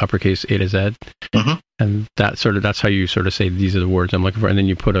z, uppercase a to z, and that's how you sort of say these are the words I'm looking for, and then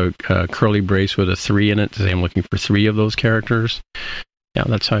you put a curly brace with a 3 in it to say I'm looking for 3 of those characters. Yeah,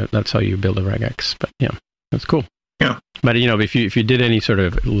 that's how you build a regex. But yeah, that's cool. Yeah. But if you did any sort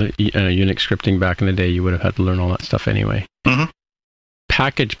of Unix scripting back in the day, you would have had to learn all that stuff anyway.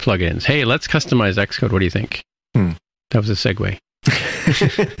 Package plugins. Hey, let's customize Xcode. What do you think? That was a segue.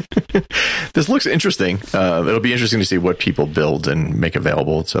 This looks interesting. It'll be interesting to see what people build and make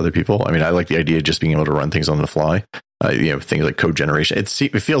available to other people. I mean, I like the idea of just being able to run things on the fly. Things like code generation. It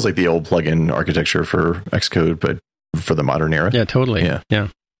feels like the old plugin architecture for Xcode, but for the modern era. Yeah, totally. Yeah.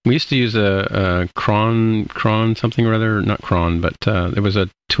 We used to use a cron something or other, not cron, but there was a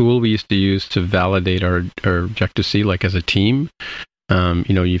tool we used to use to validate our Objective-C, like as a team.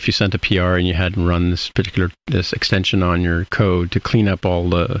 If you sent a PR and you had to run this extension on your code to clean up all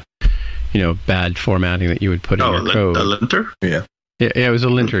the, bad formatting that you would put in your code. A linter? Yeah, it was a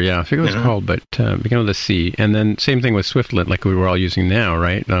linter, yeah. I forget what it's called, but began with a C. And then same thing with SwiftLint, like we were all using now,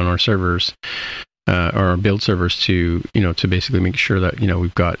 right, on our servers. Or our build servers to basically make sure that,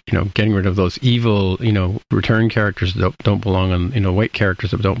 we've got, getting rid of those evil, return characters that don't belong on, white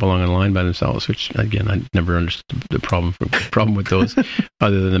characters that don't belong on a line by themselves, which, again, I never understood the problem with those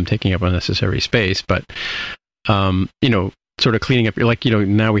other than them taking up unnecessary space. But, sort of cleaning up, like,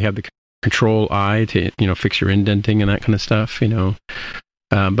 now we have the Control I to, fix your indenting and that kind of stuff,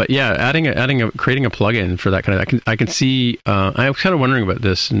 But yeah, creating a plugin for that kind of, I can see. I was kind of wondering about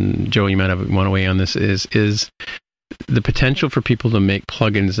this, and Joe, you might want to weigh on this. Is the potential for people to make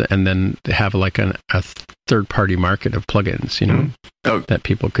plugins and then have like a third-party market of plugins, that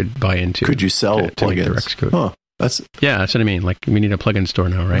people could buy into? Could you sell plugins? Xcode? Huh. That's what I mean. Like, we need a plugin store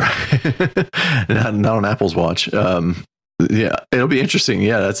now, right? not on Apple's watch. Yeah, it'll be interesting.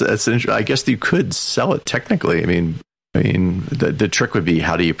 Yeah, that's interesting. I guess you could sell it technically. I mean, the trick would be,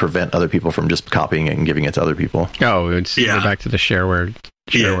 how do you prevent other people from just copying it and giving it to other people? Oh, it's back to the shareware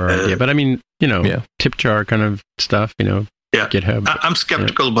idea. But I mean, tip jar kind of stuff, GitHub. I'm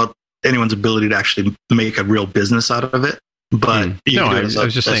skeptical about anyone's ability to actually make a real business out of it. But I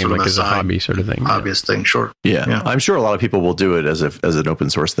was just saying, like, as a hobby sort of thing, obvious thing, sure. Yeah, I'm sure a lot of people will do it as an open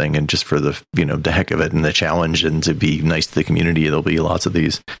source thing, and just for the the heck of it and the challenge, and to be nice to the community. There'll be lots of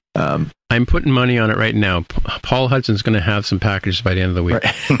these. I'm putting money on it right now. Paul Hudson's going to have some packages by the end of the week.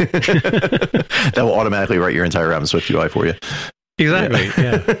 Right. That will automatically write your entire app in Swift UI for you. Exactly.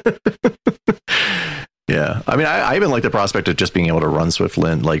 Yeah. Yeah, I mean, I even like the prospect of just being able to run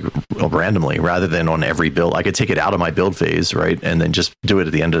SwiftLint like randomly, rather than on every build. I could take it out of my build phase, right, and then just do it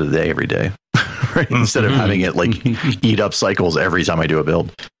at the end of the day every day, right? Instead of having it like eat up cycles every time I do a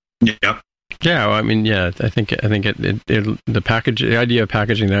build. Yeah. Yeah, well, I mean, yeah, I think the idea of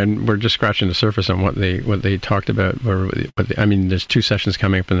packaging that, we're just scratching the surface on what they talked about. I mean, there's 2 sessions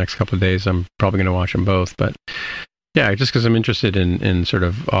coming up in the next couple of days. I'm probably going to watch them both, but yeah, just because I'm interested in sort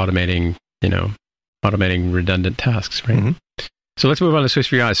of automating redundant tasks, right? So let's move on to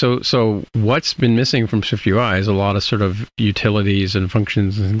SwiftUI. So what's been missing from SwiftUI is a lot of sort of utilities and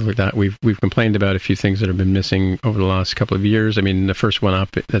functions and things like that. We've complained about a few things that have been missing over the last couple of years. I mean, the first one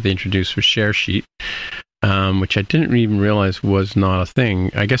up that they introduced was ShareSheet, which I didn't even realize was not a thing.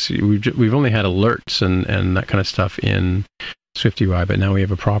 I guess we've only had alerts and that kind of stuff in SwiftUI, but now we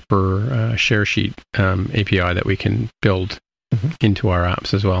have a proper ShareSheet API that we can build into our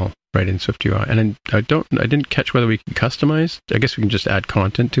apps as well, right in SwiftUI. And I didn't catch whether we can customize. I guess we can just add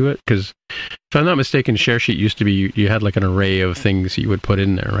content to it, because if I'm not mistaken, ShareSheet used to be, you had like an array of things you would put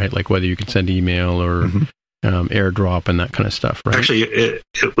in there, right? Like whether you could send email or AirDrop and that kind of stuff, right? Actually, it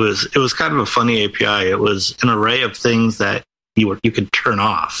was kind of a funny API. It was an array of things that you could turn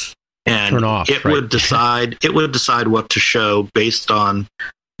off, and it would decide what to show based on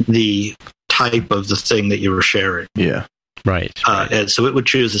the type of the thing that you were sharing. Yeah. Right. And so it would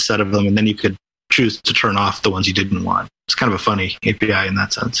choose a set of them, and then you could choose to turn off the ones you didn't want. It's kind of a funny API in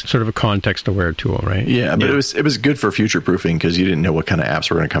that sense. Sort of a context-aware tool, right? Yeah, but it was good for future-proofing because you didn't know what kind of apps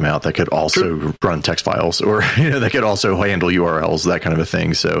were going to come out that could also run text files, or that could also handle URLs, that kind of a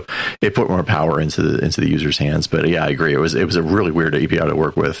thing. So it put more power into the user's hands. But yeah, I agree. It was a really weird API to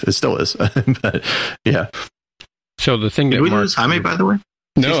work with. It still is. But yeah. So the thing Did we lose Jaime, by the way?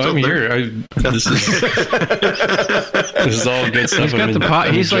 No, I'm here. This is all good stuff. He's got the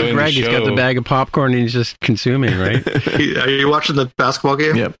pot. He's like Greg. He's got the bag of popcorn and he's just consuming, right? Are you watching the basketball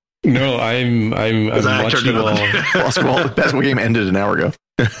game? Yep. No, I'm watching you all. Basketball game ended an hour ago.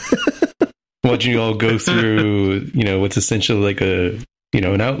 Watching you all go through, what's essentially like an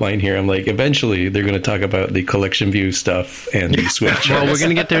outline here. I'm like, eventually they're going to talk about the collection view stuff and the Swift charts. Well, we're going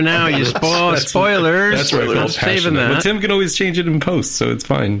to get there now. You spoilers. That's right. I'm saving that. But Tim can always change it in post, so it's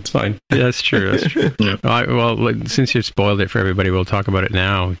fine. It's fine. Yeah, that's true. That's true. Yeah. Well, since you spoiled it for everybody, we'll talk about it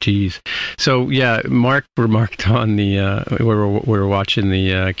now. Jeez. So yeah, Mark remarked on the we were watching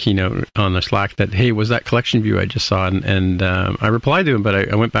the keynote on the Slack that, hey, was that collection view I just saw? And I replied to him,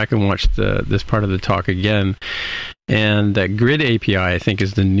 but I went back and watched this part of the talk again. And that Grid API, I think,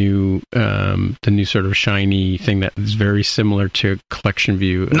 is the new sort of shiny thing that is very similar to Collection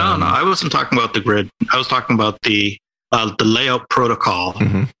View. No, I wasn't talking about the Grid. I was talking about the layout protocol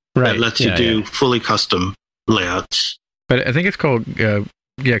that lets you do fully custom layouts. But I think it's called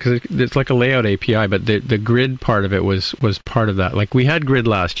because it's like a layout API, but the Grid part of it was part of that. Like we had Grid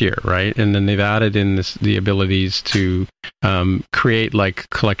last year, right? And then they've added in the abilities to create like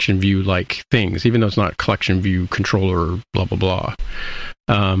collection view like things, even though it's not collection view controller, blah blah blah.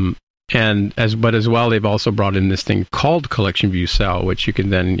 But as well, they've also brought in this thing called collection view cell, which you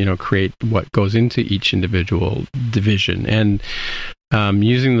can then create what goes into each individual division. And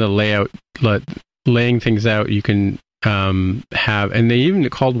using the layout, laying things out, you can have, and they even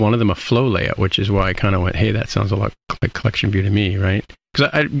called one of them a flow layout, which is why I kind of went, hey, that sounds a lot like collection view to me, right?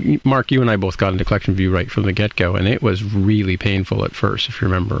 Because Mark, you and I both got into collection view right from the get-go, and it was really painful at first, if you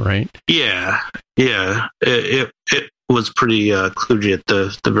remember, right? Yeah. It was pretty kludgy at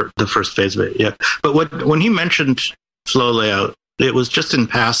the first phase of it, yeah. But when he mentioned flow layout, it was just in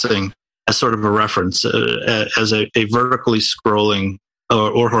passing as sort of a reference, as a vertically scrolling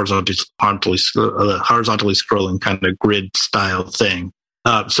or horizontally scrolling kind of grid style thing.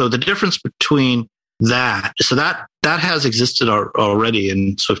 So the difference between that has existed already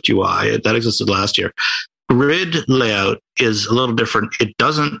in Swift UI. That existed last year. Grid layout is a little different. It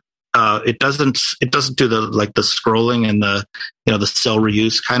doesn't do the scrolling and the cell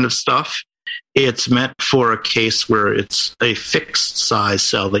reuse kind of stuff. It's meant for a case where it's a fixed size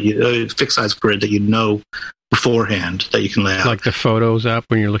cell fixed size grid that beforehand that you can lay out. Like the Photos app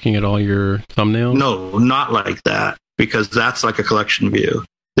when you're looking at all your thumbnails? No, not like that, because that's like a collection view.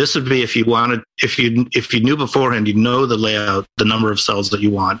 This would be if you knew beforehand, you know the layout, the number of cells that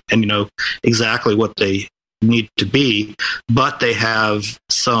you want, and you know exactly what they need to be, but they have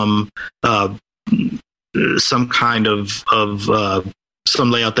some kind of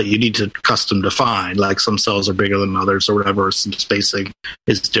some layout that you need to custom define, like some cells are bigger than others or whatever, or some spacing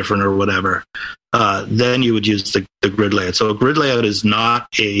is different or whatever. Then you would use the grid layout. So a grid layout is not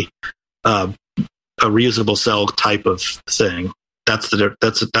a reusable cell type of thing. That's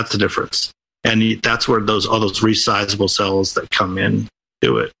the difference, and that's where all those resizable cells that come in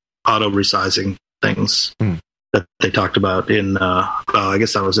do it, auto resizing things that they talked about in. I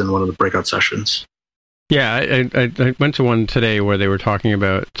guess that was in one of the breakout sessions. Yeah, I went to one today where they were talking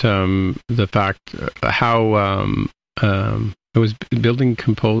about the fact how it was building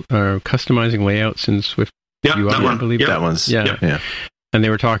customizing layouts in Swift UI. That one. I believe that one's yeah. And they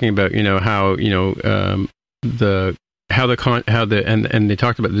were talking about how and they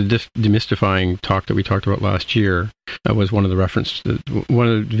talked about the demystifying talk that we talked about last year. That was one of the one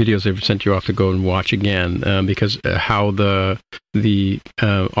of the videos they've sent you off to go and watch again, because how the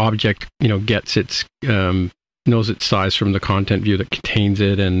object gets its knows its size from the content view that contains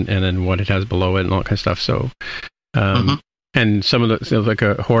it, and then what it has below it and all that kind of stuff. So and some of the like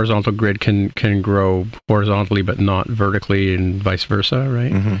a horizontal grid can grow horizontally but not vertically, and vice versa,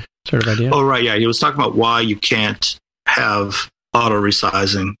 right? Sort of idea. Oh right, yeah. He was talking about why you can't have auto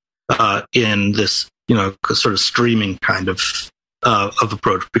resizing in this sort of streaming kind of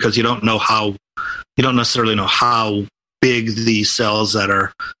approach, because you don't necessarily know how big these cells that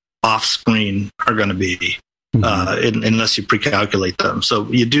are off screen are going to be unless you pre-calculate them. So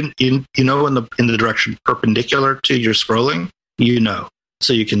you do in the direction perpendicular to your scrolling,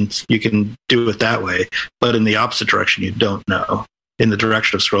 so you can do it that way, but in the opposite direction you don't know. In the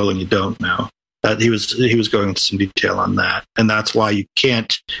direction of scrolling you don't know. He was going into some detail on that, and that's why you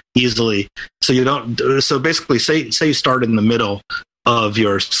can't easily. So you don't. So basically, say you start in the middle of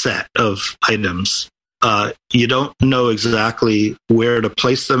your set of items. You don't know exactly where to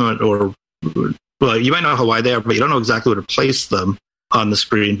place them, or well, you might know how wide they are, but you don't know exactly where to place them on the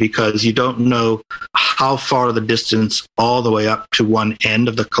screen because you don't know how far the distance all the way up to one end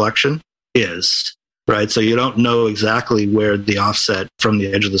of the collection is. Right, so you don't know exactly where the offset from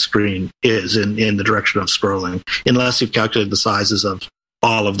the edge of the screen is in the direction of scrolling, unless you've calculated the sizes of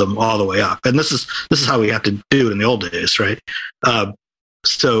all of them all the way up. And this is how we have to do it in the old days, right? Now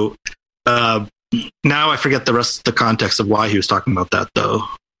I forget the rest of the context of why he was talking about that, though.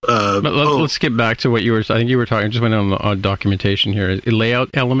 Let's get back to what you were. I think you were talking. Just went on documentation here.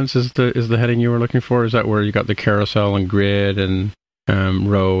 Layout elements is the heading you were looking for. Is that where you got the carousel and grid and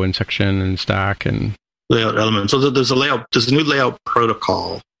row and section and stack and layout elements? So there's a new layout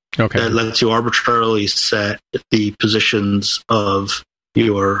protocol that lets you arbitrarily set the positions of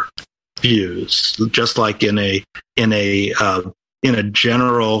your views, just like in a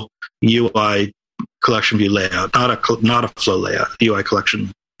general UI collection view layout, not a flow layout, UI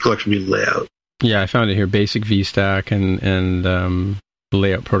collection view layout. Yeah, I found it here. Basic VStack and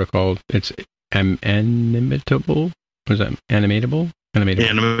layout protocol. It's animatable. What is that? Animatable.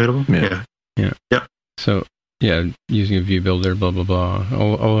 Yeah. Yep. So yeah, using a view builder, blah blah blah.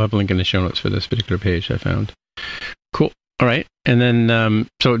 I'll have a link in the show notes for this particular page I found. Cool. All right. And then,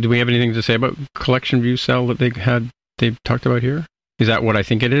 so do we have anything to say about collection view cell that they talked about here? Is that what I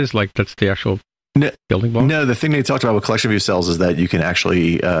think it is? Like that's the actual building block? No, the thing they talked about with collection view cells is that you can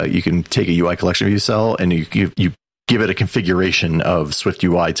actually you can take a UI collection view cell and you give it a configuration of Swift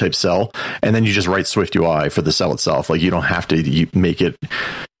UI type cell, and then you just write Swift UI for the cell itself. Like you don't have to make it.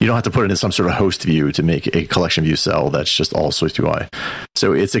 You don't have to put it in some sort of host view to make a collection view cell that's just all Swift UI.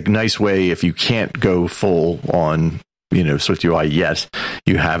 So it's a nice way if you can't go full on Swift UI yet,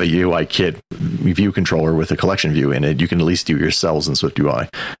 you have a UI kit view controller with a collection view in it. You can at least do your cells in Swift UI,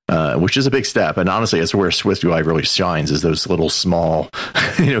 which is a big step. And honestly, that's where Swift UI really shines, is those little small,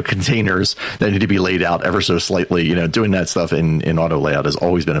 containers that need to be laid out ever so slightly. Doing that stuff in auto layout has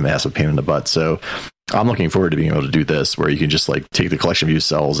always been a massive pain in the butt. So I'm looking forward to being able to do this, where you can just take the collection view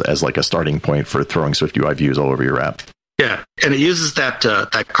cells as like a starting point for throwing Swift UI views all over your app. Yeah, and it uses that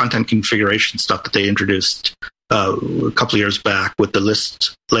content configuration stuff that they introduced a couple of years back with the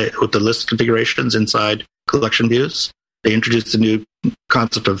list configurations inside collection views. They introduced a new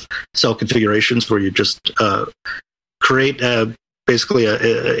concept of cell configurations where you just create basically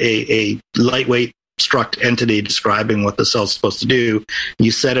a lightweight struct entity describing what the cell is supposed to do.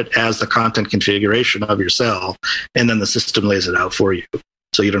 You set it as the content configuration of your cell, and then the system lays it out for you.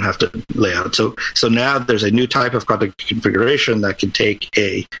 So you don't have to lay out. So now there's a new type of content configuration that can take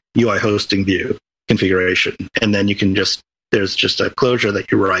a UI hosting view configuration, and then you can there's just a closure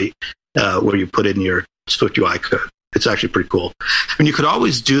that you write where you put in your Swift UI code. It's actually pretty cool. And you could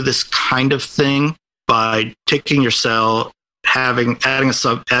always do this kind of thing by taking your cell, adding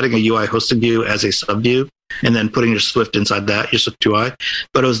a UI hosting view as a subview, and then putting your Swift inside that, your Swift UI.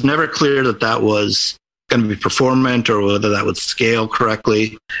 But it was never clear that was going to be performant or whether that would scale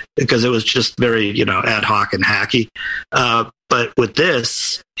correctly, because it was just very ad hoc and hacky. But with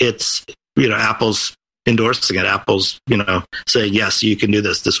this, it's Apple's endorsing it. Apple's saying yes, you can do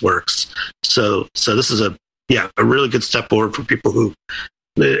this. This works. So this is a really good step forward for people who,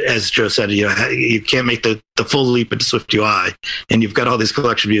 as Joe said, you can't make the full leap into Swift UI, and you've got all these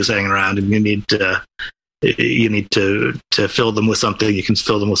collection views hanging around, and you need to fill them with something. You can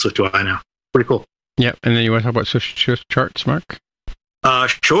fill them with Swift UI now. Pretty cool. Yeah, and then you want to talk about Swift charts, Mark?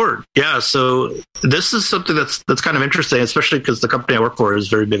 Sure. Yeah. So this is something that's kind of interesting, especially because the company I work for is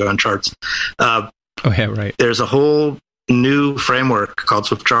very big on charts. Right. There's a whole new framework called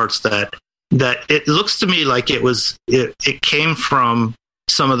Swift Charts that it looks to me like it came from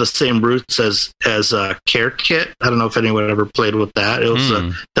some of the same roots as CareKit. I don't know if anyone ever played with that. It was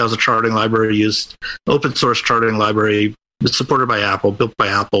that was a charting library used, open source charting library supported by Apple, built by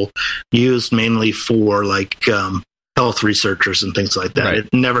Apple, used mainly for health researchers and things like that. Right.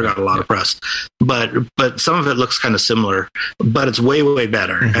 It never got a lot of press, but some of it looks kind of similar, but it's way, way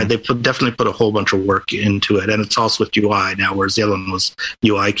better. Mm-hmm. And they definitely put a whole bunch of work into it, and it's all Swift UI now, whereas the other one was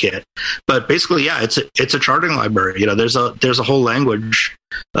UIKit. But basically, yeah, it's a charting library. There's a whole language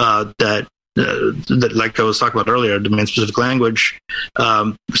that like I was talking about earlier, domain specific language.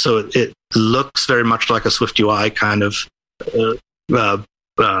 So it looks very much like a Swift UI kind of view.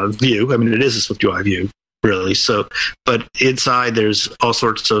 I mean, it is a Swift UI view, really. So, but inside there's all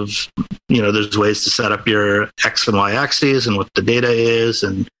sorts of, there's ways to set up your X and Y axes and what the data is,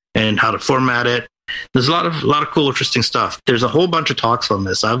 and and how to format it. There's a lot of cool, interesting stuff. There's a whole bunch of talks on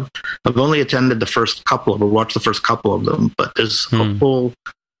this. I've only attended the first couple of, or watched the first couple of them, but there's a whole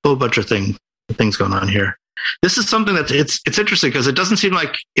bunch of things going on here. This is something that it's interesting because it doesn't seem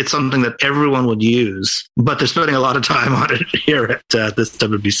like it's something that everyone would use, but they're spending a lot of time on it here at this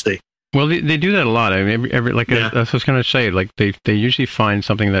WWDC. Well, they do that a lot. I mean, every like I was going to say, like they usually find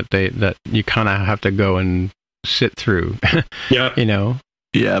something that you kind of have to go and sit through. Yeah, you know.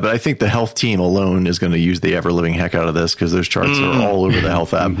 Yeah, but I think the health team alone is going to use the ever-living heck out of this because those charts are all over the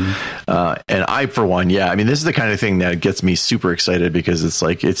health app. And I, for one, I mean, this is the kind of thing that gets me super excited because it's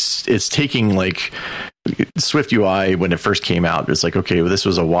like it's taking like Swift UI when it first came out. It's like, okay, well, this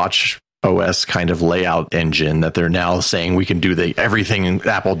was a watch OS kind of layout engine that they're now saying we can do everything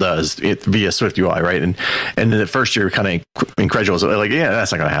Apple does via Swift UI, right? And then at first you're kind of incredulous, like, yeah,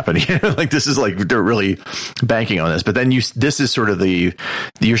 that's not going to happen. Like this is like they're really banking on this, but then this is sort of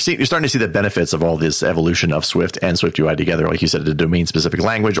you're starting to see the benefits of all this evolution of Swift and Swift UI together. Like you said, the domain specific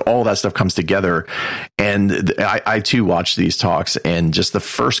language, all that stuff comes together. And I too watched these talks, and just the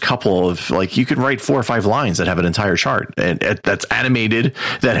first couple of like you can write 4 or 5 lines that have an entire chart and that's animated,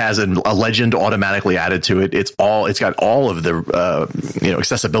 that has a legend automatically added to it. It's got all of the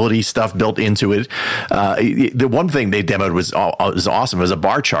accessibility stuff built into it. The one thing they demoed was awesome. It was a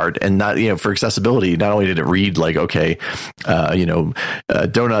bar chart, and not for accessibility. Not only did it read like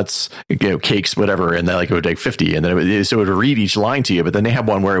donuts, cakes, whatever, and then like it would take 50, and then it would read each line to you. But then they have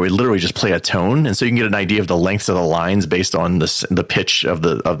one where it would literally just play a tone, and so you can get an idea of the lengths of the lines based on the pitch of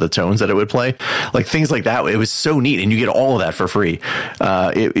the tones that it would play, like things like that. It was so neat, and you get all of that for free.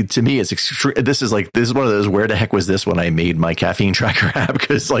 To me, it's this is one of those where the heck was this when I made my caffeine tracker app,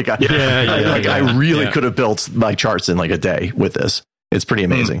 because like I really could have built my charts in like a day with this. It's pretty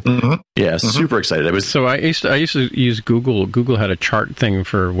amazing. Super excited. I used to use Google. Google had a chart thing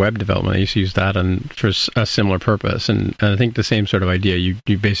for web development. I used to use that for a similar purpose, and I think the same sort of idea.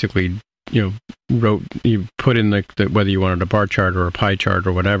 You basically you put in the whether you wanted a bar chart or a pie chart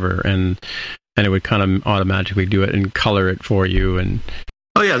or whatever, and it would kind of automatically do it and color it for you. And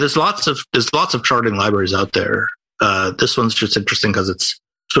oh yeah, there's lots of charting libraries out there. This one's just interesting because it's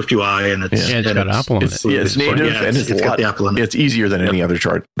Swift UI and it's got Apple in it. It's native and it's got the Apple in it. It's easier than any other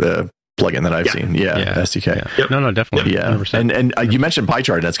chart plugin that I've seen. SDK. Yeah. Yep. No, definitely. Yeah, 100%. And you mentioned pie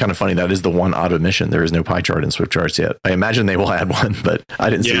chart. And that's kind of funny. That is the one odd omission. There is no pie chart in Swift charts yet. I imagine they will add one, but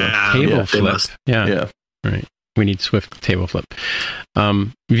I didn't see one. Table flip. Yeah. Right. We need Swift table flip.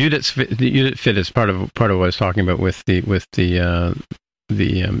 View that fit is part of what I was talking about with the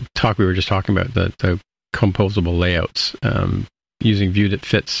talk we were just talking about, the composable layouts, using view that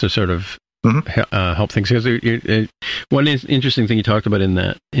fits to sort of help things. Because one interesting thing you talked about in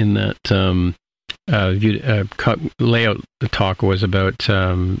that layout talk was about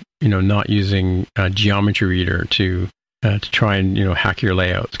not using Geometry Reader to try and hack your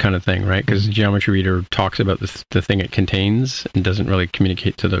layouts kind of thing, right? Because Geometry Reader talks about the thing it contains and doesn't really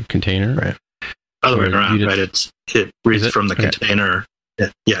communicate to the container. Right. Other way around, right? It reads from the container.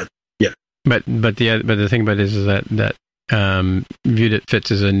 Yeah. But the thing about it is that View that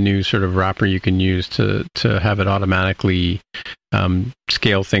Fits is a new sort of wrapper you can use to have it automatically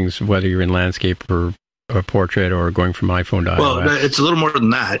scale things, whether you're in landscape or portrait or going from iPhone to iOS. Well, it's a little more than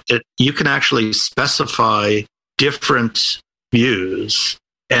that. You can actually specify different views,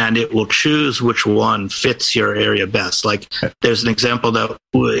 and it will choose which one fits your area best. Like there's an example that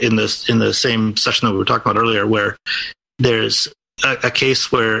in the same session that we were talking about earlier, where there's a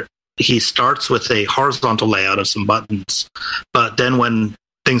case where he starts with a horizontal layout of some buttons, but then when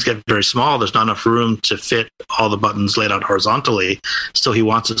things get very small, there's not enough room to fit all the buttons laid out horizontally. So he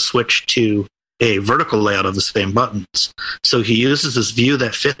wants to switch to a vertical layout of the same buttons. So he uses this view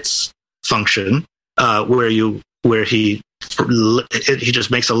that fits function, where he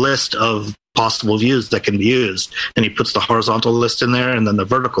just makes a list of possible views that can be used, and he puts the horizontal list in there and then the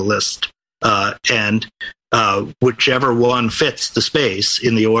vertical list, and whichever one fits the space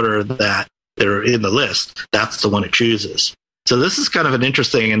in the order that they're in the list, that's the one it chooses. So this is kind of an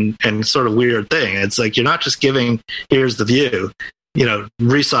interesting and sort of weird thing. It's like you're not just giving, here's the view,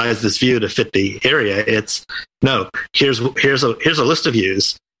 resize this view to fit the area. It's no, here's a list of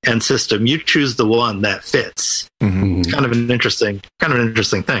views, and system, you choose the one that fits. It's kind of an interesting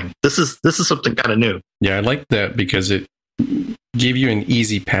thing. This is something kind of new. Yeah, I like that because it gave you an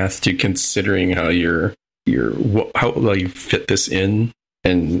easy path to considering how how you fit this in,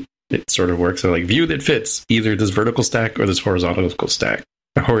 and it sort of works. So like view that fits either this vertical stack or this horizontal stack.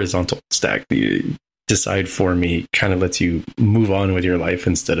 You decide for me, kind of lets you move on with your life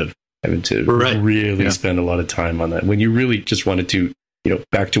instead of having to really spend a lot of time on that. When you really just wanted to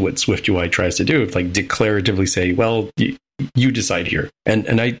back to what SwiftUI tries to do, like declaratively say, well, you decide here.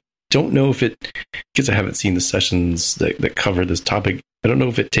 And I don't know if it, because I haven't seen the sessions that cover this topic, I don't know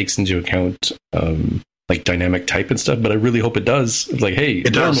if it takes into account like dynamic type and stuff, but I really hope it does. It's like, hey,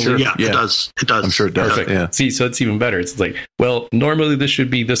 it does. Yeah, it does. It does. I'm sure it does. Perfect. Yeah. See, so it's even better. It's like, well, normally this should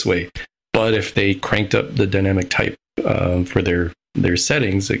be this way, but if they cranked up the dynamic type for their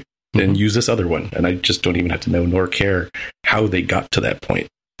settings, then use this other one. And I just don't even have to know nor care how they got to that point.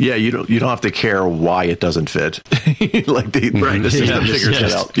 Yeah, you don't have to care why it doesn't fit. Like the system figures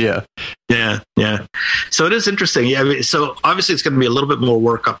it out. Yeah. So it is interesting. Yeah. I mean, so obviously it's going to be a little bit more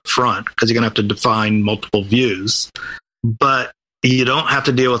work up front because you're going to have to define multiple views, but you don't have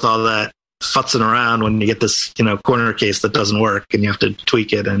to deal with all that futzing around when you get this, corner case that doesn't work and you have to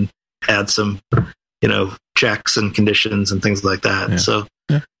tweak it and add some, checks and conditions and things like that. Yeah. So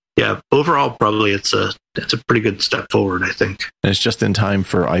overall, probably it's a pretty good step forward, I think. And it's just in time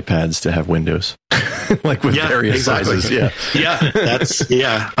for iPads to have Windows, like with various sizes.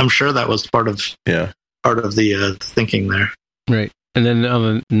 Yeah. I'm sure that was part of the thinking there. Right. And then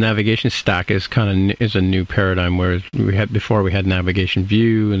on the navigation stack is a new paradigm, whereas we had navigation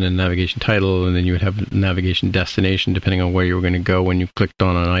view and then navigation title, and then you would have navigation destination depending on where you were going to go when you clicked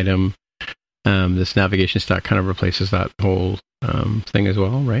on an item. This navigation stack kind of replaces that whole thing as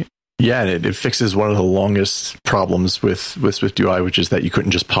well, right? Yeah, and it fixes one of the longest problems with SwiftUI, which is that you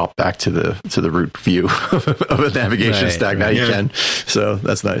couldn't just pop back to the root view of a navigation stack. Now you can, so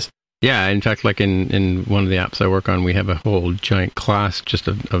that's nice. Yeah, in fact, like in one of the apps I work on, we have a whole giant class just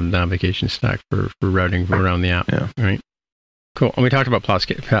of navigation stack for routing around the app. Yeah. Right. Cool. And we talked about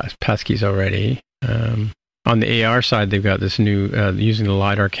passkeys already. On the AR side, they've got this new, using the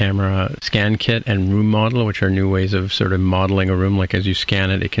LiDAR camera scan kit and room model, which are new ways of sort of modeling a room. Like as you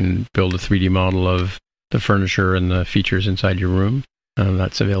scan it, it can build a 3D model of the furniture and the features inside your room.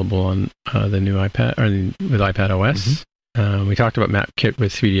 That's available on the new iPad, or with iPad OS. Mm-hmm. We talked about MapKit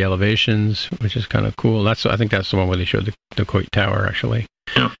with 3D elevations, which is kind of cool. I think that's the one where they showed the Coit Tower, actually.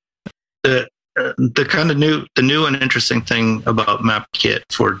 Yeah. The kind of new and interesting thing about MapKit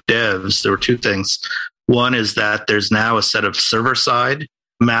for devs, there were two things. One is that there's now a set of server-side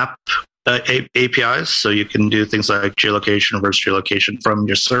map APIs, so you can do things like geolocation, reverse geolocation from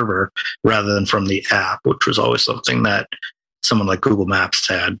your server rather than from the app, which was always something that someone like Google Maps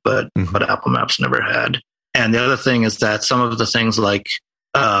had, but Apple Maps never had. And the other thing is that some of the things like,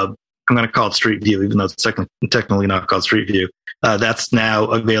 I'm going to call it Street View, even though it's technically not called Street View, that's now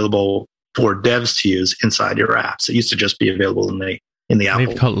available for devs to use inside your apps. It used to just be available in the Apple.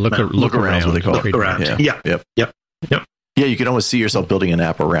 They've called look around. What they call look around. Yeah. Yep. Yeah, you can almost see yourself building an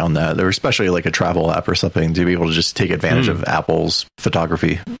app around that, or especially like a travel app or something, to be able to just take advantage of Apple's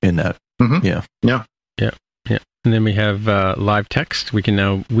photography in that. Mm-hmm. Yeah. And then we have live text. We can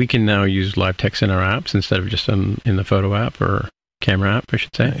now use live text in our apps instead of just in the photo app or camera app, I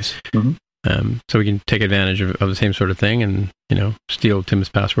should say. Nice. Mm-hmm. So we can take advantage of the same sort of thing and steal Tim's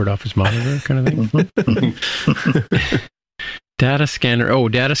password off his monitor, kind of thing. Data scanner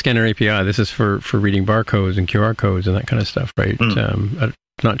API. This is for reading barcodes and QR codes and that kind of stuff, right? I'm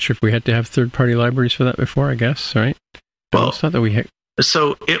not sure if we had to have third-party libraries for that before, I guess, right? Well, it's not that we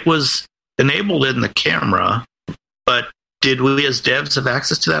so it was enabled in the camera, but did we as devs have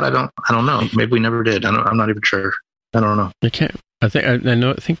access to that? I don't know. Maybe we never did. I'm not even sure. I don't know. You can't. I'm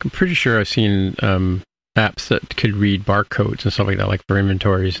pretty sure I've seen apps that could read barcodes and stuff like that, like for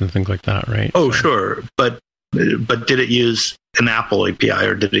inventories and things like that, right? Oh, sure. But did it use an Apple API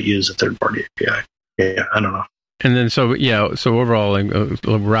or did it use a third-party API? Yeah, I don't know. And then, so overall,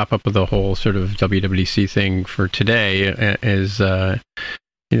 we'll wrap up with the whole sort of WWDC thing for today is,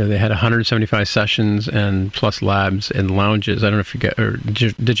 they had 175 sessions and plus labs and lounges. I don't know if you get, or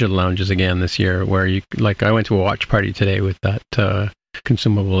digital lounges again this year, where I went to a watch party today with that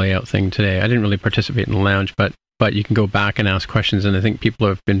consumable layout thing today. I didn't really participate in the lounge, but you can go back and ask questions, and I think people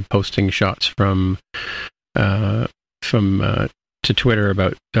have been posting shots from to Twitter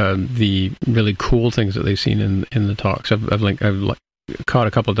about the really cool things that they've seen in the talks. I've caught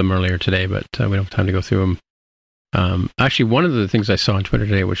a couple of them earlier today, but we don't have time to go through them. Actually, one of the things I saw on Twitter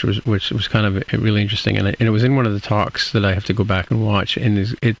today, which was kind of really interesting, and it was in one of the talks that I have to go back and watch, and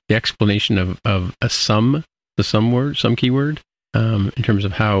the explanation of a sum, the sum keyword, in terms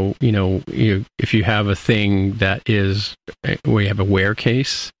of how if you have a thing that is where you have a where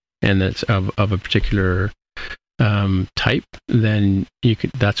case and that's of a particular type, then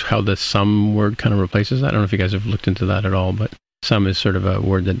that's how the sum word kind of replaces that. I don't know if you guys have looked into that at all, but sum is sort of a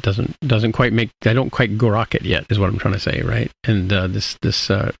word that doesn't quite I don't quite grok it yet, is what I'm trying to say, right? And this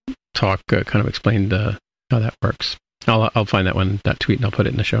talk kind of explained how that works. I'll find that tweet, and I'll put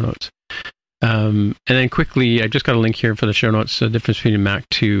it in the show notes. And then quickly, I just got a link here for the show notes. The difference between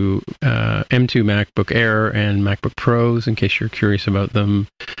M2 MacBook Air and MacBook Pros, in case you're curious about them.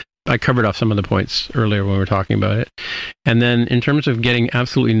 I covered off some of the points earlier when we were talking about it. And then in terms of getting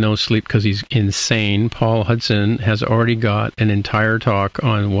absolutely no sleep because he's insane, Paul Hudson has already got an entire talk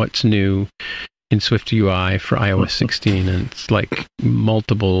on what's new in Swift UI for iOS 16. And it's like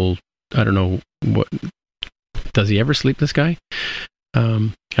multiple, I don't know, what does he ever sleep, this guy? I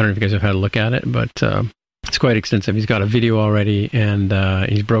don't know if you guys have had a look at it, but it's quite extensive. He's got a video already, and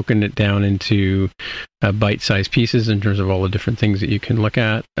he's broken it down into bite-sized pieces in terms of all the different things that you can look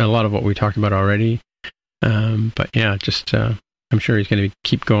at. A lot of what we talked about already. But yeah, just I'm sure he's going to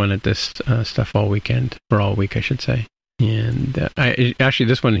keep going at this stuff all weekend, or all week, I should say. And actually,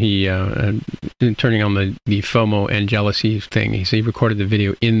 this one, he turning on the FOMO and jealousy thing, he recorded the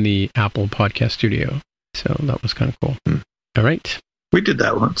video in the Apple Podcast Studio. So that was kind of cool. All right. We did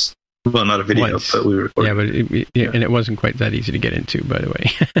that once. Well, not a video, but we recorded. Yeah, but and it wasn't quite that easy to get into, by the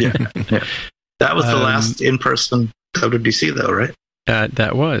way. yeah. That was the last in-person WWDC, though, right?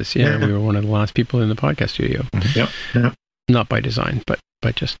 That was, yeah. We were one of the last people in the podcast studio. Yeah. Not by design, but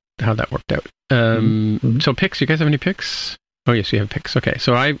by just how that worked out. So picks, you guys have any picks? Oh, yes, we have picks. Okay,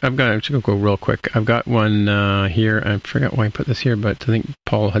 so I'm just going to go real quick. I've got one here. I forgot why I put this here, but I think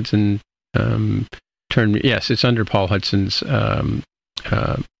Paul Hudson yes, it's under Paul Hudson's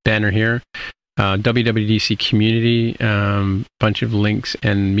banner here. WWDC community, bunch of links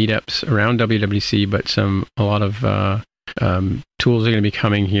and meetups around WWDC, but a lot of tools are going to be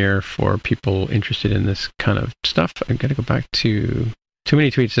coming here for people interested in this kind of stuff. I've got to go back to too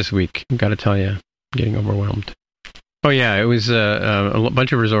many tweets this week. I've got to tell you, I'm getting overwhelmed. Oh yeah, it was a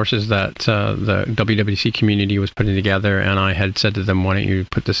bunch of resources that the WWDC community was putting together, and I had said to them, why don't you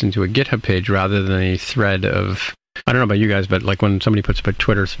put this into a GitHub page rather than a thread of, I don't know about you guys, but like when somebody puts up a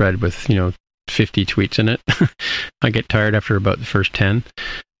Twitter thread with 50 tweets in it, I get tired after about the first 10.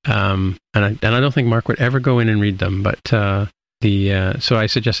 And I don't think Mark would ever go in and read them, but so I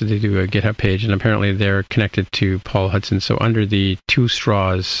suggested they do a GitHub page, and apparently they're connected to Paul Hudson. So under the Two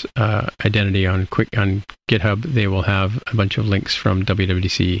Straws identity on GitHub, they will have a bunch of links from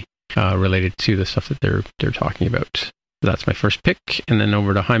WWDC related to the stuff that they're talking about. So that's my first pick, and then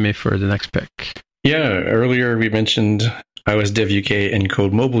over to Jaime for the next pick. Yeah, earlier we mentioned iOS Dev UK and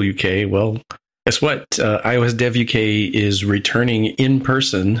Code Mobile UK. Well, guess what? iOS Dev UK is returning in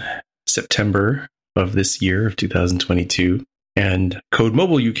person September of this year, of 2022. And Code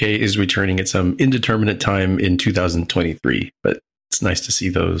Mobile UK is returning at some indeterminate time in 2023. But it's nice to see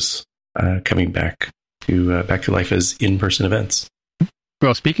those coming back to life as in-person events.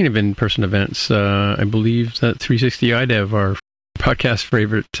 Well, speaking of in-person events, I believe that 360 iDev, our podcast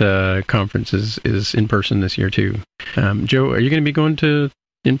favorite conference, is in person this year too. Joe, are you going to be going to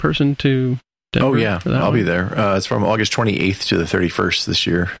in person to Denver? Oh yeah, I'll be there. It's from August 28th to the 31st this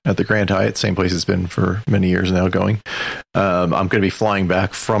year at the Grand Hyatt, same place it's been for many years now going. I'm going to be flying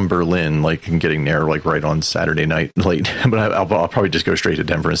back from Berlin, and getting there right on Saturday night late, but I'll probably just go straight to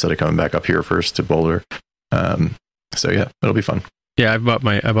Denver instead of coming back up here first to Boulder. So yeah, it'll be fun. Yeah, I bought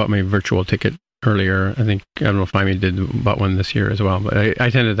my virtual ticket earlier. I don't know if Jaime bought one this year as well, but I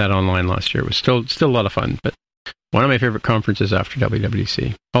attended that online last year. It was still a lot of fun, but one of my favorite conferences after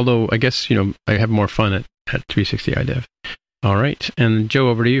WWDC. Although I guess, I have more fun at 360 iDev. All right. And Joe,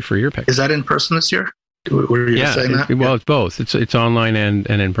 over to you for your pick. Is that in person this year? Were you saying that? Well, it's both. It's online and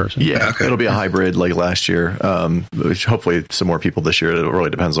in person. Yeah, okay. It'll be a hybrid like last year. Which hopefully some more people this year. It really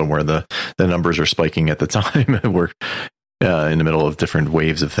depends on where the numbers are spiking at the time. We're in the middle of different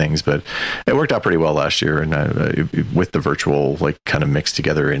waves of things, but it worked out pretty well last year, and with the virtual kind of mixed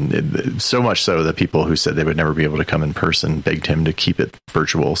together, and so much so that people who said they would never be able to come in person begged him to keep it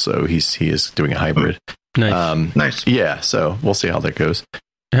virtual. So he is doing a hybrid. Nice. Nice. Yeah. So we'll see how that goes.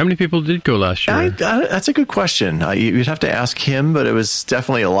 How many people did go last year? That's a good question. You'd have to ask him, but it was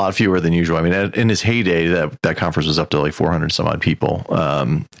definitely a lot fewer than usual. I mean, in his heyday, that conference was up to 400 some odd people.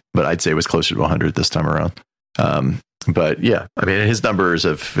 But I'd say it was closer to 100 this time around. But yeah, I mean, his numbers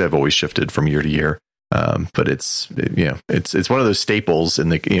have always shifted from year to year. But it's one of those staples in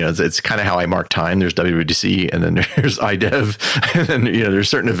the, it's kind of how I mark time. There's WWDC, and then there's iDev, and then, there's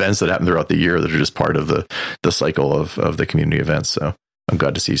certain events that happen throughout the year that are just part of the cycle of the community events. So I'm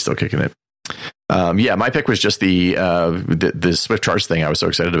glad to see he's still kicking it. My pick was just the Swift Charts thing I was so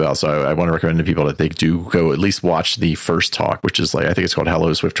excited about. So I want to recommend to people that they do go at least watch the first talk, which is like, I think it's called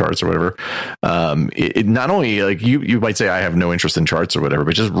Hello Swift Charts or whatever. It not only like you might say I have no interest in charts or whatever,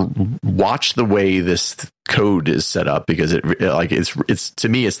 but just watch the way this code is set up, because it's to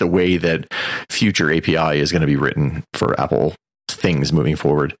me, it's the way that future API is going to be written for Apple things moving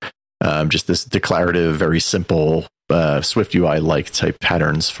forward. Just this declarative, very simple Swift UI like type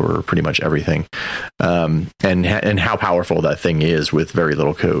patterns for pretty much everything, and how powerful that thing is with very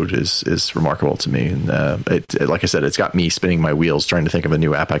little code is remarkable to me. And like I said, it's got me spinning my wheels trying to think of a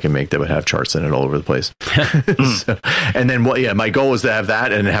new app I can make that would have charts in it all over the place. And then my goal is to have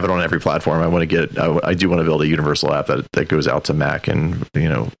that and have it on every platform. I do want to build a universal app that goes out to Mac and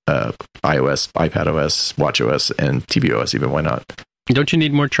iOS, iPadOS, watchWS, and tvOS. Even, why not? Don't you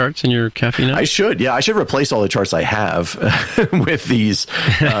need more charts in your Caffey now? I should. Yeah, I should replace all the charts I have with these.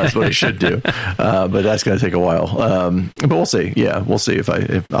 That's what I should do. But that's going to take a while. But we'll see. Yeah, we'll see if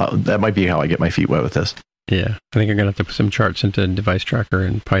that might be how I get my feet wet with this. Yeah, I think I'm going to have to put some charts into Device Tracker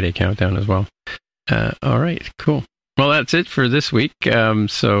and Pi Day Countdown as well. All right, cool. Well, that's it for this week. Hey, Jaime,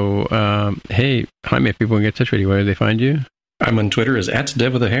 if people want to get in touch with you, where do they find you? I'm on Twitter as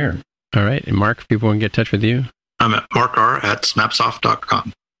 @DevWithAHair. All right, and Mark, if people want to get in touch with you? I'm at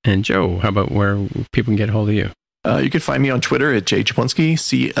markr@snapsoft.com. And Joe, how about where people can get a hold of you? You can find me on Twitter at jcieplinski,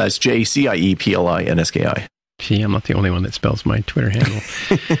 it's JCIEPLINSKI. See, I'm not the only one that spells my Twitter handle.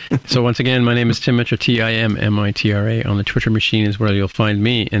 So once again, my name is Tim Mitra, TIMMITRA. On the Twitter machine is where you'll find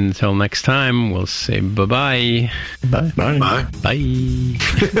me. Until next time, we'll say bye-bye. Bye. Bye. Bye. Bye.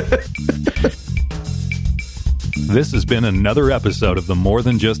 This has been another episode of the More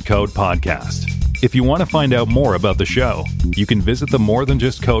Than Just Code podcast. If you want to find out more about the show, you can visit the More Than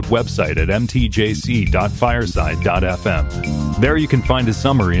Just Code website at mtjc.fireside.fm. There you can find a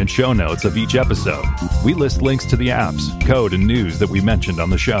summary and show notes of each episode. We list links to the apps, code, and news that we mentioned on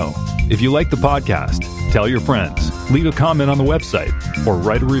the show. If you like the podcast, tell your friends, leave a comment on the website, or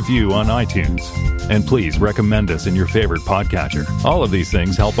write a review on iTunes. And please recommend us in your favorite podcatcher. All of these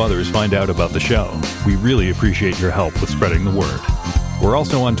things help others find out about the show. We really appreciate your help with spreading the word. We're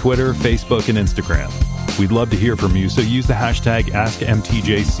also on Twitter, Facebook, and Instagram. We'd love to hear from you, so use the hashtag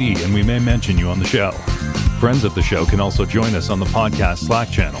AskMTJC and we may mention you on the show. Friends of the show can also join us on the podcast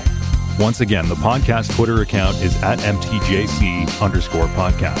Slack channel. Once again, the podcast Twitter account is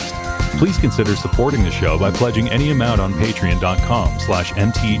 @MTJC_podcast. Please consider supporting the show by pledging any amount on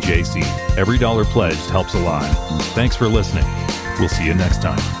patreon.com/MTJC. Every dollar pledged helps a lot. Thanks for listening. We'll see you next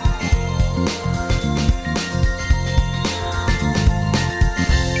time.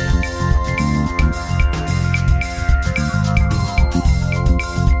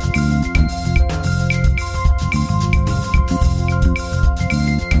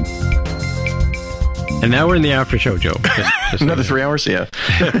 And now we're in the after show, Joe. Just Another 3 hours? Yeah.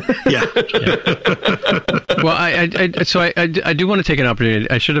 Yeah. Well, I do want to take an opportunity.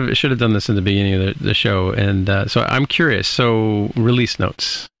 I should have done this in the beginning of the show, and so I'm curious. So, release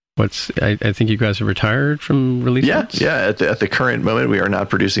notes. I think you guys are retired from release notes? Yeah. At the current moment, we are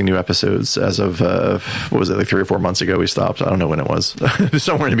not producing new episodes. As of what was it, like 3 or 4 months ago, we stopped. I don't know when it was.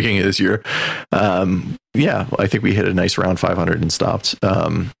 Somewhere in the beginning of this year. I think we hit a nice round 500 and stopped.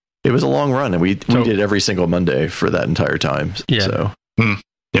 It was a long run, and we did every single Monday for that entire time. Yeah. So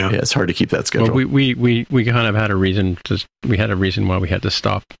it's hard to keep that schedule. Well, we kind of had a reason why we had to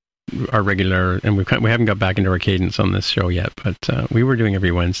stop our regular, and we haven't got back into our cadence on this show yet, but we were doing every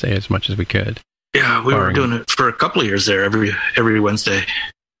Wednesday as much as we could. Yeah, we were doing it for a couple of years there, every Wednesday.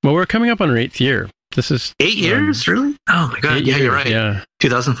 Well, we're coming up on our 8th year. This is 8 years, really? Oh my God! Yeah, you're right. Yeah,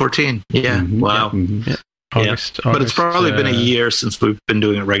 2014. Yeah, mm-hmm. Wow. Mm-hmm. Yeah. August, but it's probably been a year since we've been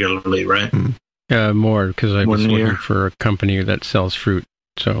doing it regularly, right? More, because I was working for a company that sells fruit,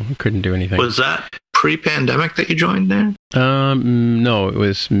 so I couldn't do anything. Was that pre-pandemic that you joined there? No, it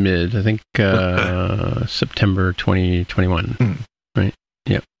was mid. I think September 2021. Right?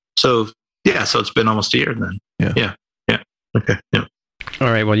 Yeah. So it's been almost a year then. Yeah. Okay. Yeah. All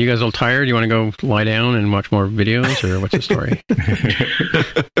right. Well, you guys all tired? You want to go lie down and watch more videos, or what's the story?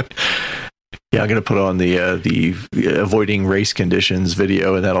 Yeah, I'm going to put on the avoiding race conditions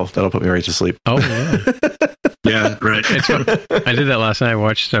video, and that'll put me right to sleep. Oh, yeah. Yeah, right. I did that last night. I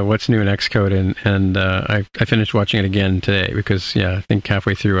watched What's New in Xcode, and I finished watching it again today because, I think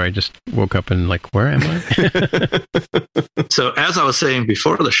halfway through I just woke up and like, where am I? So as I was saying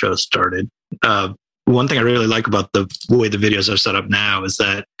before the show started, one thing I really like about the way the videos are set up now is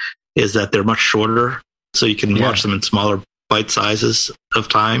that they're much shorter, so you can watch them in smaller bite sizes of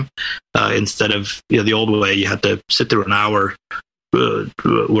time instead of the old way you had to sit through an hour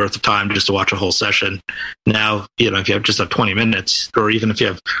worth of time just to watch a whole session. Now, if you have just 20 minutes, or even if you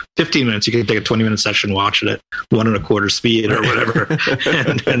have 15 minutes, you can take a 20-minute session, watch it at 1.25 speed or whatever,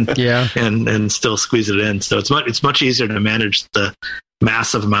 and still squeeze it in. So it's much easier to manage the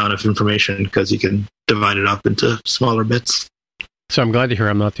massive amount of information because you can divide it up into smaller bits. So I'm glad to hear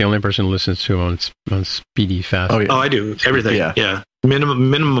I'm not the only person who listens to on speedy fast. Oh, yeah. I do everything. Yeah.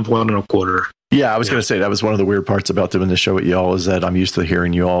 Minimum of 1.25. Yeah, I was going to say that was one of the weird parts about doing the show at y'all is that I'm used to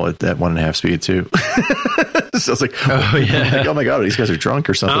hearing you all at that 1.5 speed too. So I was like, oh my God, these guys are drunk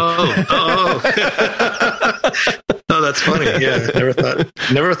or something. Oh, that's funny. Yeah, never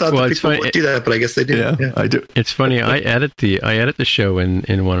thought that people would do that, but I guess they do. Yeah, I do. It's funny. I edit the show in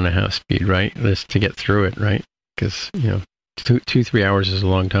 1.5 speed, right? Just to get through it, right? Because 2-3 hours is a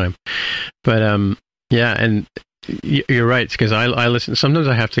long time. But and you're right, because I listen. Sometimes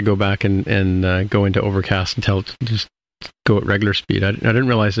I have to go back and go into Overcast and tell it to just go at regular speed. I didn't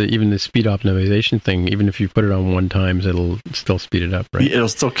realize that even the speed optimization thing, even if you put it on 1 times, it'll still speed it up, right? It'll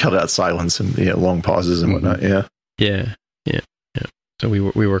still cut out silence and long pauses and whatnot. Yeah. So we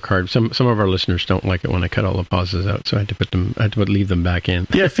work hard. Some of our listeners don't like it when I cut all the pauses out, so I had to leave them back in.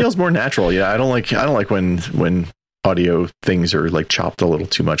 Yeah, it feels more natural. Yeah, I don't like when audio things are like chopped a little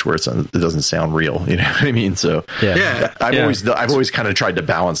too much where it doesn't sound real. You know what I mean? So I've always kind of tried to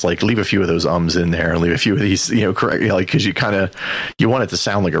balance, like leave a few of those ums in there, leave a few of these, correct, like, because you want it to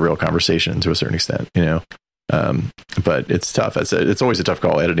sound like a real conversation to a certain extent, but it's tough. It's always a tough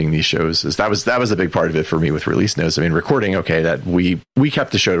call editing these shows. That was a big part of it for me with release notes. I mean, recording, okay, that we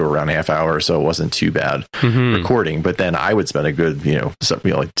kept the show to around half hour, so it wasn't too bad recording. But then I would spend a good,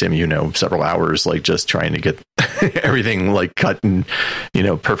 like Tim, several hours, like just trying to get everything like cut and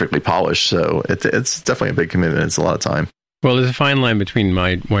perfectly polished. So it's definitely a big commitment. It's a lot of time. Well, there's a fine line between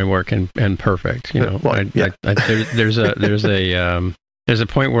my work and perfect. There's a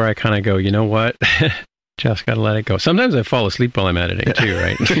point where I kind of go, you know what? Just got to let it go. Sometimes I fall asleep while I'm editing too,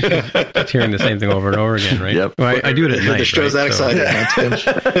 right? Just hearing the same thing over and over again, right? Yep. Well, I do it at night. The show's that exciting.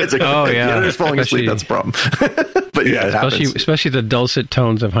 It's like, just falling asleep, that's a problem. But it happens. Especially the dulcet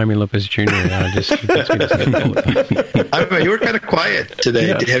tones of Jaime Lopez Jr. I mean, you were kind of quiet today.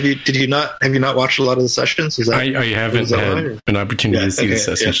 Yeah. Have you not watched a lot of the sessions? I haven't had an opportunity to see the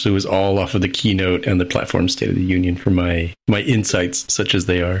sessions. It was all off of the keynote and the platform State of the Union for my insights, such as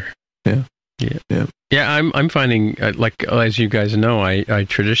they are. Yeah, I'm finding, like, as you guys know, I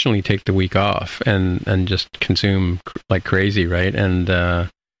traditionally take the week off and just consume like crazy, right? And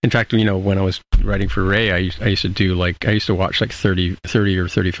in fact, when I was writing for Ray, I used to watch like 30 or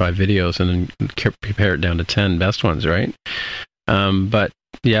 35 videos and then prepare it down to 10 best ones, right? But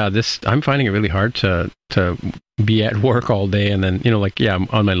yeah, I'm finding it really hard to be at work all day and then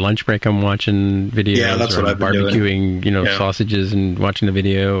on my lunch break I'm watching videos. Yeah, that's what I've been barbecuing sausages and watching the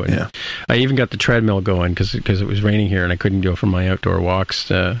video. And I even got the treadmill going because it was raining here and I couldn't go for my outdoor walks,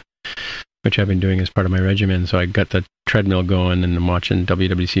 which I've been doing as part of my regimen. So I got the treadmill going and I'm watching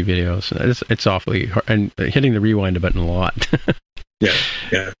WWC videos. It's awfully hard and hitting the rewind button a lot.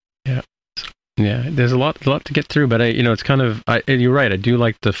 Yeah, there's a lot to get through, but it's kind of, you're right. I do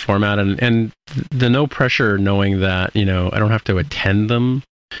like the format and the no pressure, knowing that, I don't have to attend them.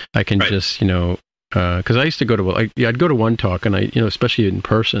 I can just, because I used to go to, I'd go to one talk and especially in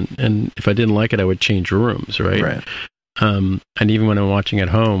person. And if I didn't like it, I would change rooms. Right. And even when I'm watching at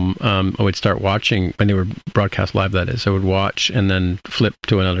home, I would start watching when they were broadcast live, that is, I would watch and then flip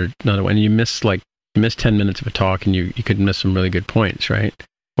to another one. And you miss 10 minutes of a talk and you could miss some really good points. Right.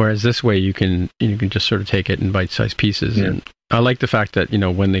 Whereas this way you can just sort of take it in bite-sized pieces. Yeah. And I like the fact that,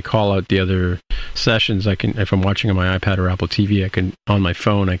 when they call out the other sessions, I can, if I'm watching on my iPad or Apple TV, on my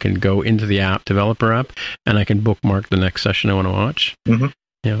phone, I can go into the app, developer app, and I can bookmark the next session I want to watch.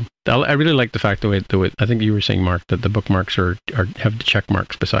 Mm-hmm. I really like the fact that I think you were saying, Mark, that the bookmarks have the check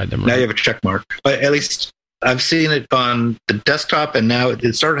marks beside them. Right? Now you have a check mark. But at least I've seen it on the desktop, and now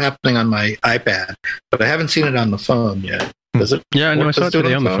it started happening on my iPad, but I haven't seen it on the phone yet. Does it? Yeah, no, I saw it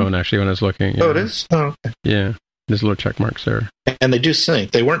today on the phone actually when I was looking. Yeah. Oh, it is? Oh, okay. Yeah, there's little check marks there. And they do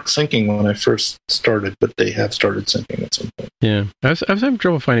sync. They weren't syncing when I first started, but they have started syncing at some point. Yeah, I was having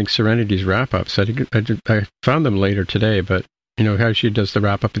trouble finding Serenity's wrap-ups. I found them later today, but how she does the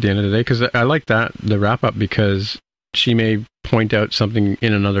wrap-up at the end of the day, because I like the wrap-up because she may point out something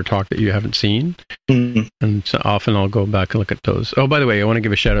in another talk that you haven't seen. Mm-hmm. And so often I'll go back and look at those. Oh, by the way, I want to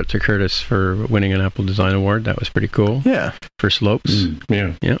give a shout out to Curtis for winning an Apple Design Award. That was pretty cool. Yeah. For Slopes.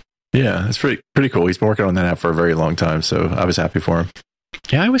 Yeah. Yeah, it's pretty cool. He's been working on that app for a very long time, so I was happy for him.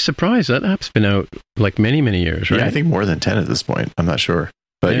 Yeah, I was surprised. That app's been out like many, many years, right? Yeah, I think more than 10 at this point. I'm not sure.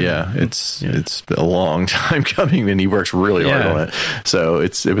 But it's a long time coming, and he works really hard on it. So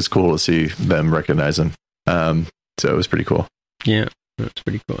it was cool to see them recognize him. So it was pretty cool. Yeah, that's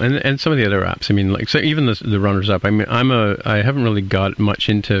pretty cool. And some of the other apps. I mean, like, so even the runners up. I mean, I haven't really got much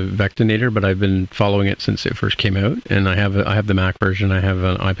into Vectinator, but I've been following it since it first came out. And I have the Mac version. I have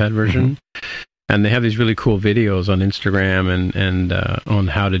an iPad version. Mm-hmm. And they have these really cool videos on Instagram and on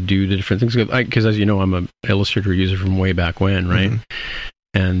how to do the different things. Because as you know, I'm an Illustrator user from way back when, right? Mm-hmm.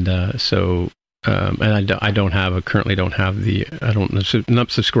 And and I don't have currently don't have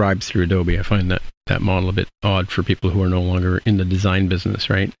not subscribed through Adobe. I find that model a bit odd for people who are no longer in the design business,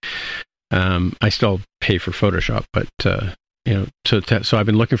 right? I still pay for Photoshop, but so I've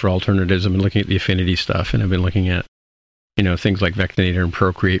been looking for alternatives. I've been looking at the Affinity stuff, and I've been looking at things like Vectinator and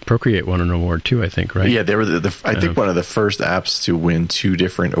Procreate. Procreate won an award too, I think, right? Yeah, they were I think one of the first apps to win 2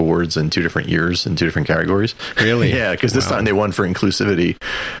 different awards in 2 different years in 2 different categories. Really? Yeah, because this time they won for inclusivity.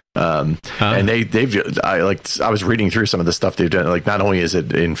 And I was reading through some of the stuff they've done. Like, not only is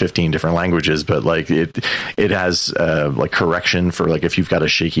it in 15 different languages, but like it has like correction for, like, if you've got a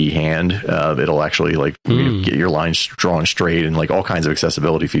shaky hand, it'll actually like get your lines drawn straight, and like all kinds of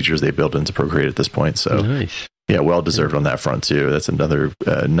accessibility features they built into Procreate at this point. So nice. Yeah, well deserved on that front too. That's another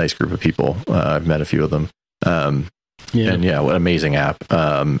nice group of people. I've met a few of them. And what an amazing app.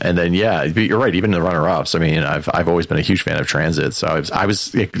 And then you're right. Even the runner-ups. I mean, I've always been a huge fan of Transit. So I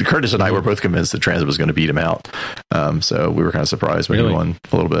was Curtis and I were both convinced that Transit was going to beat him out. So we were kind of surprised when he won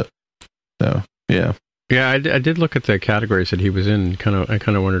a little bit. So yeah. Yeah, I did look at the categories that he was in. I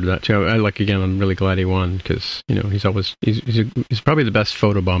kind of wondered that too. I'm really glad he won, because he's probably the best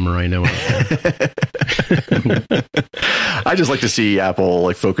photobomber I know. I just like to see Apple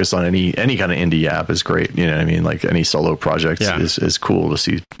like focus on any kind of indie app is great. You know what I mean? Like any solo projects is cool to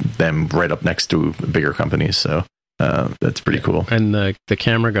see them right up next to bigger companies. So that's pretty cool. And the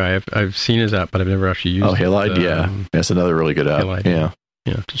camera guy, I've seen his app, but I've never actually used it. Oh, Halide, that's another really good app. Halide, yeah,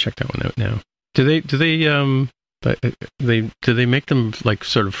 have to check that one out now. Do they make them like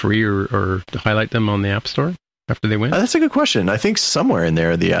sort of free or highlight them on the App Store after they win? That's a good question. I think somewhere in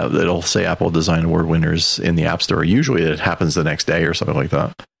there it'll say Apple Design Award winners in the App Store. Usually it happens the next day or something like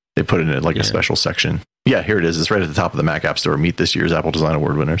that. They put it in like a special section. Yeah, here it is. It's right at the top of the Mac App Store. Meet this year's Apple Design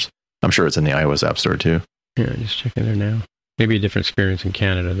Award winners. I'm sure it's in the iOS App Store too. Yeah, just checking there now. Maybe a different experience in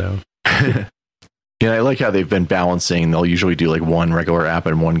Canada though. Yeah, I like how they've been balancing. They'll usually do like one regular app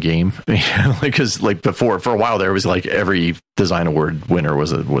and one game, because like before, for a while there was like every design award winner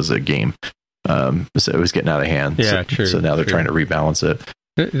was a game. So it was getting out of hand. Yeah, true. So now they're trying to rebalance it.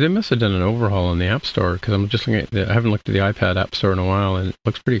 They must have done an overhaul on the App Store, because I'm just looking at I haven't looked at the iPad App Store in a while, and it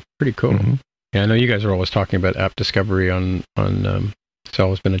looks pretty cool. Mm-hmm. Yeah, I know you guys are always talking about app discovery on. It's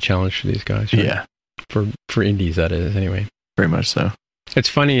always been a challenge for these guys. Right? Yeah, for indies, that is, anyway. Very much so. It's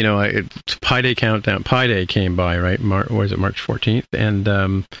funny, Pi Day countdown. Pi Day came by, right? Was it March 14th? And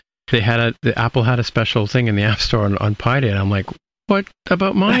the Apple had a special thing in the App Store on Pi Day, and I'm like, what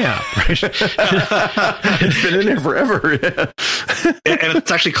about my app? It's been in there forever. And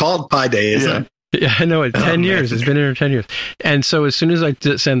it's actually called Pi Day, isn't it? Yeah, I know. 10 years. It's been in there 10 years. And so as soon as I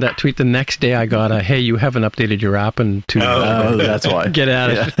send that tweet, the next day I got hey, you haven't updated your app in 2 years. Oh, that's why. Get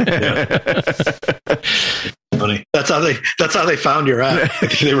at it. Funny. That's how they found your app.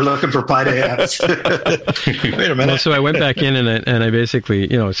 They were looking for Pi Day apps. Wait a minute. Well, so I went back in and I basically,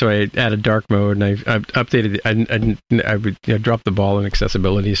 so I added dark mode, and I updated. I dropped the ball in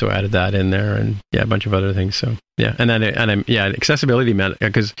accessibility, so I added that in there, and a bunch of other things. So accessibility meant,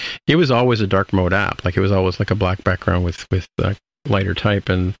 because it was always a dark mode app, like it was always like a black background with lighter type,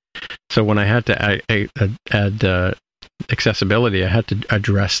 and so when I had to add accessibility, I had to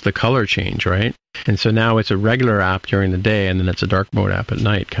address the color change, right? And so now it's a regular app during the day, and then it's a dark mode app at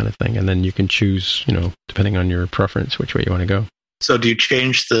night, kind of thing. And then you can choose, depending on your preference, which way you want to go. So do you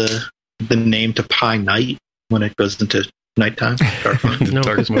change the name to Pi Night when it goes into nighttime? No,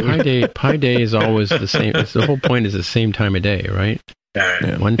 because Pi Day is always the same. The whole point is the same time of day, right?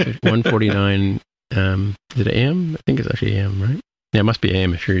 Yeah. 1:49. Is it AM? I think it's actually AM, right? Yeah, it must be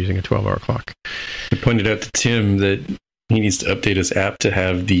AM if you're using a 12-hour clock. I pointed out to Tim that he needs to update his app to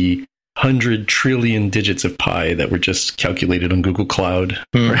have the 100 trillion digits of pi that were just calculated on Google Cloud.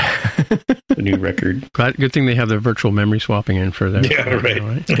 The new record. Good thing they have the virtual memory swapping in for that. Yeah, right.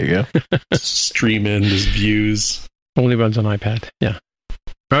 Right? There you go. Stream in his views. Only runs on iPad. Yeah.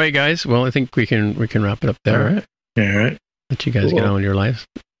 All right, guys. Well, I think we can wrap it up there. All right. Let you guys get on with your lives.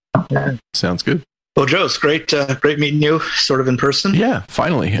 Yeah. Sounds good. Well, Joe, it's great meeting you, sort of in person. Yeah,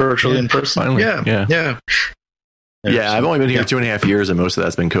 finally. Virtually in person. Finally. Yeah. there. I've only been here 2.5 years, and most of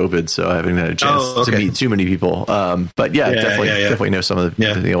that's been COVID, so I haven't had a chance to meet too many people. But definitely know some of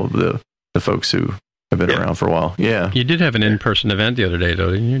the folks who have been around for a while. Yeah. You did have an in-person event the other day,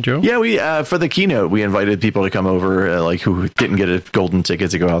 though, didn't you, Joe? Yeah, we for the keynote, we invited people to come over, like who didn't get a golden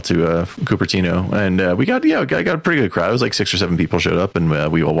ticket to go out to Cupertino, and we got a pretty good crowd. It was like 6 or 7 people showed up, and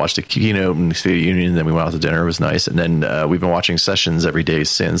we all watched the keynote and the State of the Union. And then we went out to dinner. It was nice, and then we've been watching sessions every day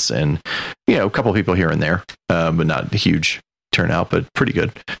since, and a couple people here and there, but not a huge turnout, but pretty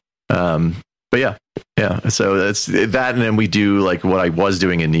good. But yeah. So that's that, and then we do like what I was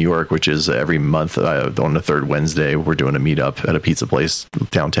doing in New York, which is every month on the third Wednesday, we're doing a meetup at a pizza place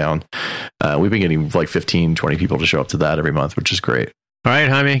downtown. We've been getting like 15, 20 people to show up to that every month, which is great. All right,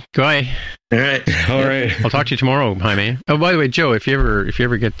 Jaime, go ahead. All right. I'll talk to you tomorrow, Jaime. Oh, by the way, Joe, if you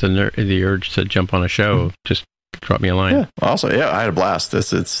ever get the urge to jump on a show, just drop me a line. Yeah. Also, I had a blast.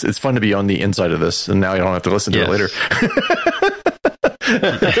 It's fun to be on the inside of this, and now you don't have to listen to it later.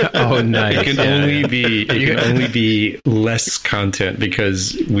 Oh, nice. It can only be less content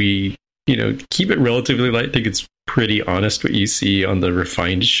because we, keep it relatively light. I think it's pretty honest what you see on the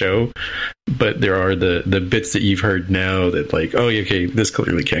refined show, but there are the bits that you've heard now that like, oh, okay, this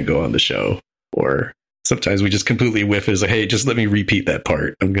clearly can't go on the show. Or sometimes we just completely whiff as like, hey, just let me repeat that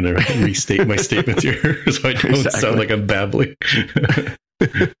part. I'm going to restate my statements here so I don't sound like I'm babbling.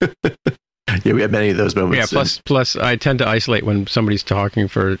 Yeah, we have many of those moments. Yeah, plus I tend to isolate when somebody's talking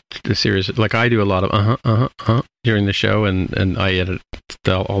for the series. Like I do a lot of during the show, and I edit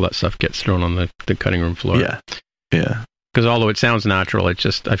all that stuff gets thrown on the cutting room floor. Yeah. Because although it sounds natural, I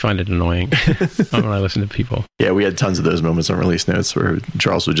find it annoying when I listen to people. Yeah, we had tons of those moments on release notes where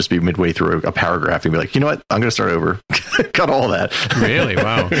Charles would just be midway through a paragraph and be like, you know what, I'm going to start over. Cut all that. Really?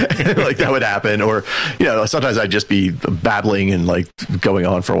 Wow. Like that would happen. Or, sometimes I'd just be babbling and like going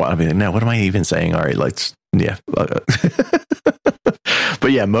on for a while. I'd be like, no, what am I even saying? All right, yeah.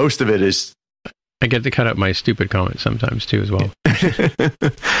 But yeah, most of it is. I get to cut out my stupid comments sometimes too, as well.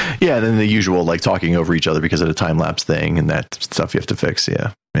 Yeah, and then the usual like talking over each other because of the time lapse thing and that stuff you have to fix.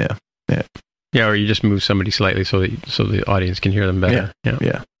 Yeah. Yeah, or you just move somebody slightly so the audience can hear them better.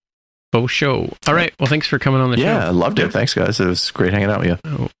 Yeah. Both show. All right. Well, thanks for coming on the show. Yeah, I loved it. Thanks, guys. It was great hanging out with you.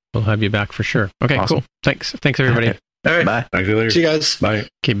 Oh, we'll have you back for sure. Okay, awesome. Cool. Thanks, everybody. All right. Bye. Talk to you later. See you guys. Bye.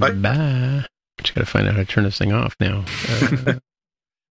 Okay, bye. Just got to find out how to turn this thing off now.